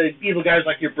those evil guys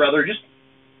like your brother just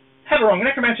have it wrong.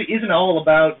 Necromancy isn't all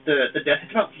about the death;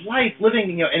 it's about life,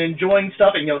 living, and enjoying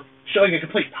stuff, and showing a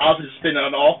complete positive spin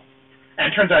on it all. And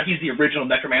it turns out he's the original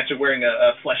necromancer wearing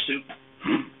a flesh suit.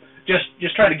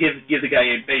 Just trying to give the guy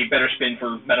a better spin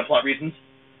for meta plot reasons.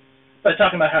 But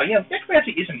talking about how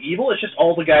necromancy isn't evil; it's just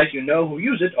all the guys who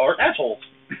use it are assholes.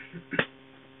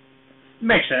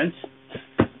 Makes sense.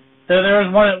 There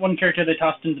was one character they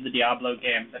tossed into the Diablo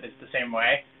game that is the same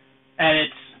way, and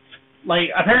it's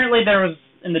like apparently there was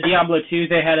in the Diablo 2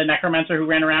 they had a necromancer who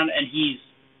ran around and he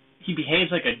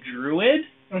behaves like a druid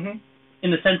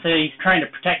in the sense that he's trying to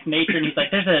protect nature, and he's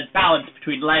like there's a balance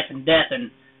between life and death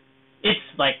and it's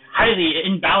like highly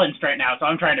imbalanced right now, so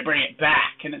I'm trying to bring it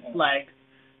back, and it's like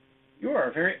you are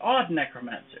a very odd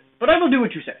necromancer, but I will do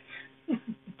what you say.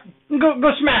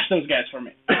 Go smash those guys for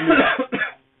me.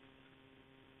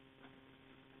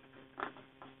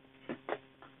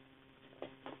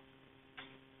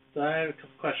 So I have a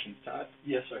couple questions, Todd.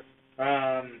 Yes, sir.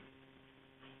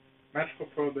 Magical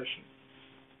prohibition.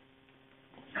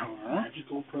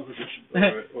 Magical prohibition.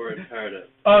 or imperative.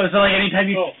 Oh, so like anytime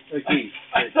you...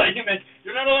 I thought you meant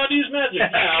you're not allowed to use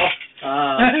magic now.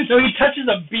 So he touches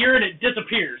a beer and it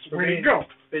disappears. Where do you go?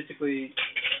 Basically,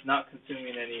 not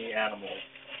consuming any animals.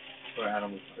 Or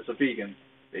animals. It's a vegan,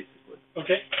 basically.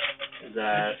 Okay. Is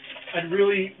that... I'd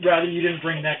really rather you didn't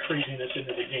bring that craziness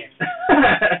into the game.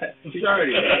 He's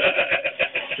already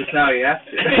just now he has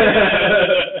to.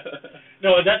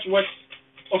 No, that's what...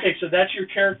 Okay, so that's your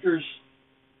character's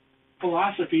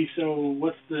philosophy, so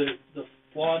what's the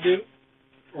flaw do?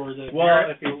 Or the...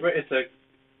 Well, it's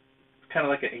kind of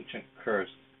like an ancient curse.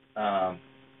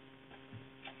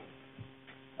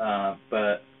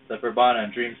 But the Verbana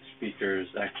and Dream Speakers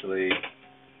actually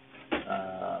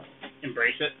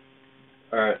embrace it.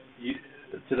 Or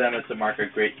to them, it's a mark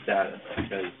of great status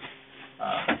because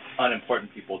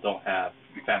unimportant people don't have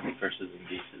family curses and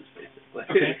geeses, basically.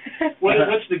 Okay.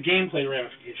 What's the gameplay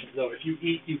ramifications though? If you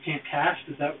eat, you can't cast.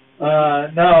 Is that?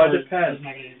 No, it depends.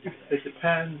 It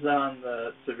depends on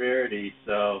the severity.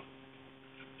 So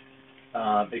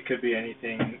it could be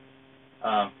anything.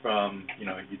 From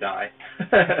you die,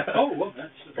 oh well,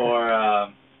 that's okay. Or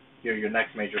your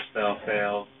next major spell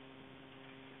fails,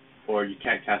 or you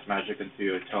can't cast magic until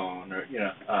you atone, or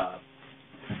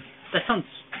That sounds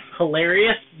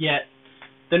hilarious. Yet,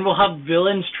 then we'll have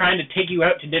villains trying to take you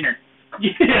out to dinner.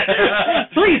 Yeah.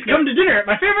 Please come to dinner at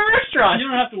my favorite restaurant. You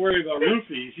don't have to worry about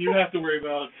roofies. You have to worry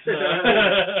about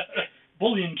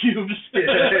bullion cubes.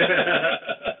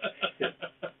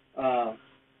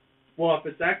 Well, if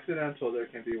it's accidental, there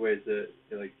can be ways that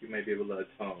you may be able to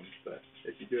atone, but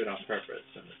if you do it on purpose,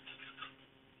 then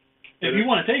if you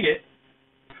want to take it,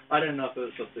 I didn't know if it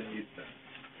was something you'd think.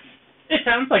 It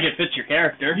sounds like it fits your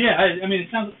character. Yeah, I mean, it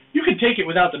sounds. You can take it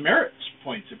without the merits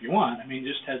points if you want. I mean,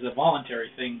 just as a voluntary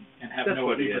thing and have no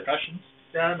repercussions.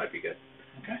 Yeah, that might be good.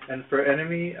 Okay. And for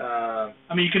enemy, I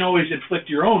mean, you can always inflict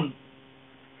your own.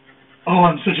 Oh,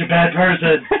 I'm such a bad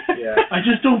person. Yeah. I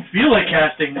just don't feel like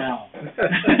casting now.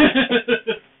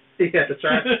 Yeah, that's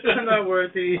right. I'm not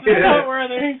worthy. I'm not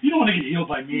worthy. You don't want to get healed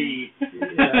by me. Yeah.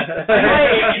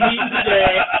 Hey, you need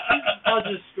today. I'll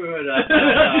just screw it up.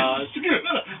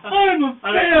 I'm a I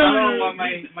don't want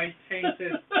my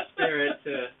tainted spirit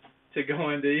to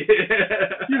go into you.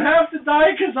 You have to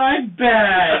die because I'm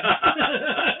bad.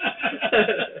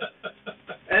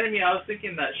 Enemy, I was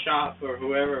thinking that shop or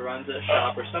whoever runs that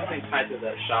shop or something tied to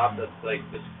that shop that's like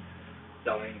just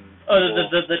selling. Oh,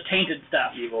 the tainted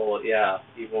stuff.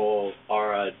 Evil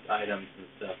aura items and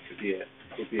stuff would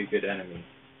be a good enemy.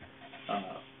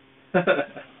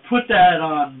 Put that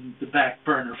on the back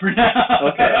burner for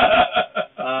now. Okay.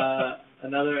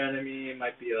 Another enemy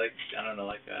might be like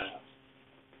a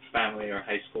family or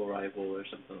high school rival or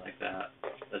something like that.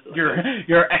 That's like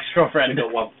your ex-girlfriend. At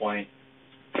one point.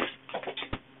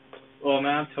 Well,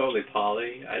 man, I'm totally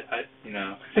poly.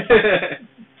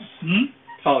 Hmm?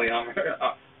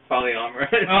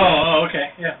 Polyamorous. Oh, okay,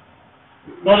 yeah.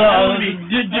 Well, I don't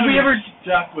did we ever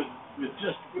stuck with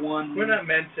just one? We're not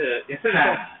meant to.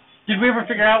 path. did we ever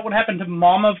figure out what happened to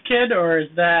Mom of Kid, or is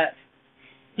that?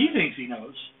 He thinks he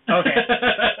knows. Okay.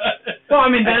 Well, I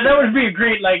mean that would be a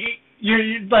great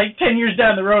you're like 10 years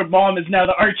down the road, Mom is now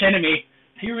the arch enemy.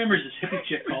 He remembers this hippie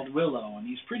chick called Willow, and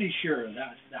he's pretty sure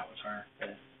that was her.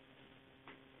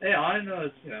 Hey, all I know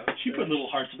is She put little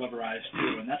hearts above her eyes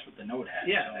too, and that's what the note had.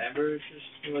 Yeah, so. Amber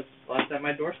was left at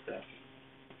my doorstep.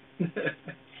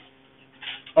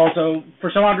 Also,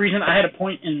 for some odd reason, I had a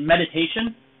point in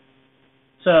meditation.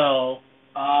 So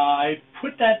I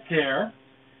put that there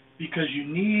because you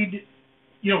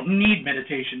don't need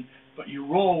meditation, but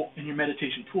you roll in your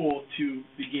meditation pool to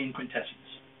regain quintessence.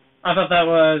 I thought that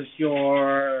was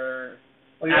your.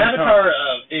 Well, your avatar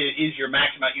is your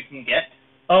max amount you can get.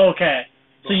 Okay.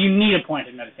 So you need a point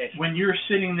in meditation. When you're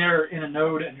sitting there in a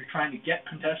node and you're trying to get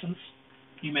quintessence,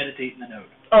 you meditate in the node.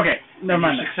 Okay, never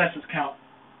mind. Your successes count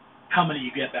how many you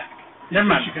get back. Never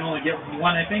mind. You can only get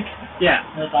one, I think, Yeah.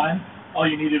 at a time. All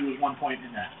you needed was 1 point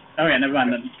in that. Okay, never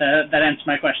mind. That answers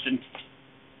my question.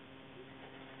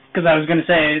 Because I was going to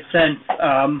say, since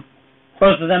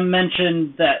both of them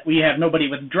mentioned that we have nobody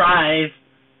with drive,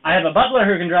 I have a butler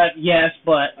who can drive, yes,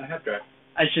 but I have drive.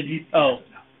 I should.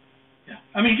 Yeah.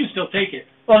 I mean, you can still take it.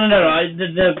 Well, no.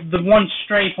 The one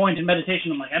stray point in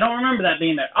meditation, I'm like, I don't remember that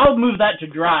being there. I'll move that to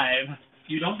drive.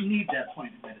 You don't need that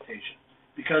point in meditation.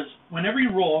 Because whenever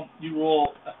you roll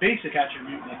a basic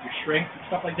attribute, like your strength and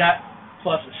stuff like that,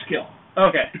 plus a skill.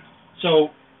 Okay. So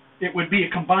it would be a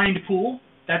combined pool.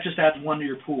 That just adds one to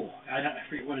your pool. I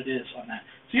forget what it is on that.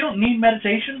 So you don't need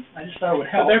meditation. I just thought it would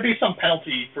help. There'd be some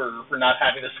penalty for not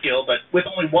having the skill, but with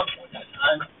only 1 point at a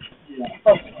time.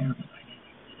 Yeah. Okay.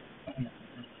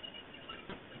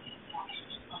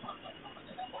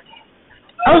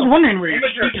 I was wondering where your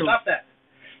Imager, speaker stop that.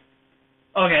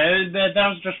 Okay, that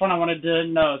was just one I wanted to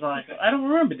know. So I don't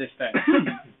remember this thing.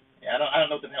 Yeah, I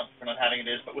don't know what the penalty for not having it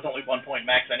is, but with only 1 point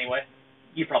max anyway,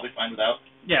 you're probably fine without.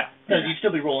 Yeah. Because you'd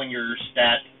still be rolling your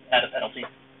stat at a penalty.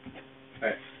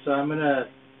 Alright, so I'm gonna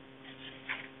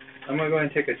go ahead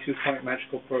and take a 2-point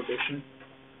magical prohibition,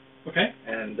 Okay.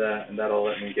 and that'll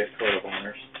let me get Code of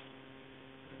Honors.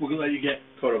 We'll let you get.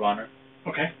 Code of Honor.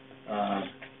 Okay.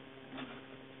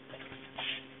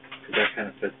 Because that kind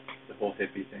of fits the whole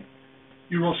hippie thing.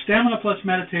 You roll stamina plus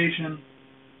meditation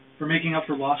for making up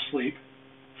for lost sleep.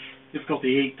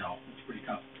 Difficulty 8, though. It's pretty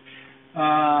tough.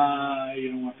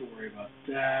 You don't have to worry about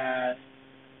that.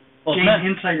 Well, Gain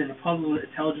insight into puzzle,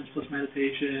 intelligence plus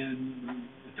meditation.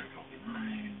 Difficulty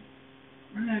 9.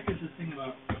 Where the heck is this thing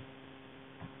about?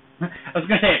 I was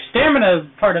gonna say if stamina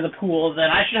is part of the pool, then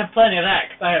I should have plenty of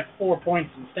that because I have 4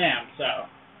 points in stam. So.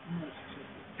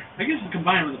 I guess it's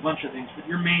combined with a bunch of things, but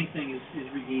your main thing is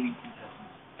regaining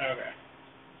quintessence. Okay.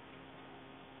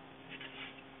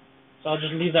 So I'll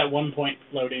just leave that 1 point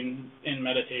floating in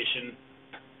meditation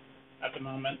at the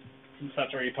moment, since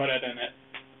that's where you put it in it.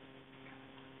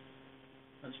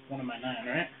 That's one of my 9,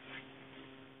 right?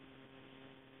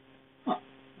 Huh.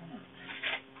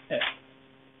 Yeah.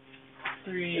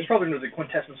 3. It's probably under the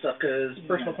quintessence stuff, because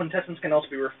personal quintessence can also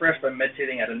be refreshed by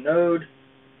meditating at a node.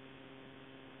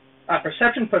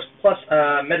 Perception plus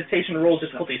meditation roll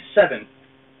difficulty 7.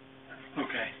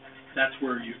 Okay. That's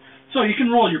where you... So you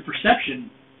can roll your perception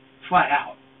flat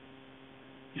out,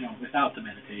 without the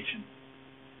meditation,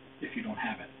 if you don't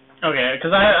have it. Okay,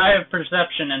 because I have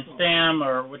perception and stam,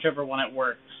 or whichever one it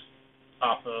works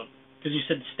off of. Because you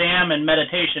said stam and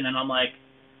meditation, and I'm like,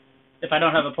 if I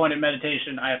don't have a point in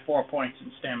meditation, I have 4 points in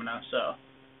stamina, so.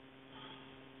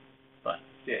 But.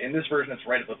 Yeah, in this version it's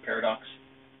right above paradox.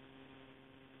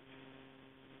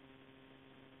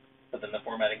 But then the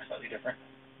formatting's slightly different.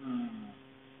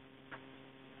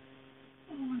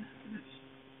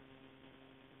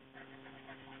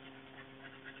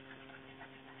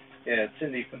 Yeah, it's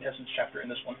in the quintessence chapter in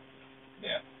this one.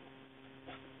 Yeah.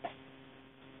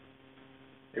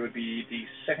 It would be the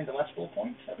second to last bullet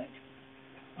point, I think.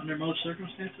 Under most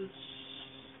circumstances?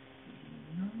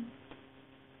 No.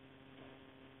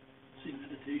 See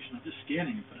meditation. I'm just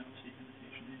scanning it, but I don't see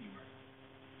meditation anywhere.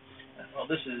 Well,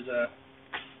 this is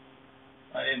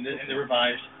in the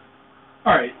revised.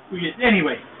 All right.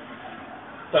 Anyway.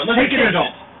 So Take it or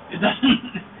don't. It doesn't.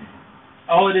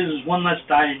 All it is one less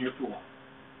die in your pool.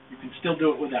 You can still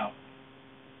do it without.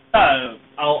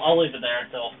 I'll leave it there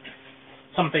until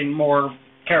something more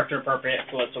character appropriate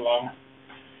floats along.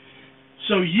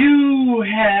 So you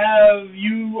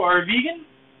are vegan,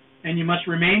 and you must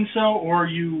remain so, or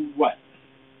you what?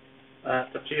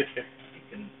 It's up to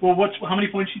you. Well, how many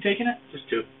points you taking it? Just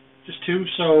 2. Just 2.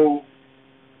 So.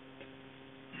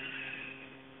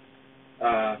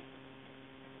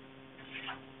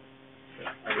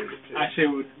 I say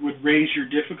would raise your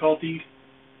difficulty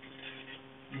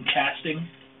in casting.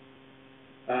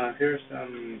 Here's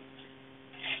some.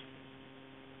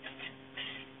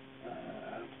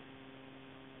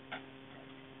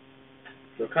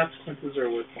 So consequences are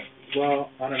worth 1.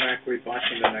 Well, automatically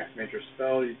blocking the next major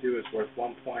spell you do is worth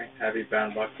 1 point. Having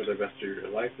bound luck for the rest of your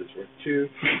life is worth 2.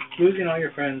 Losing all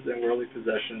your friends and worldly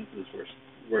possessions is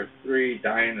worth 3.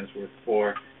 Dying is worth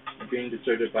 4. And being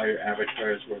deserted by your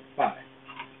avatar is worth 5.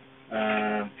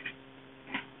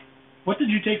 What did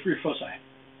you take for your foci?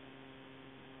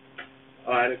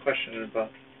 Oh, I had a question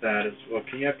about that as well.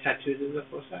 Can you have tattoos as a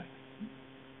foci?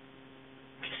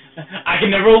 I can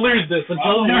never lose this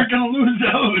until you're going to lose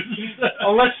those.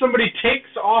 Unless somebody takes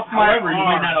off my However, you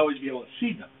may not always be able to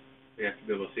see them. We have to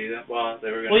be able to see them. Well,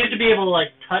 they were going. Well, you have to be able to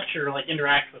like touch or like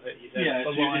interact with it. You said. Yeah,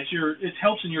 it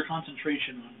helps in your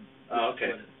concentration on. Oh,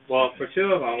 okay. Well, for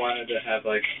 2 of them, I wanted to have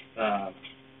like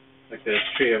the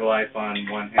Tree of Life on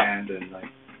one hand, and like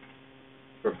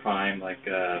for Prime, like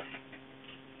I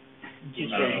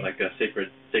don't know, like a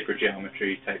sacred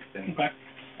geometry type thing. Okay.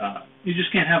 You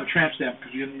just can't have a tramp stamp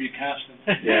because you're going to be casting.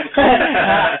 Yeah.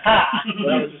 Well,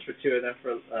 that was just for 2, and then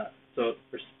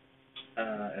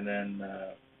and then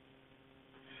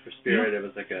for Spirit, it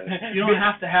was like a. You don't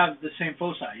have to have the same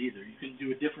foci either. You can do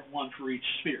a different one for each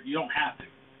sphere. You don't have to,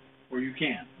 or you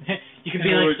can. You can be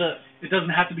like it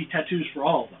doesn't have to be tattoos for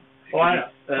all of them. Oh, I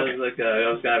know. I was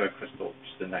gonna have a crystal,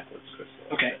 just a necklace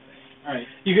crystal. Okay. All right.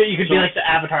 You could be like the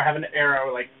Avatar, have an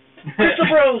arrow like. Crystal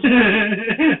Bros!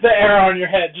 The arrow on your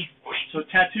head. Just so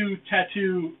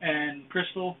tattoo, and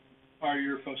crystal are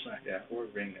your foci. Yeah, or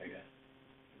ring, I guess.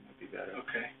 It might be better.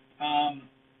 Okay.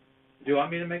 Do you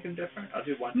want me to make them different? I'll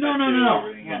do one No.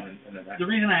 ring and a necklace. The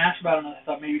reason I asked about it, I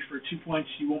thought maybe for 2 points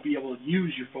you won't be able to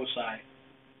use your foci.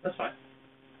 That's fine.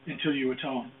 Until you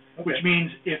atone. Okay. Which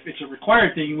means if it's a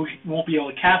required thing, you won't be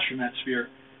able to cast from that sphere.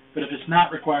 But if it's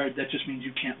not required, that just means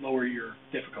you can't lower your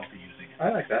difficulty using it.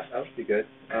 I like that. That would be good.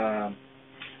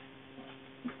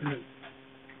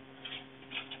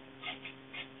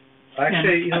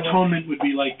 Actually, and atonement would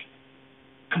be like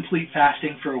complete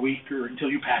fasting for a week or until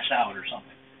you pass out or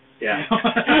something. Yeah.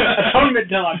 Atonement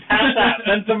till I pass out,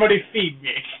 then somebody feed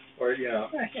me. Or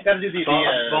got to do the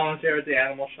volunteer at the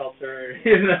animal shelter.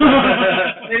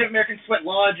 Native American Sweat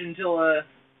Lodge until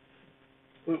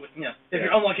if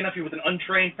you're unlucky enough, you're with an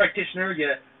untrained practitioner. You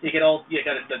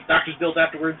got the doctor's bills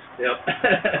afterwards. Yep.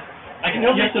 You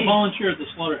have to volunteer at the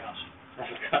slaughterhouse. Oh,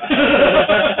 God.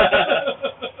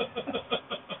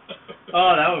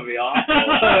 Oh, that would be awful.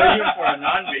 Even for a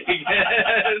non-vegan.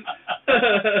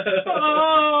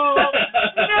 Oh,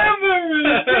 never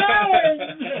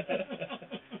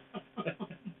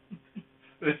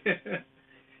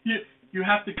You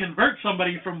have to convert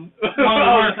somebody from one of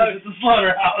the workers at the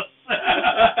slaughterhouse.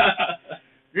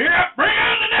 Yeah, bring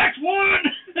on the next one.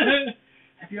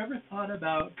 Have you ever thought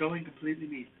about going completely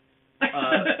meatless?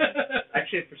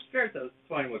 Actually, for spirits, I was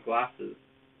toying with glasses.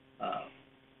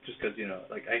 Just because,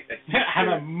 like I see have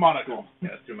a monocle.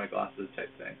 Through my glasses type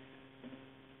thing.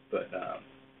 But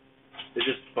it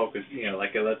just focus,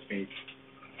 like it lets me.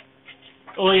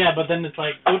 Oh yeah, but then it's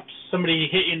like, oops, somebody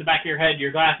hit you in the back of your head.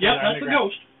 Your glasses. Yep, are that's a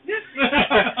ghost.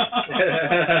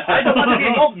 I don't want to be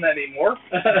involved in that anymore.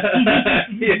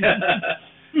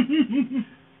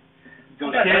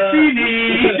 Ghost can't see me.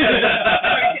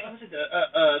 Was it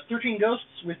 13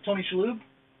 Ghosts with Tony Shalhoub?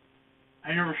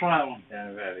 I never saw that one. Yeah,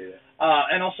 I never have either.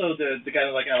 And also the guy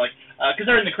that I like, because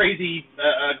they're in the crazy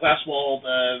glass-walled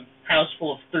house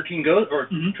full of 13 ghosts, or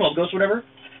 12 ghosts, whatever.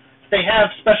 They have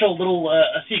special little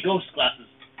see ghost glasses.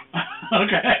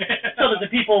 Okay. So that the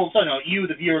people, you,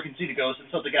 the viewer, can see the ghost, and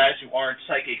so the guys who aren't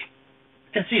psychic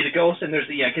can see the ghost, and there's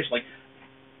the kids like,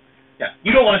 yeah,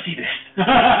 you don't want to see this.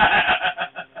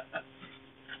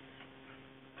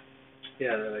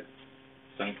 Yeah, they're like,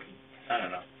 I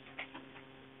don't know.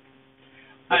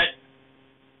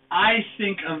 I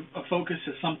think of a focus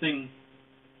as something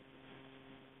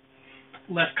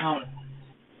less common.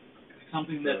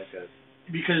 Something that,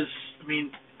 because,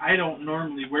 I don't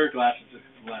normally wear glasses for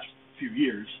the last few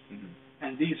years,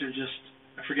 and these are just,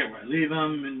 I forget where I leave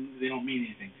them, and they don't mean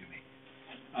anything to me.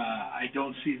 I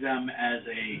don't see them as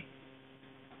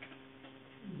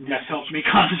that helps me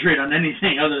concentrate on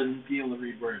anything other than being able to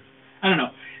read words. I don't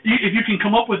know. If you can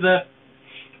come up with a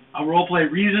role-play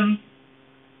reason,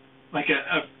 like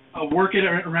a work it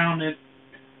around it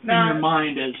in your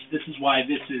mind as this is why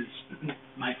this is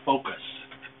my focus.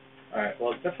 All right.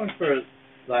 Well, definitely for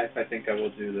life, I think I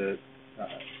will do the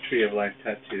Tree of Life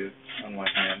tattoo on one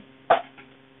hand.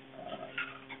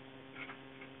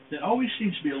 It always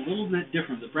seems to be a little bit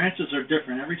different. The branches are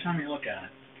different every time you look at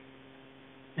it.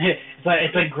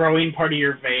 It's like growing part of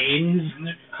your veins.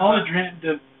 All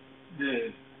the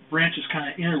branches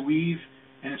kind of interweave,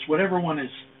 and it's whatever one is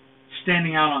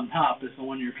standing out on top is the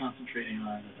one you're concentrating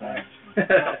on at the time.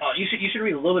 You should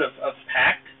read a little bit of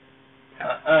Pact.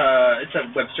 It's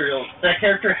a web serial. That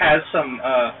character has some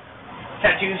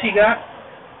tattoos he got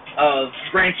of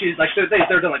branches, like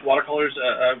they're done like watercolors,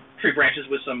 tree branches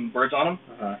with some birds on them.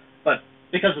 But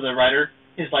because of the writer,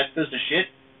 his life goes to shit,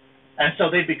 and so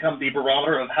they've become the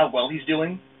barometer of how well he's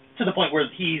doing, to the point where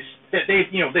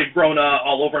they've grown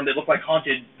all over him. They look like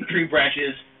haunted tree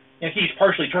branches, and he's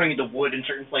partially turning into wood in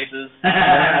certain places.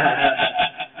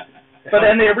 But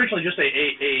then they originally just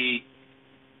a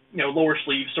lower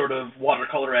sleeve sort of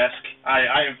watercolor-esque.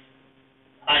 I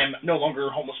am no longer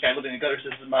a homeless guy living in gutters.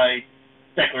 This is my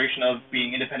declaration of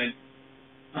being independent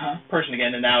person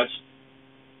again, and now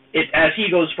as he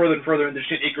goes further and further into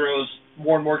shit, it grows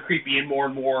more and more creepy and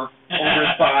more over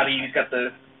his body. He's got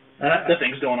the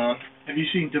things going on. Have you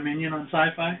seen Dominion on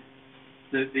Sci-Fi?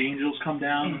 The angels come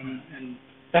down and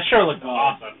that sure looked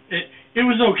awesome. It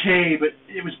was okay, but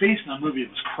it was based on a movie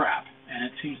that was crap, and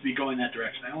it seems to be going that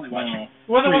direction. I only watched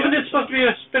Wasn't it supposed to be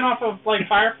a spin-off of like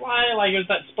Firefly? Like, is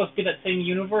that supposed to be that same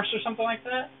universe or something like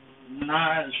that?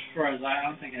 Not as far as I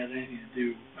don't think it has anything to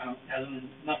do. Has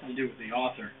nothing to do with the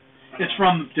author. It's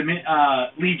from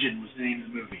Legion was the name of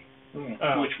the movie,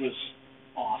 which was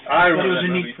awesome. But it was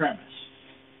a neat premise.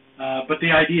 But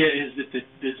the idea is that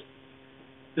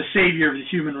the savior of the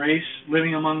human race,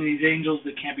 living among these angels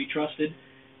that can't be trusted,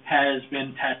 has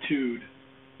been tattooed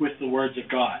with the words of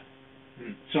God.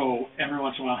 So every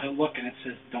once in a while he'll look and it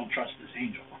says, "Don't trust this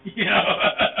angel."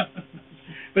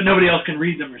 But nobody else can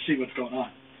read them or see what's going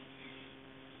on.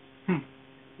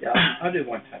 Yeah, I'll do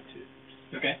one tattoo.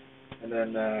 Okay. And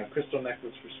then crystal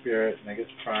necklace for spirit, and I guess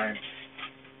prime.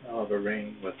 I'll have a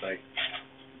ring with like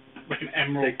an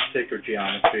emerald, sacred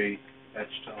geometry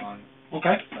etched on the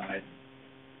side.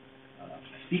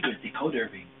 Secret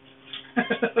decoder ring.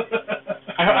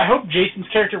 I hope Jason's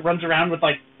character runs around with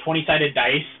like 20-sided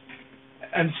dice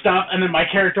and stuff, and then my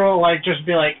character will like just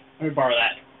be like, "Let me borrow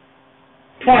that."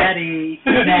 Natty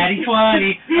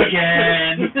 20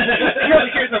 again.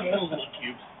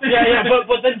 Yeah,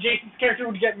 but then Jason's character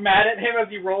would get mad at him as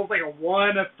he rolls like a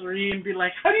 1, a 3, and be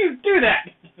like, "How do you do that?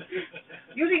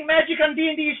 Using magic on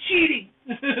D&D is cheating.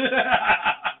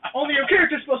 Only your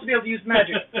character's supposed to be able to use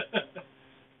magic."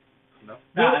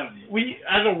 We,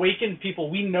 as awakened people,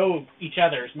 we know each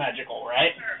other is magical,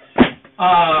 right?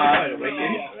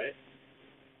 Right?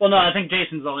 Well, no, I think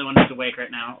Jason's the only one who's awake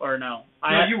right now. Or no.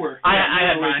 No, you were. I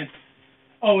had mine.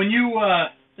 Oh, and you,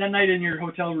 that night in your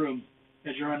hotel room,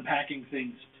 as you're unpacking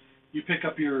things, you pick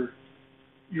up your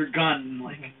gun and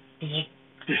like,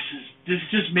 this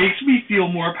just makes me feel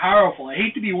more powerful. I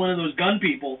hate to be one of those gun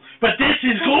people, but this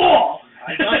is cool!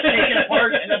 I must take it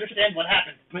apart and understand what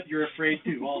happened. But you're afraid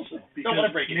too, also. Don't want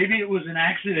to break it. Maybe it was an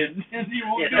accident, and you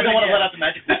won't I don't want to let out the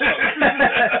magic.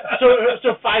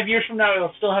 So 5 years from now, it'll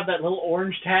still have that little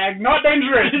orange tag. Not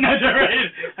dangerous.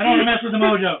 I don't want to mess with the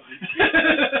mojo.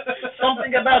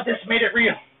 Something about this made it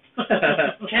real.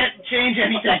 Can't change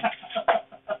anything.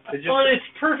 Well, it's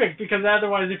perfect, because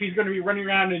otherwise, if he's going to be running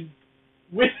around and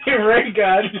with a ray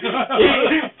gun,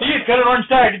 he's got an orange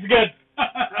tag. It's good.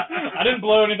 I didn't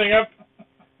blow anything up.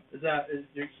 Is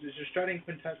your starting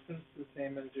quintessence the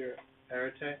same as your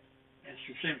arete? It's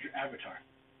the same as your avatar.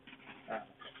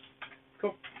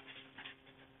 Cool.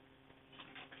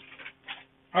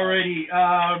 Alrighty,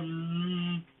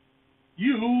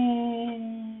 you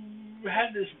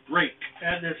had this break,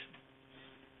 had this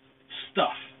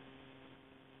stuff,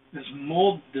 this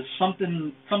mold, this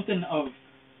something of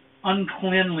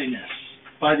uncleanliness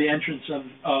by the entrance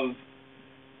of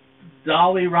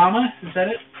Dalai Lama. Is that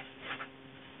it?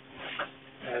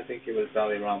 I think it was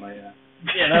Dalai Lama, yeah.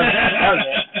 Yeah, that was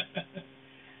it.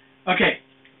 Okay.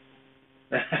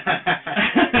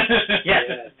 Yes,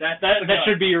 that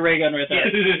should be your ray gun right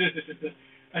there.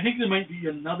 I think there might be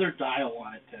another dial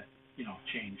on it to,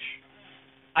 change.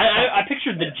 I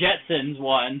pictured the Jetsons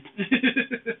one.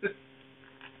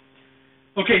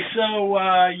 Okay, so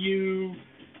you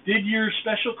did your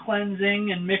special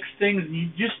cleansing and mixed things, and you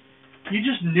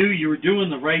just knew you were doing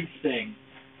the right thing,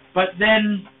 but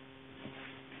then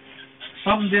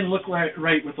something didn't look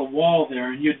right with the wall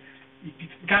there, and you'd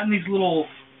gotten these little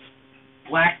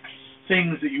black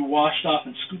things that you washed off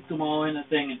and scooped them all in a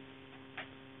thing and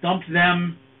dumped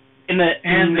them in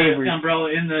the umbrella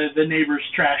in the neighbor's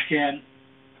trash can,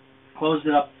 closed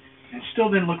it up, and it still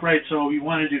didn't look right, so you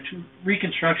wanted to do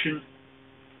reconstruction,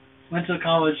 went to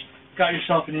college, got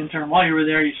yourself an intern. While you were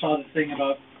there, you saw the thing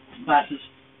about classes,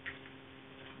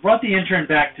 brought the intern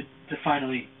back to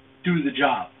finally do the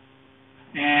job.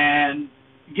 And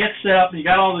gets set up, and you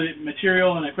got all the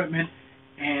material and equipment,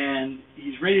 and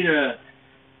he's ready to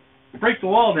break the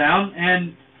wall down,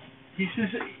 and he says,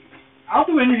 I'll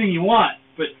do anything you want,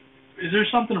 but is there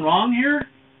something wrong here?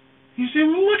 He said,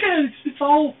 well, look at it, it's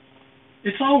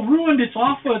all ruined, it's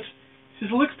awful. He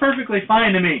says, it looks perfectly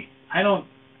fine to me. I don't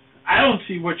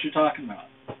see what you're talking about.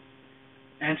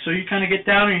 And so you kind of get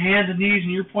down on your hands and knees,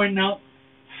 and you're pointing out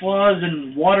flaws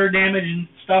and water damage and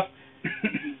stuff.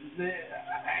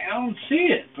 I don't see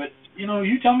it, but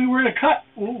you tell me where to cut.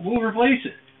 We'll replace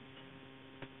it.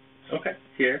 Okay.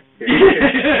 Here. Get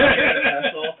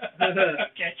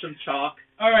some chalk.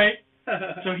 All right.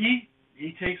 So he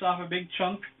takes off a big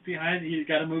chunk behind. He's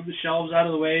got to move the shelves out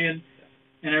of the way and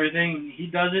everything. He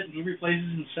does it, and he replaces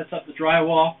and sets up the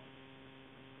drywall.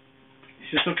 He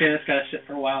says, okay, that's got to sit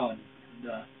for a while. And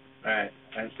all right,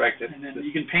 I inspect it. And then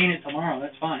you can paint it tomorrow.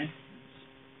 That's fine.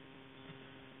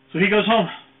 So he goes home.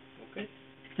 Okay.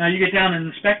 Now you get down and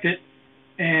inspect it,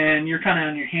 and you're kind of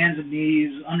on your hands and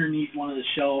knees underneath one of the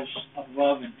shelves up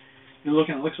above, and you're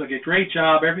looking. It looks like a great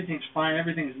job. Everything's fine.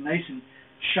 Everything's nice and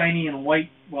shiny and white.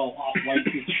 Well, off white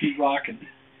with sheetrock, and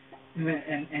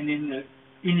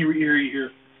in your ear you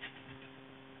hear.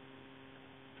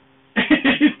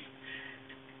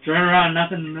 Turn around.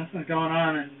 Nothing's going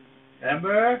on, and.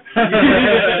 Amber?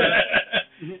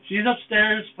 She's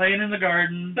upstairs playing in the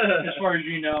garden, as far as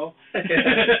you know.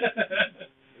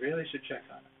 Really should check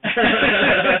on her.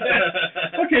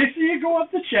 Okay, so you go up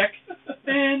to check,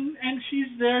 and she's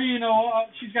there,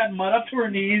 she's got mud up to her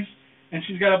knees, and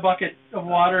she's got a bucket of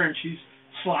water, and she's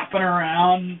slopping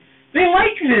around. They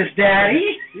like this,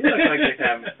 Daddy. You look like you're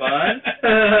having fun.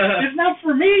 It's not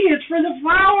for me, it's for the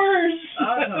flowers.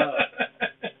 Oh.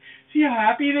 See how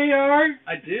happy they are?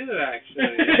 I do,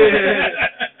 actually.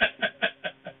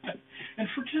 And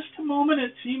for just a moment,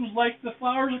 it seems like the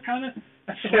flowers are kind of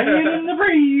swaying in the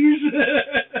breeze.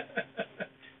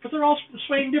 But they're all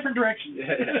swaying different directions.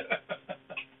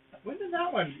 When did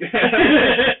that one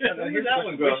when did that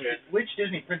one grow here? Which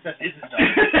Disney princess is it?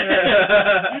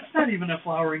 That's not even a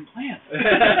flowering plant.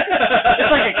 It's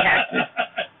like a cactus.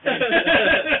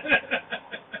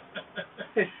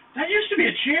 That used to be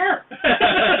a chair.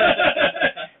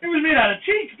 It was made out of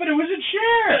teak, but it was a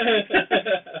chair.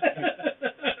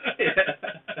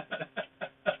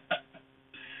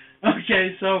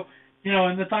 Okay, so,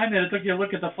 in the time that it took you to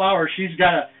look at the flowers, she's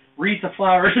got a wreath of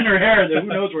flowers in her hair that who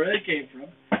knows where they came from.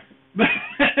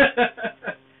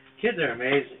 Kids are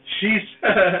amazing. She's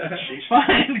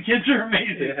fine. Kids are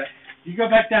amazing. Yeah. You go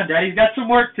back down, Daddy's got some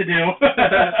work to do.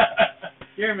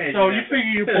 You're amazing. So you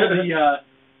figure you pull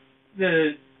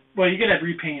well, you gotta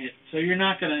repaint it, so you're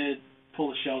not gonna pull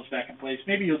the shelves back in place.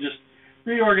 Maybe you'll just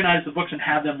reorganize the books and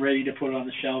have them ready to put on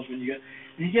the shelves when you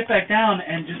get back down,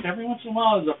 and just every once in a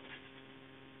while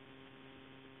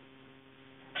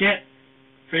can't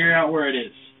figure out where it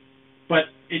is, but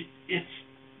it's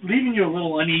leaving you a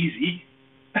little uneasy,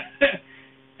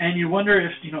 and you wonder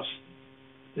if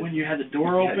when you had the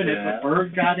door open, if a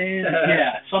bird got in.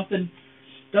 Yeah, something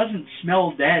doesn't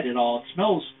smell dead at all. It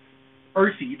smells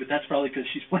earthy, but that's probably because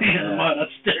she's playing in the mud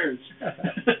upstairs.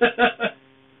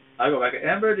 I'll go back.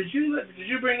 Amber, did you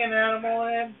bring an animal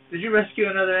in? Did you rescue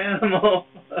another animal?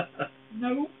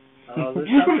 No. Oh, there's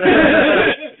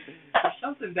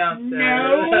something downstairs.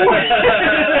 No.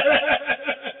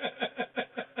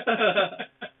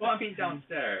 Well, I mean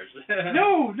downstairs.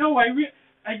 No, no, I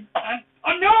can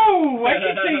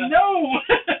say no.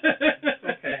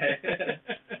 Okay.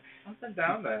 Something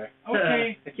down there.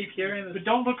 Okay. I keep hearing this. But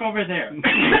don't look over there.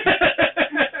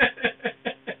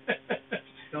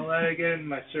 Don't let it get in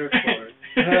my surfboard.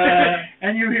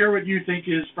 And you hear what you think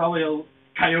is probably a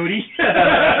coyote.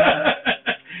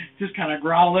 Just kind of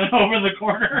growling over the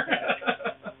corner.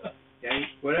 Yeah,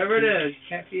 whatever it is, you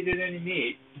can't feed it any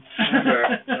meat.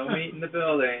 Remember, no meat in the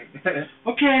building.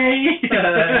 Okay.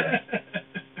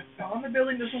 On the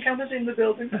building doesn't count as in the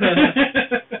building.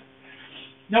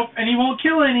 Nope, and he won't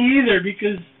kill any either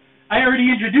because I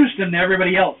already introduced him to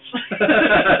everybody else.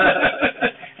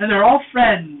 And they're all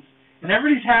friends, and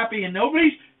everybody's happy, and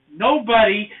nobody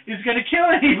is going to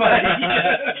kill anybody.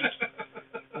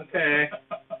 Okay.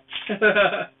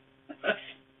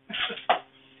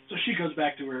 So she goes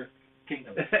back to her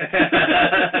kingdom.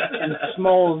 In a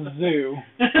small zoo.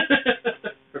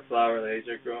 Her flower leaves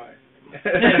are growing.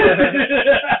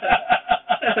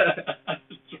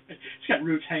 She's got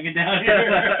roots hanging down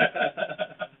here.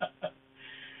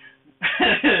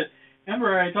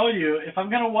 Remember, I told you, if I'm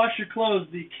going to wash your clothes,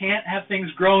 you can't have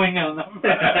things growing on them.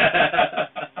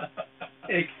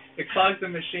 It clogs the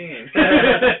machine.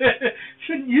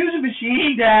 Shouldn't use a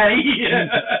machine, Daddy.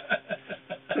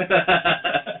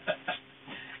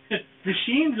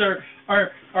 Machines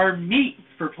are meat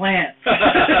for plants.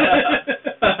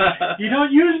 You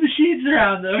don't use machines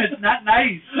around them. It's not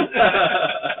nice.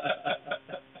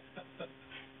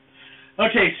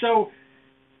 Okay, so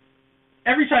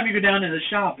every time you go down to the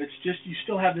shop, it's just you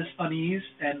still have this unease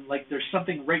and like there's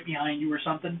something right behind you or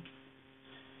something.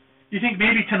 You think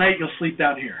maybe tonight you'll sleep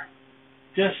down here?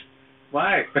 Just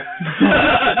why?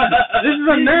 This is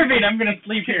unnerving. I'm gonna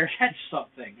sleep here. Catch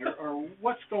something or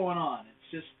what's going on?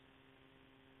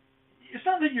 It's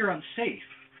not that you're unsafe.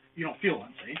 You don't feel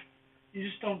unsafe. You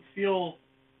just don't feel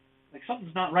like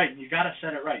something's not right, and you got to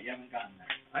set it right. You haven't gotten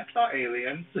there. I saw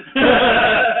aliens.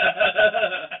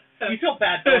 You feel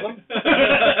bad for them.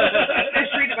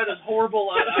 They're treated by those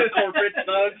horrible corporate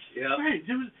thugs. Yeah. Right.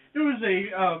 There was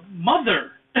a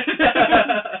mother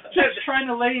just trying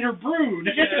to lay her brood.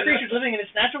 It's just a creature living in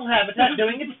its natural habitat,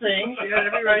 doing its thing. Yeah,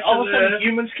 every right all of a to sudden,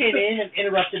 humans came in and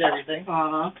interrupted everything.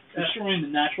 Destroying the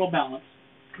natural balance.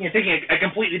 Yeah, taking a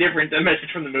completely different message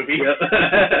from the movie. Yep.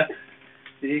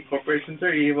 See, corporations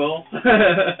are evil.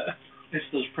 It's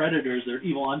those predators. They're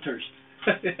evil hunters.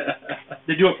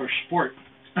 They do it for sport.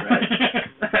 Right.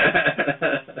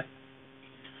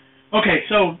 Okay,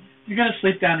 so you're going to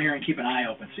sleep down here and keep an eye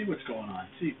open. See what's going on.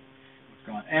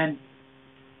 And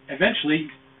eventually,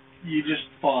 you just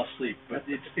fall asleep. But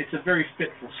it's a very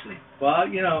fitful sleep. Well,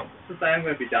 since I am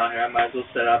going to be down here, I might as well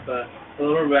set up a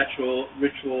little ritual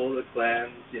that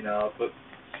cleanse, put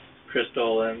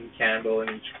crystal and candle in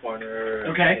each corner.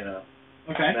 Okay. And,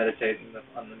 meditate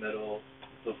on the middle of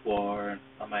the floor and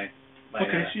on my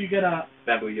okay, so you get a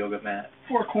bamboo yoga mat.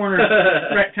 4-corner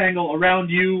rectangle around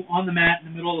you on the mat in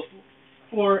the middle of the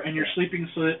floor, and you're sleeping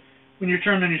so that when you're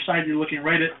turned on your side, you're looking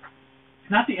right at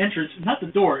not the entrance, not the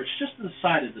door. It's just the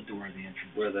side of the door of the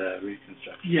entrance. Where the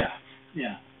reconstruction.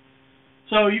 Yeah.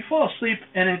 So you fall asleep,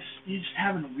 and you just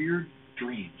having weird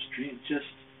dreams just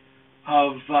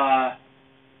of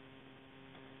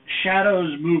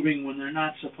shadows moving when they're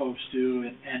not supposed to,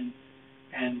 and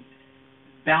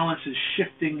balance is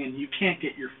shifting, and you can't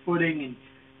get your footing,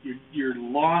 and you're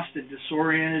lost and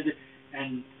disoriented,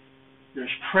 and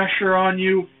there's pressure on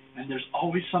you, and there's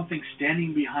always something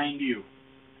standing behind you,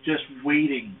 just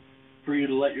waiting for you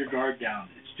to let your guard down.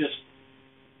 It's just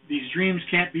these dreams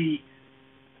can't be.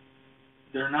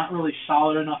 They're not really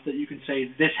solid enough that you can say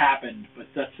this happened, but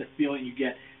that's the feeling you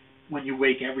get when you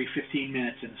wake every 15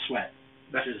 minutes in a sweat.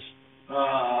 That is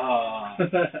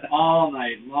all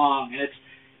night long. And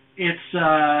it's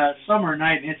summer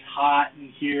night and it's hot in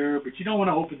here, but you don't want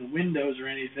to open the windows or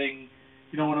anything.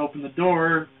 You don't want to open the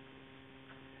door.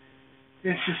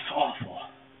 It's just awful.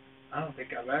 I don't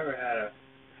think I've ever had a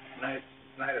night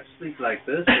of sleep like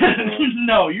this.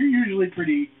 No, you're usually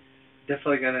pretty.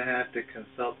 Definitely gonna have to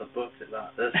consult the books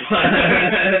about this.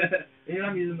 Maybe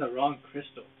I'm using the wrong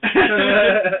crystal.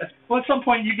 Well, at some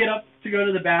point you get up to go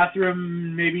to the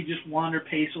bathroom, maybe just wander,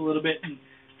 pace a little bit, and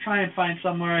try and find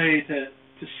somewhere to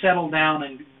settle down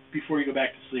and before you go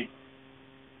back to sleep.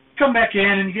 Come back in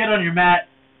and you get on your mat,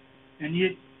 and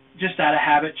you just out of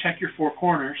habit check your 4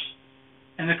 corners,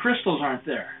 and the crystals aren't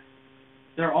there.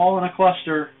 They're all in a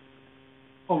cluster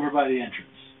over by the entrance.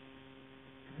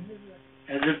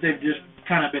 As if they've just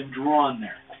kind of been drawn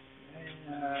there.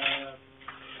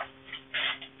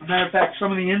 As a matter of fact,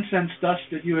 some of the incense dust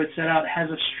that you had set out has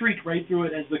a streak right through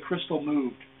it as the crystal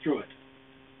moved through it.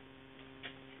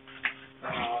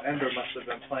 Oh, Ember must have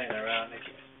been playing around.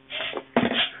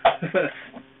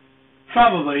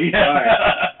 Probably, yeah. All right.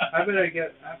 I'm gonna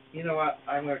get. You know what?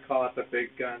 I'm gonna call out the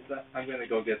big guns. I'm gonna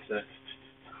go get the.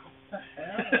 What the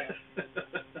hell?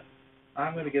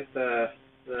 I'm gonna get the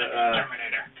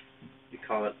Terminator. You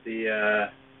call it the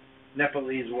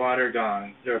Nepalese water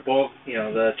gong. They're both,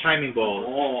 the chiming bowls.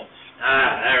 Oh.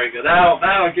 There we go.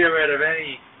 That'll get rid of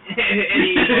any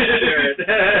shirt.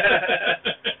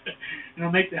 It'll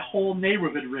make the whole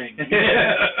neighborhood ring.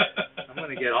 I'm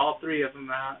gonna get all 3 of them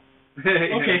out.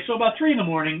 Okay, so about 3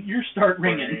 a.m, you start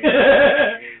ringing.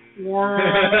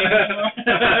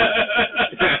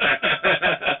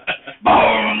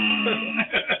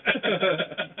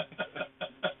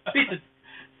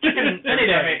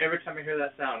 Every time I hear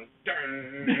that sound,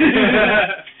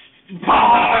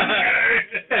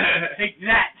 take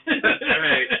that.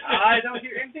 I don't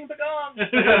hear anything but gongs.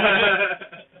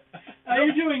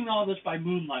 You're doing all this by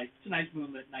moonlight. It's a nice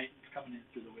moonlit night. It's coming in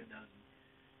through the windows.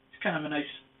 It's kind of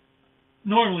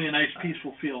normally a nice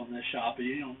peaceful feel in this shop, but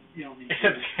you don't need.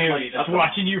 Except Haley that's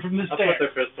watching you from the I'll stairs. put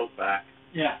the crystals back.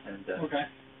 Yeah. And, okay.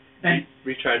 And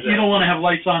recharge. You don't want to have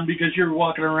lights on because you're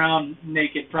walking around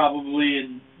naked probably,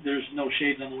 and there's no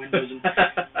shades on the windows, and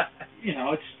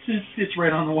it's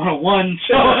right on the 101.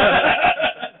 So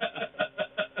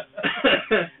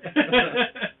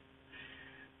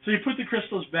So you put the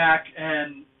crystals back,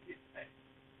 and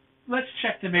let's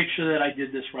check to make sure that I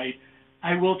did this right.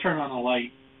 I will turn on the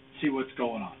light, see what's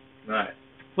going on. Right.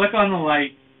 Click on the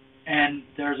light, and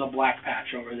there's a black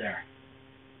patch over there.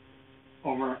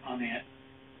 Over on the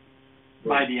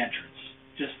by the entrance.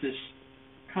 Just this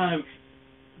kind of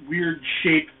weird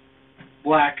shape,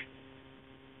 black.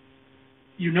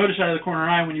 You notice out of the corner of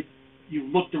your eye when you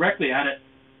look directly at it,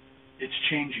 it's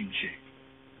changing shape.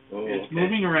 Oh, It's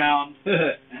moving around,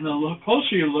 and the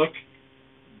closer you look,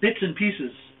 bits and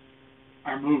pieces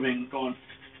are moving, going.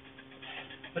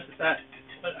 What did that?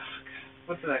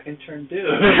 What did that intern do?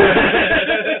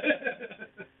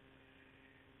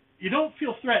 You don't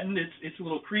feel threatened. It's a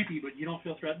little creepy, but you don't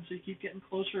feel threatened, so you keep getting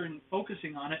closer and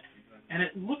focusing on it, and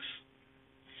it looks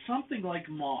something like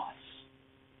moths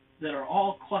that are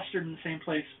all clustered in the same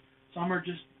place. Some are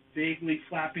just vaguely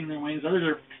flapping their wings. Others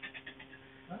are.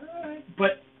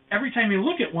 But every time you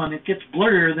look at one, it gets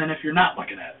blurrier than if you're not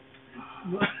looking at it.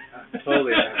 I'm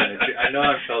totally having a dream. I know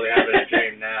I'm totally having a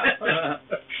dream now.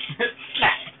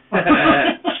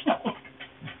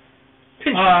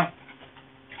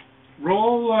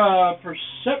 Roll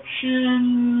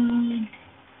perception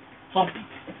something.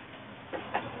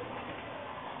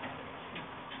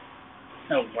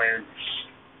 Awareness.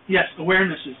 Yes,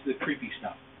 awareness is the creepy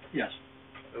stuff. Yes.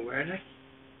 Awareness?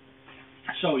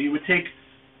 So you would take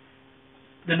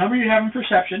the number you have in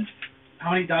perception,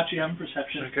 how many dots you have in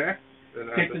perception. Okay.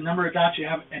 Take the number of dots you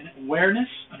have in awareness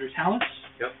under talents.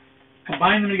 Yep.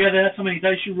 Combine them together, that's how many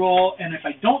dice you roll, and if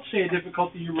I don't say a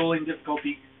difficulty, you're rolling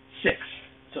difficulty 6.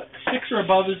 So 6 or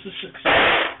above is a success.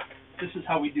 This is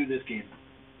how we do this game.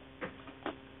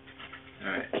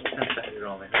 Alright, 10-sided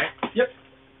only, right? Yep.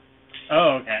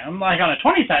 Oh, okay. I'm like on a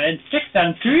 20-sided. 6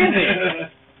 sounds too easy.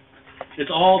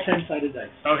 It's all 10-sided dice.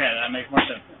 Okay, that makes more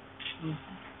sense.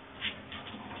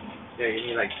 Yeah, you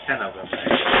need like 10 of them,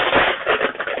 right?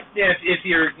 Yeah, if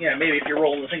you're maybe if you're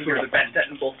rolling the thing here, the best set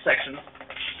in both sections.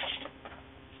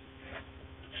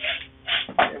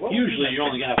 Usually you're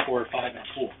only going to have 4 or 5 in a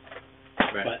pool.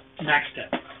 Right. But max 10.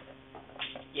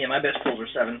 Yeah, my best pools are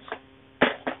 7s.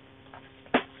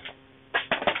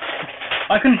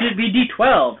 Why couldn't it be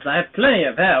D12s? I have plenty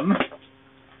of them.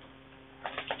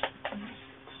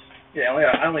 Yeah,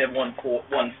 I only have one 4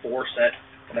 set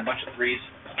and a bunch of 3s.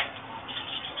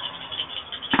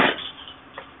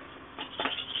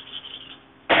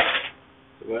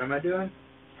 So what am I doing?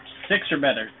 6 or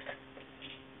better.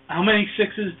 How many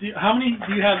 6s how many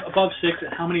do you have above 6,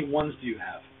 and how many 1s do you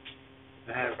have?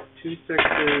 I have 2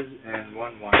 6s and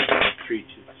 1 1 and 3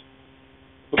 2s.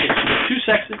 Okay, so 2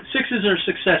 6s are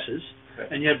successes, Okay.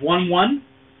 and you have 1 1,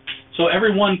 so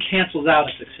every 1 cancels out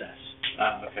a success.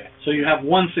 Ah, okay. So you have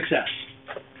 1 success.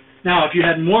 Now, if you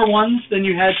had more 1s than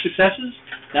you had successes,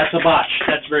 that's a botch.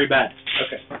 That's very bad.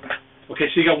 Okay. Okay,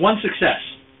 so you got 1 success.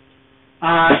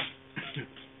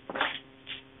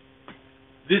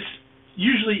 This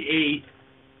usually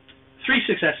 3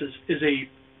 successes is a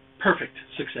perfect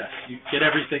success. You get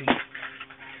everything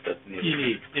you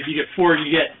need. If you get 4,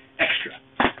 you get extra.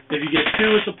 If you get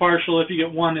 2, it's a partial. If you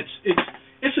get 1,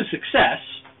 it's a success,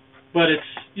 but it's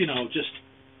just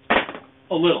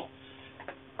a little.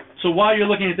 So while you're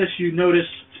looking at this, you notice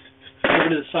over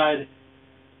to the side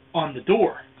on the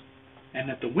door,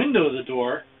 and at the window of the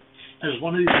door, there's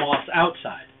one of these moths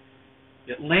outside.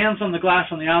 It lands on the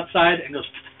glass on the outside and goes,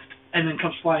 and then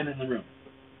comes flying in the room,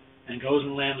 and goes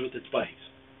and lands with its buddies.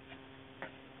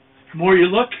 The more you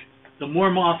look, the more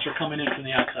moths are coming in from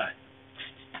the outside.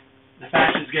 The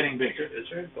patch is getting bigger. Is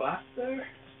there glass there?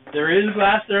 There is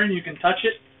glass there, and you can touch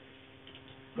it.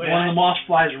 Wait, One of the moths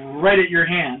flies right at your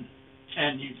hand,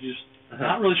 and you just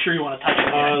not really sure you want to touch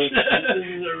it. This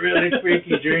is a really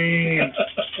freaky dream.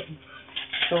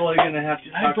 Totally gonna have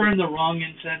to. I burned the wrong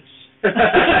incense.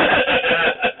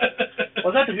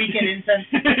 Was that the weekend incense?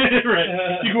 Right.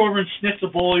 You go over and sniff the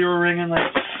bowl you were ringing,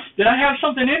 like, did I have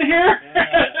something in here?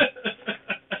 Yeah.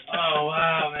 Oh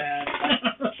wow, man!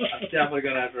 I'm definitely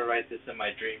gonna have to write this in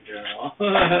my dream journal.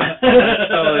 I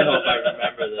totally hope I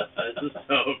remember this. This is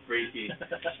so freaky.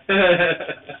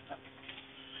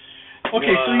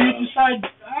 Okay, so you decide,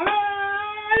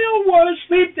 I don't want to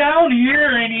sleep down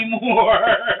here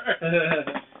anymore.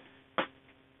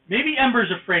 Maybe Ember's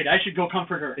afraid. I should go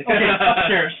comfort her. Okay,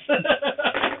 upstairs.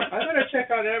 I better check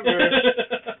on Ember.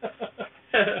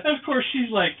 And of course,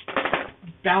 she's like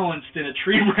balanced in a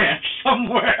tree branch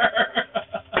somewhere.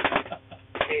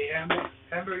 Hey,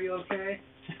 Ember, you okay?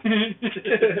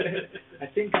 I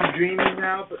think I'm dreaming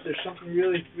now, but there's something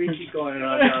really freaky going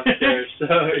on downstairs. So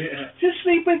yeah. Just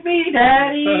sleep with me,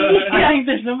 Daddy. I think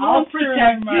there's a I'll monster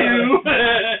protect in my you, I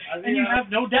mean, and you have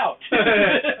no doubt.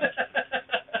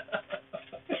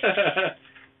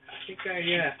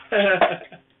 Yeah.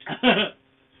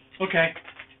 Okay,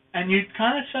 and you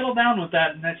kind of settle down with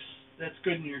that, and that's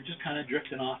good, and you're just kind of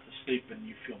drifting off to sleep, and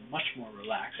you feel much more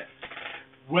relaxed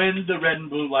when the red and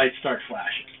blue lights start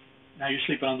flashing. Now you're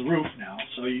sleeping on the roof now,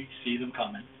 so you see them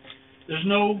coming. There's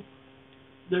no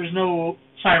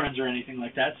sirens or anything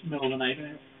like that. It's the middle of the night,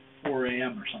 4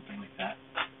 a.m. or something like that.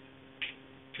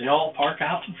 They all park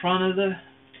out in front of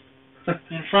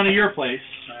your place.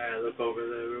 I look over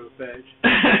the roof edge.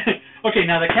 Okay,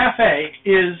 now the cafe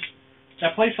is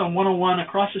that place on 101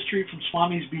 across the street from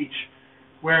Swami's Beach,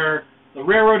 where the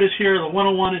railroad is here, the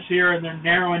 101 is here, and they're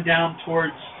narrowing down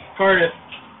towards Cardiff.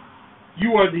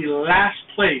 You are the last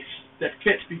place that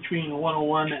fits between the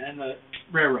 101 and the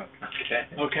railroad.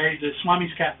 Okay, the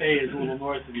Swami's Cafe is a little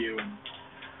north of you. And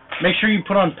make sure you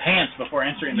put on pants before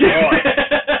entering the door.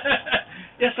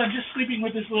 Yes, I'm just sleeping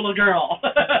with this little girl.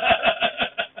 I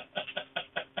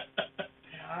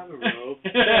have a robe.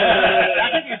 I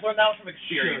think you've learned that from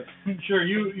experience. Sure.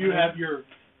 You have your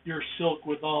silk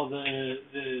with all the.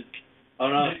 Oh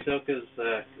no,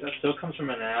 silk comes from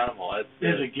an animal.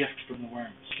 It's a gift from the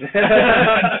worms.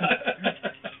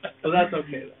 Well, that's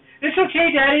okay then. It's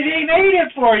okay, Daddy. They made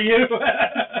it for you.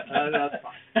 That's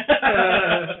fine.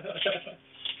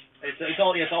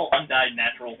 It's all undyed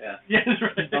natural. Yeah. Yes,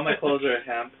 right. All my clothes are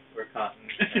hemp or cotton.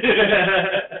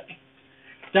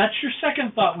 That's your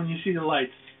second thought when you see the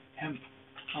lights. Hemp.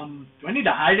 Do I need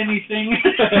to hide anything?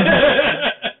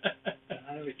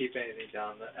 I don't keep anything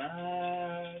down there.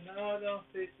 No, don't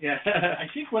see. Yeah. I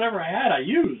think whatever I had, I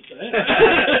used.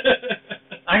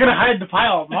 I gotta hide the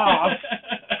pile of moss.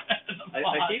 I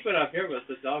keep it up here, but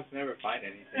the dogs never find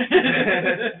anything.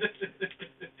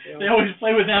 They always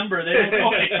play with Ember. They don't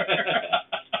go anywhere.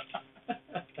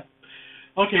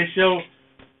 Okay, so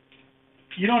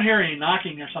you don't hear any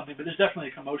knocking or something, but there's definitely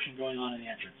a commotion going on in the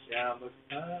entrance. Yeah, but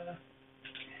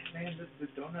man, the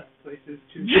donut place is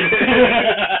too.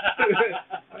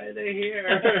 Why are they here?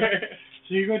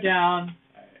 So you go down.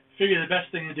 Figure the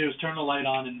best thing to do is turn the light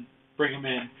on and bring them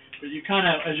in. But you kind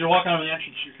of, as you're walking out of the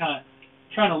entrance, you're kind of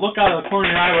trying to look out of the corner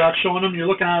of your eye without showing them. You're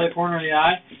looking out of the corner of the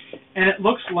eye, and it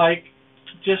looks like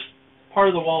just part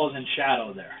of the wall is in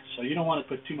shadow there. So you don't want to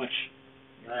put too much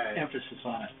emphasis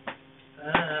on it.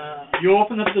 You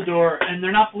open up the door, and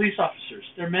they're not police officers.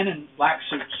 They're men in black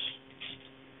suits,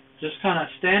 just kind of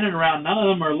standing around. None of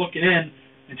them are looking in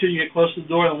until you get close to the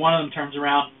door, and one of them turns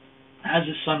around, has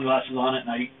his sunglasses on at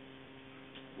night.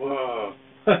 Whoa.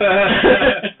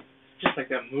 Just like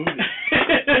that movie.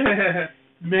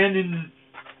 Men in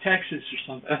Texas or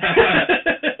something.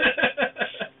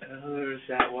 There's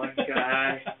that one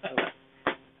guy,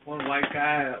 one white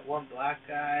guy, one black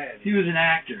guy. And he was an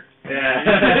actor.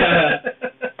 Yeah.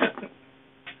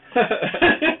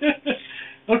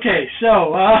 Okay,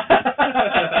 so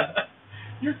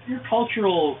your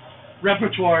cultural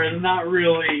repertoire is not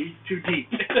really too deep.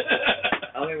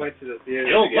 I only went to the theater.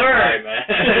 You'll to get learn, man.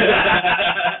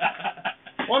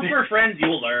 Once we're friends,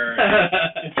 you'll learn.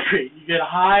 It's great. You get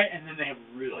high, and then they have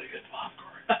really good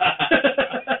popcorn.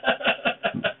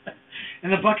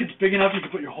 And the bucket's big enough you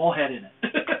can put your whole head in it.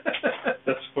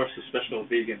 That's, of course, a special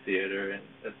vegan theater in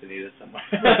Encinitas somewhere.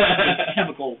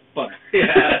 Chemical butter.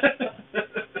 Yeah.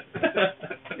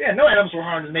 Yeah, no animals were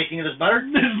harmed in making this butter.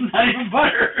 This is not even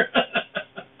butter.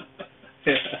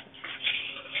 Yeah.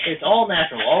 It's all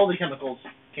natural. All the chemicals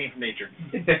came from nature.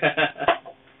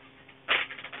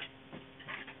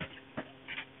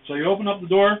 So you open up the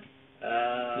door.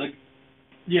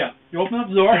 You open up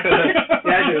the door.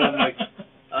 Yeah, I do. I'm like,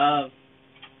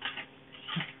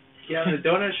 yeah, the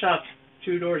donut shop's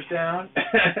 2 doors down.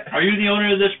 Are you the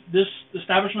owner of this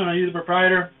establishment? Are you the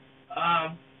proprietor?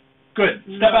 Good.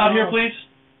 Step out here, please.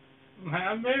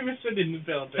 I'm interested in the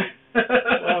building.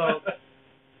 Well,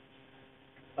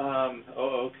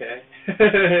 okay.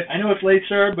 I know it's late,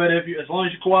 sir, but as long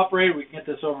as you cooperate, we can get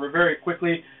this over very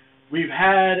quickly. We've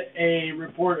had a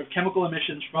report of chemical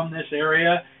emissions from this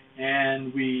area,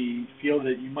 and we feel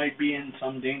that you might be in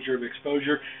some danger of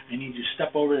exposure. I need you to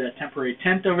step over to that temporary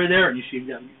tent over there, and you see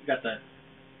you've got the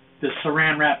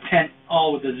saran wrap tent,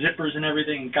 all with the zippers and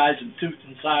everything, and guys in suits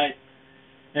inside.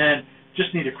 And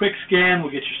just need a quick scan.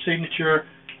 We'll get your signature.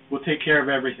 We'll take care of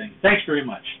everything. Thanks very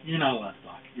much. You're not allowed to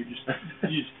talk. You just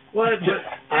what?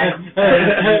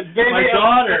 my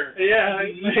daughter. Yeah.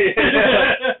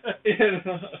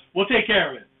 We'll take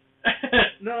care of it.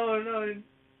 No.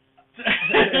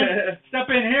 Step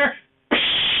in here.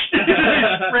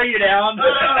 Spray you down.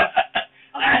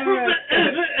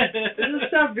 Is this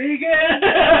stuff vegan?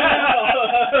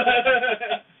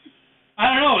 I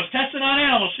don't know. It's tested on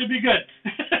animals. Should be good.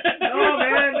 No,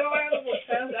 man. No animal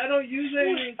test. I don't use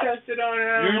anything tested it on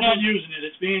him. You're not using it.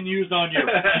 It's being used on you.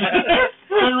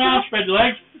 Turn around, spread your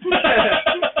legs.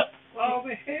 Well,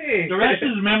 hey. The rest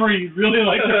is memory you'd really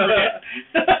like to forget.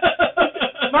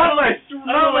 Not like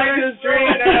this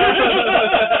dream now.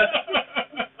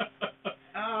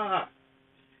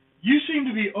 You seem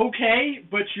to be okay,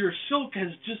 but your silk has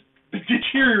just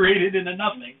deteriorated into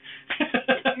nothing.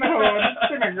 No, it's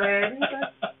disintegrated.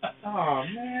 Oh,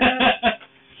 man.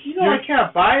 You know I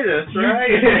can't buy this, right?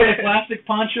 You put a plastic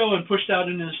poncho and pushed out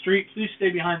into the street. Please stay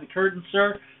behind the curtain,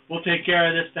 sir. We'll take care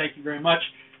of this. Thank you very much.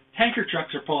 Tanker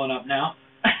trucks are pulling up now.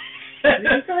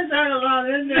 These guys aren't allowed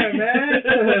in there, man.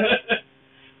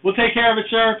 We'll take care of it,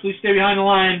 sir. Please stay behind the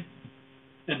line.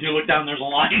 And you look down, there's a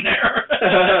line there.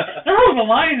 There was a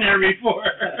line there before.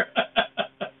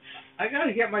 I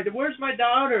gotta get where's my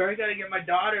daughter? I gotta get my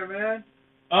daughter, man.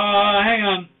 Hang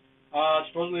on.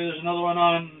 Supposedly there's another one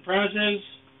on premises.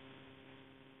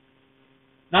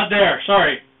 Not there,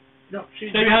 sorry. No, she's...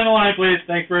 Stay behind the line, please.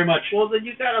 Thanks very much. Well, then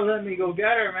you gotta let me go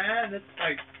get her, man. It's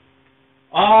like...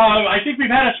 I think we've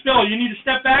had a spill. You need to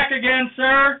step back again,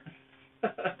 sir.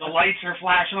 The lights are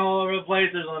flashing all over the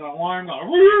place. There's an alarm going.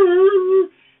 Woo!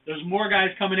 There's more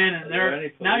guys coming in, and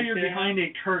now you're behind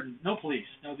a curtain. No police.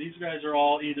 No, these guys are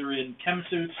all either in chem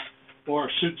suits or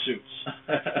suits.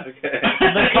 Okay.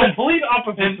 The complete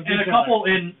opposite. And a couple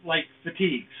in like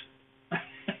fatigues.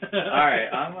 All right,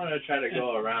 I'm gonna try to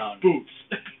go around. Boots.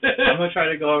 I'm gonna try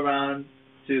to go around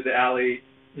to the alley.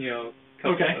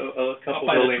 Couple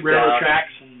by buildings the railroad down.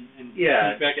 tracks and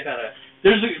Yeah, back kind of.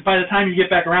 By the time you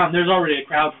get back around, there's already a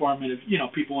crowd forming of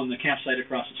people in the campsite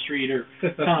across the street are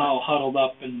kind of all huddled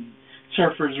up, and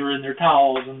surfers are in their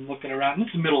towels and looking around.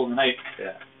 It's the middle of the night.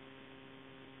 Yeah.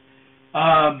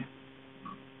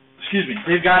 Excuse me.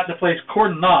 They've got the place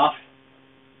cordoned off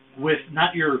with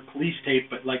not your police tape,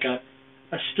 but like a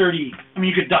sturdy. I mean,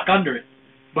 you could duck under it,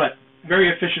 but very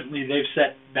efficiently they've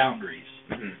set boundaries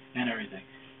and everything.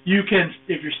 You can,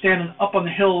 if you're standing up on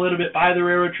the hill a little bit by the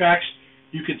railroad tracks,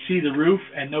 you can see the roof,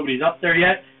 and nobody's up there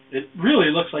yet. It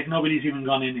really looks like nobody's even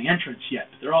gone in the entrance yet.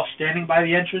 But they're all standing by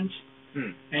the entrance,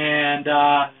 and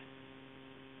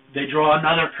they draw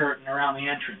another curtain around the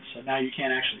entrance, so now you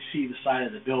can't actually see the side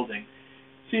of the building.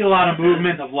 See a lot of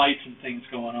movement of lights and things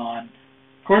going on.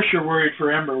 Of course, you're worried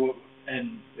for Ember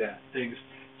and things.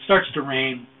 It starts to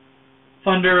rain.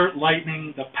 Thunder,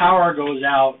 lightning, the power goes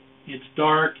out. It's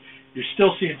dark. You're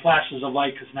still seeing flashes of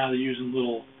light because now they're using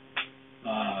little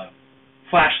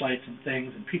flashlights and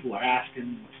things, and people are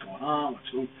asking what's going on. I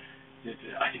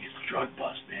think it's a drug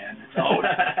bust, man. It's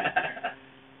always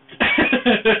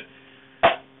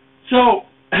So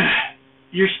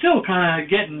you're still kind of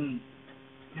getting,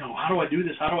 how do I do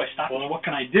this? How do I stop this? What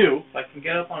can I do? If I can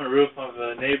get up on the roof of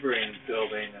a neighboring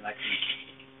building, and I can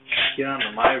get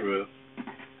onto my roof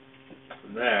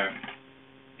from there,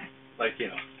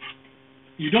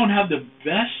 You don't have the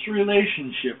best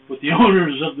relationship with the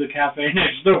owners of the cafe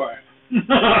next door.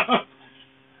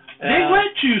 They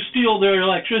let you steal their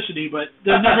electricity, but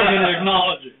they're never going to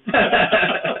acknowledge it.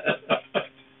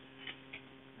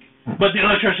 But the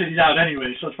electricity's out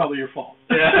anyway, so it's probably your fault.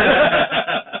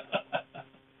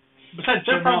 Besides,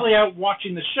 they're probably out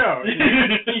watching the show.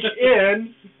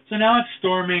 So now it's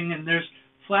storming, and there's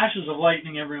flashes of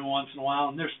lightning every once in a while,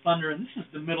 and there's thunder, and this is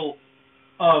the middle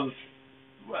of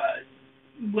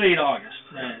late August,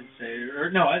 I'd say.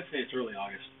 I'd say it's early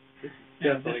August.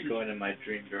 Definitely going in my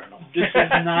dream journal. This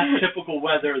is not typical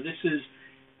weather. This is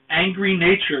angry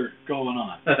nature going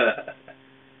on.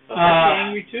 I'm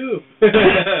angry too.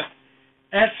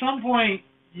 At some point,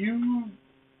 you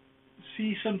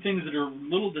see some things that are a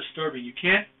little disturbing.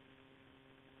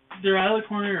 They're out of the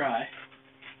corner of your eye,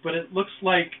 but it looks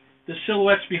like the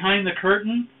silhouettes behind the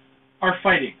curtain are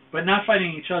fighting, but not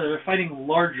fighting each other. They're fighting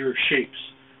larger shapes,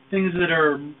 things that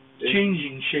are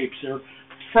changing shapes. They're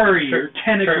furry or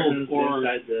tentacled or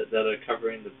inside that are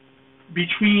covering the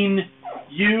between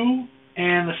you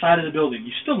and the side of the building.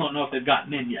 You still don't know if they've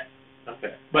gotten in yet.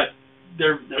 Okay. But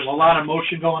there's a lot of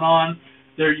motion going on.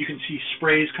 There you can see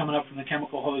sprays coming up from the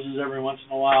chemical hoses every once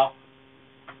in a while.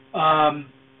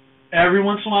 Every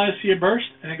once in a while you see a burst,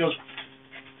 and it goes,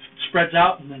 spreads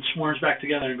out, and then swarms back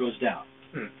together and goes down.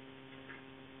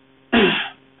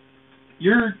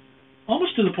 You're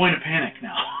almost to the point of panic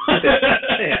now.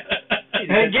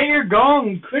 Hey, get your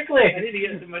gong quickly. I need to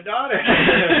get it to my daughter.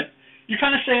 You're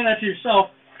kind of saying that to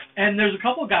yourself, and there's a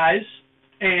couple guys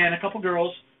and a couple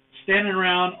girls standing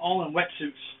around all in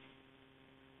wetsuits.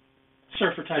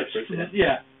 Surfer types.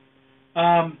 Yeah.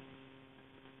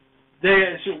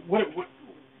 So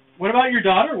what about your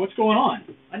daughter? What's going on?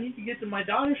 I need to get to my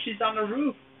daughter. She's on the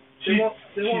roof. They She's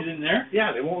won't, in there?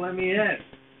 Yeah, they won't let me in.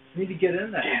 I need to get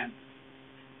in there. Damn.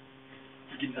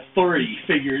 arrogant authority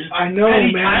figures. I know,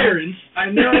 petty man. tyrants. I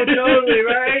know, totally,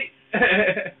 right?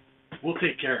 We'll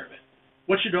take care of it.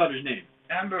 What's your daughter's name?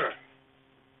 Amber.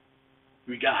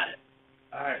 We got it.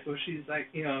 Alright, well, she's like,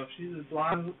 she's a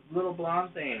blonde, little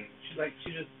blonde thing.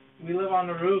 We live on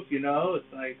the roof, It's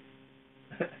like...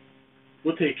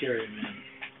 We'll take care of it, man.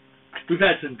 We've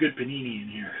had some good panini in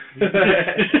here.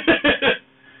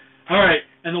 All right,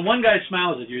 and the one guy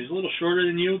smiles at you. He's a little shorter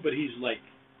than you, but he's like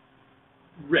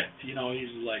ripped. He's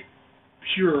like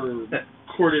pure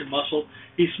corded muscle.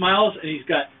 He smiles, and he's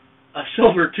got a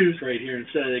silver tooth right here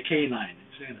instead of the canine.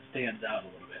 It kind of stands out a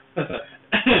little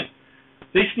bit.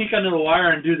 They sneak under the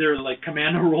wire and do their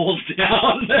commando rolls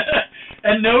down,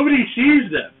 and nobody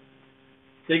sees them.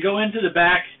 They go into the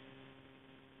back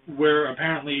where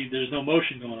apparently there's no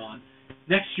motion going on.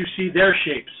 Next, you see their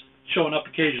shapes showing up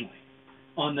occasionally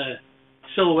on the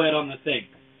silhouette on the thing.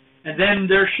 And then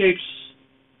their shapes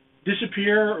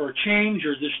disappear or change,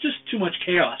 or there's just too much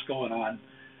chaos going on.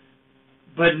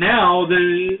 But now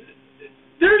there's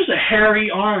a hairy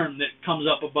arm that comes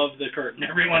up above the curtain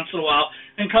every once in a while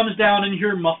and comes down, and you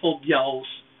hear muffled yells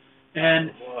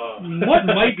and what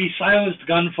might be silenced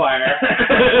gunfire,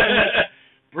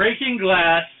 breaking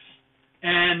glass,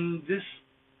 and this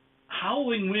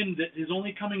howling wind that is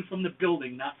only coming from the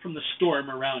building, not from the storm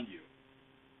around you.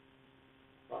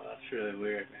 Well, that's really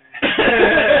weird, man.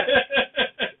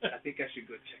 I think I should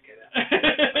go check it out.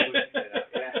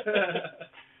 Yeah.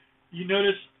 You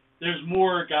notice there's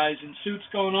more guys in suits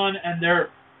going on, and they're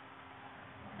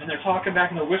talking back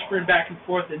and they're whispering back and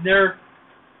forth, and they're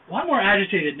a lot more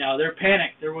agitated now. They're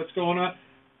panicked. They're what's going on.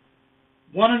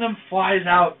 One of them flies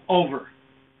out over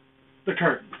the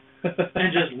curtain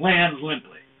and just lands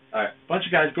limply. All right. A bunch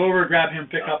of guys go over, grab him,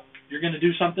 pick up. You're going to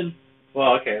do something?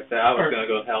 Well, okay. I was going to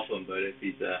go help him, but if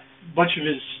he's a bunch of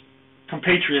his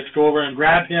compatriots go over and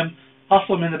grab him,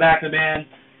 hustle him in the back of the van.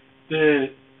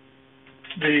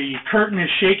 The curtain is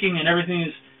shaking and everything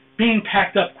is being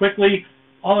packed up quickly.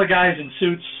 All the guys in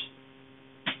suits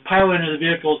pile into the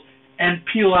vehicles and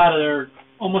peel out of there,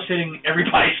 almost hitting every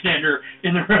bystander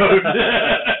in the road.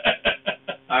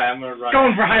 All right, I'm going to run.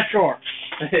 Going for high score.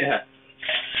 Yeah.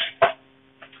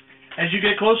 As you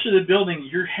get closer to the building,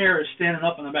 your hair is standing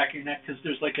up on the back of your neck because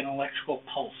there's like an electrical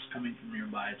pulse coming from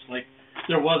nearby. It's like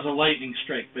there was a lightning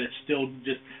strike, but it's still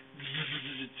just,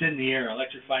 it's in the air,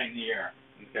 electrifying the air.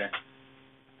 Okay.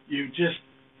 You just,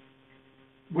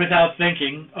 without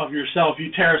thinking of yourself,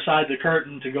 you tear aside the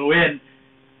curtain to go in,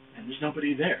 and there's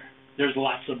nobody there. There's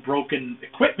lots of broken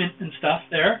equipment and stuff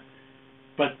there,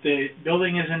 but the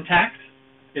building is intact.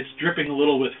 It's dripping a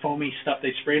little with foamy stuff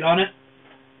they sprayed on it.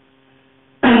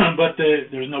 But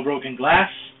there's no broken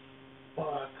glass. Well,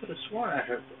 I could have sworn I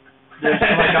heard. There's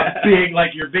like a big,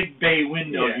 like your big bay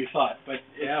window, you thought, but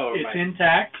it's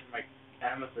intact. My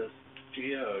amethyst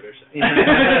geode or something.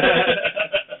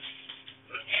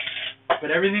 But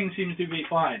everything seems to be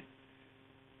fine.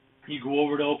 You go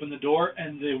over to open the door,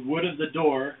 and the wood of the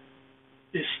door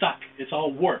is stuck. It's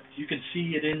all warped. You can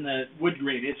see it in the wood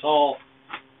grate. It's all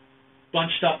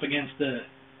bunched up against the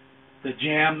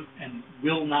jamb and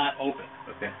will not open.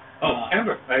 Okay. Oh,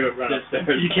 Amber. I would run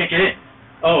upstairs. You can't get in.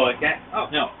 Oh, I can't? Oh.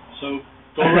 No. So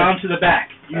go around to the back.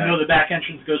 You know the back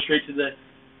entrance goes straight to the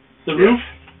roof.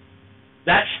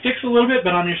 That sticks a little bit,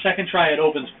 but on your second try it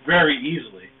opens very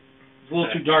easily. It's a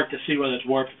little too dark to see whether it's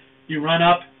warped. You run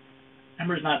up.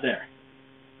 Ember's not there.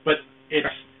 But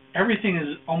everything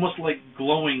is almost like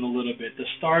glowing a little bit. The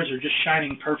stars are just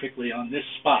shining perfectly on this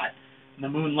spot in the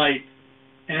moonlight.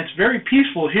 And it's very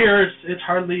peaceful here. It's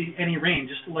hardly any rain,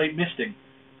 just a light misting.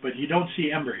 But you don't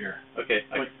see Ember here. Okay,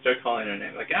 I start calling her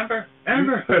name. Like, Ember!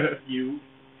 Ember! You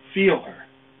feel her.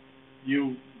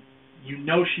 You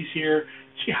know she's here.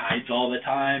 She hides all the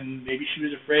time. Maybe she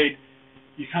was afraid.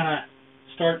 You kind of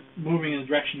start moving in the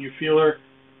direction you feel her.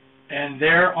 And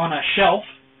there on a shelf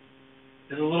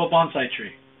is a little bonsai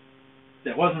tree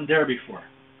that wasn't there before.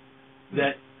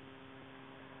 That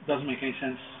doesn't make any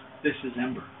sense. This is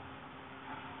Ember.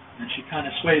 And she kind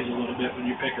of sways a little bit when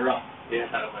you pick her up. Yeah.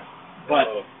 But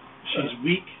she's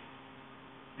weak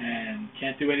and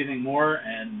can't do anything more,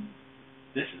 and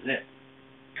this is it.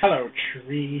 Hello,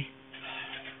 tree.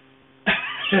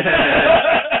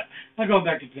 I'm going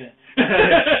back to bed.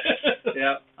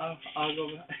 Yeah, I'll go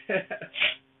back.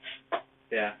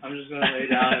 Yeah, I'm just going to lay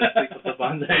down and sleep with the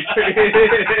bonsai tree.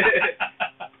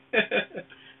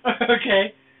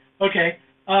 Okay.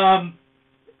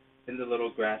 In the little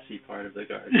grassy part of the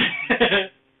garden.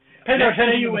 Next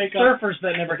day you wake up, surfers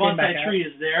that never came back. The bonsai tree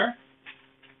is there,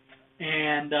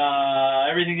 and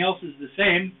everything else is the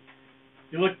same.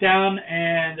 You look down,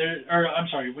 and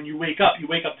when you wake up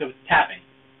to tapping.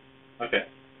 Okay.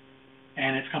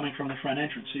 and it's coming from the front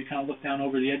entrance. So you kind of look down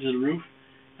over the edge of the roof,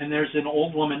 and there's an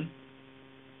old woman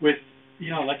with,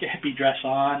 like a hippie dress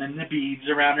on and the beads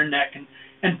around her neck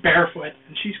and barefoot,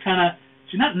 and she's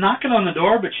not knocking on the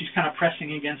door, but she's kind of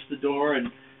pressing against the door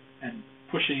and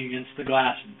pushing against the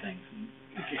glass and things. And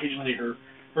occasionally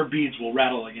her beads will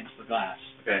rattle against the glass.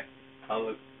 Okay. I'll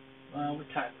look. What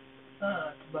time?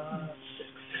 It's about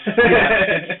 6.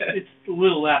 Yeah, it's a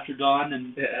little after dawn,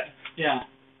 and yeah.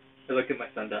 I look at my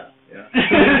sundial. Yeah.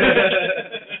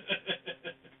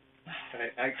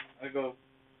 Alright, I go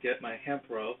get my hemp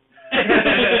rope.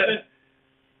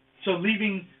 So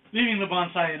leaving the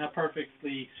bonsai in a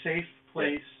perfectly safe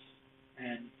place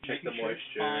and check the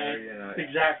moisture.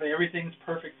 Exactly, everything's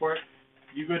perfect for it.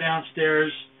 You go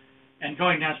downstairs, and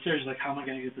going downstairs is like, how am I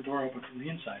going to get the door open from the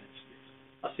inside?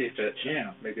 I'll see if it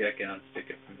jam. Maybe I can unstick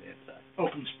it from the inside.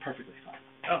 Opens perfectly fine.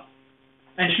 Oh.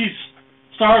 And she's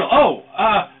startled.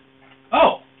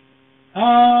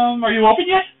 Are you open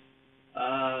yet?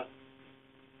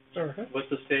 What's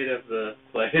the state of the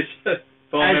place?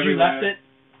 Foam As you left it,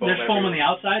 there's foam on the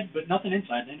outside, but nothing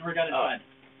inside. They never got inside,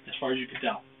 as far as you could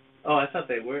tell. Oh, I thought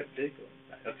they did go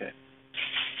inside. Okay.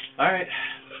 All right.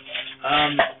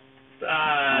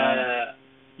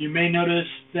 You may notice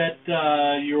that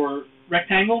your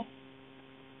rectangle,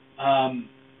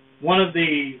 one of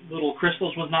the little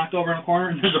crystals was knocked over in a corner,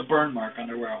 and there's a burn mark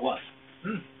under where it was.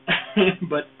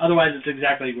 But otherwise, it's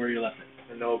exactly where you left it.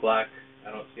 And no black.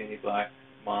 I don't see any black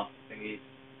moth thingy.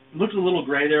 It looks a little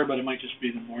gray there, but it might just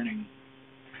be the morning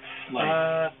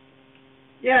light.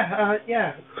 Yeah.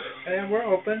 And we're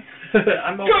open.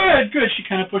 I'm open. Good. She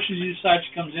kind of pushes you aside.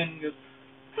 She comes in and goes,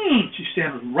 She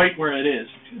stands right where it is.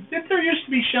 She goes, did there used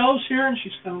to be shelves here? And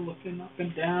she's kind of looking up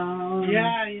and down.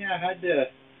 Yeah.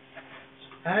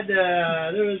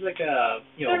 There was like a,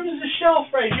 There was a shelf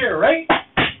right here, right?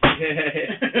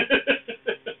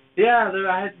 Yeah,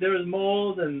 there was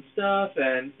mold and stuff,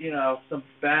 and some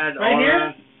bad right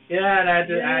aura. Here? Yeah, and I had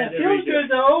to it feels good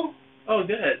though. Oh,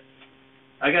 good.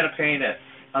 I gotta paint it,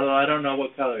 although I don't know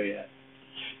what color yet.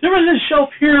 There was a shelf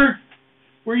here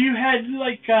where you had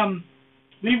like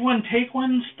leave one, take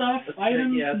one stuff,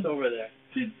 items. Yeah, it's over there.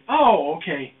 Oh,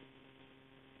 okay.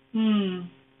 You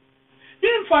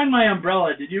didn't find my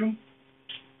umbrella, did you?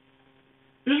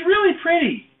 It was really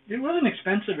pretty. It wasn't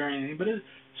expensive or anything, but it's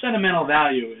sentimental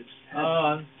value. Oh,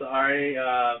 I'm sorry.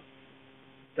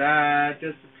 That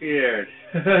disappeared.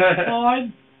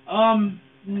 I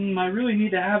really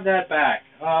need to have that back.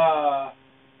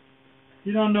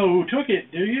 You don't know who took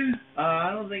it, do you?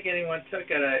 I don't think anyone took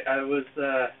it. I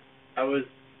was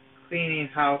cleaning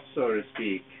house, so to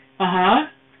speak.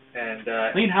 And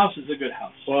clean house is a good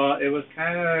house. Well, it was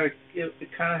it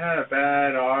kind of had a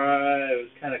bad aura. It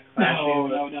was kind of classy. No.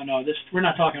 We're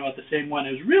not talking about the same one.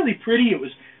 It was really pretty. It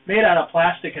was made out of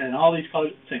plastic and in all these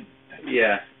colors.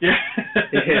 Yeah.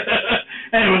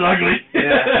 And it was ugly.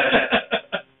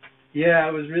 Yeah,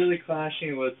 it was really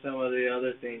clashing with some of the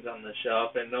other things on the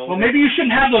shelf, and Well, maybe you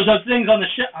shouldn't have those other things on the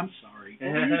shelf. I'm sorry.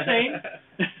 What were you saying?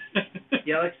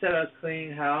 Yeah, like I said, I was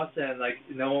cleaning house, and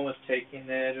no one was taking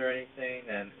it or anything,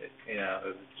 and it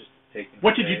was just taking.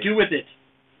 What did you do with it?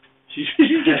 She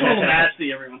gets a little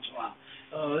nasty every once in a while.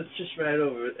 Oh, it's just right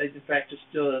over. In fact, it's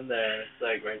still in there. It's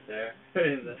like right there.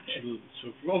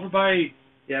 So over by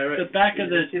the back of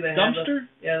the dumpster?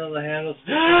 Yeah, the handle's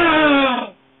still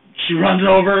She runs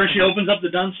over, she opens up the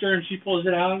dumpster, and she pulls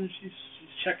it out, and she's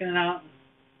checking it out.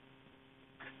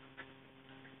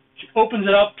 She opens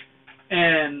it up,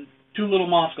 and two little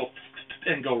moths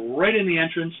go right in the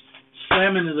entrance,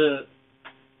 slam into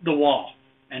the wall,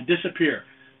 and disappear.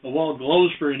 The wall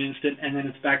glows for an instant, and then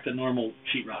it's back to normal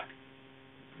sheetrock.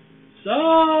 So,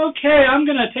 okay, I'm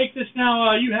going to take this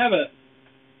now. You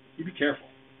be careful.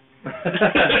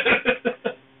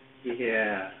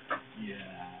 Yeah.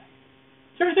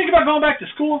 You ever think about going back to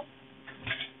school?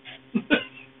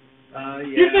 Yeah.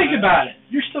 You think about it.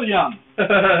 You're still young.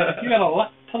 You got a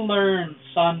lot to learn,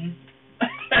 son.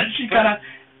 And she kind of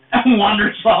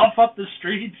wanders off up the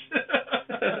streets.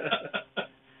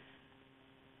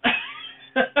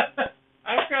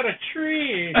 I've got a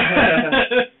tree.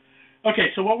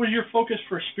 Okay, so what was your focus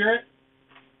for spirit?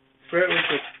 Spirit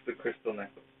was the crystal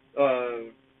necklace.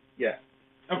 Yeah.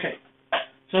 Okay.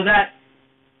 So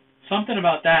something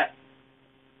about that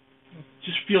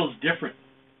just feels different.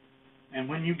 And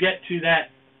when you get to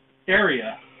that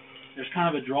area, there's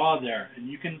kind of a draw there, and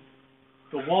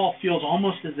the wall feels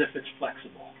almost as if it's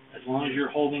flexible, as long as you're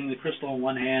holding the crystal in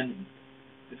one hand. And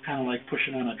it's kind of like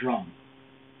pushing on a drum.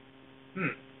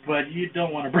 But you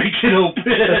don't want to break it open.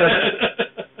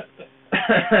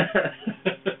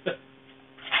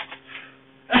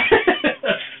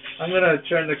 I'm gonna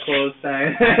turn the close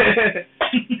sign.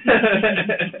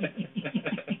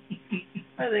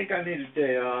 I think I need a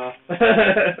day off.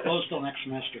 Close till next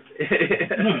semester.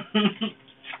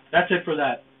 That's it for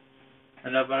that. I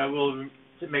know, but I will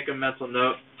make a mental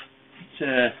note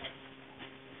to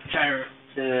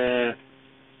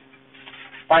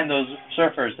find those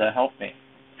surfers that help me.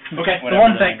 Okay, the Whatever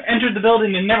one the thing. name. Entered the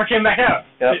building and never came back out.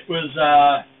 Yep. It was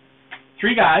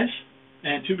 3 guys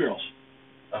and 2 girls.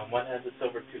 One has a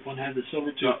silver tooth. One had the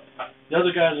silver tooth. The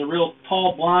other guy's a real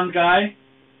tall blonde guy.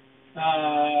 The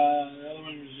other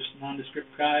one was just a nondescript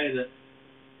guy.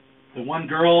 The one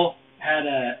girl had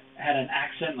an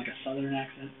accent, like a southern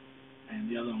accent, and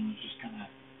the other one was just kind of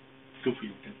goofy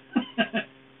looking.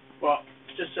 Well,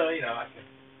 just so you know, I can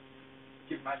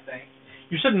give my thanks.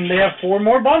 You said they have 4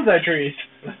 more bonsai trees.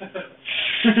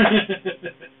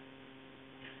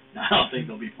 No, I don't think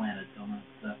they'll be planted till not.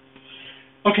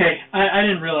 Okay, I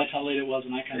didn't realize how late it was,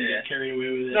 and I kind of got carried away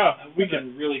with it. No, We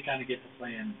can really kind of get to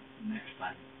playing next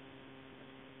time.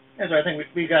 Yeah, so I think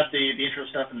we got the intro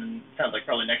stuff, and then it sounds like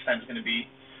probably next time is going to be.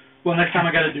 Well, next time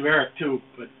I got to do Eric too,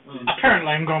 but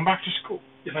Apparently, I'm going back to school.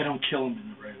 if I don't kill him in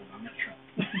the regular, I'm gonna try.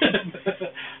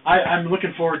 I'm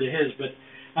looking forward to his, but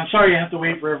I'm sorry you have to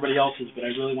wait for everybody else's. But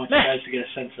I really want you guys to get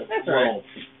a sense of That's the all right. world.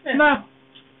 Yeah. No,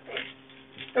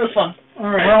 It was fun. All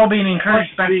right. We're all being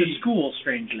encouraged back to The- school,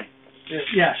 strangely.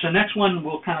 Yeah, so next one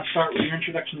we'll kind of start with your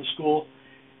introduction to school,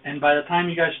 and by the time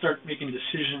you guys start making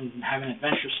decisions and having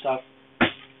adventure stuff,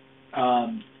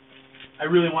 I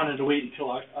really wanted to wait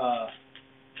until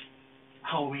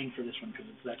Halloween for this one because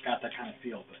it's got that kind of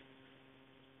feel, but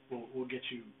we'll get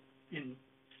you in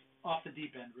off the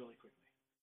deep end really quickly.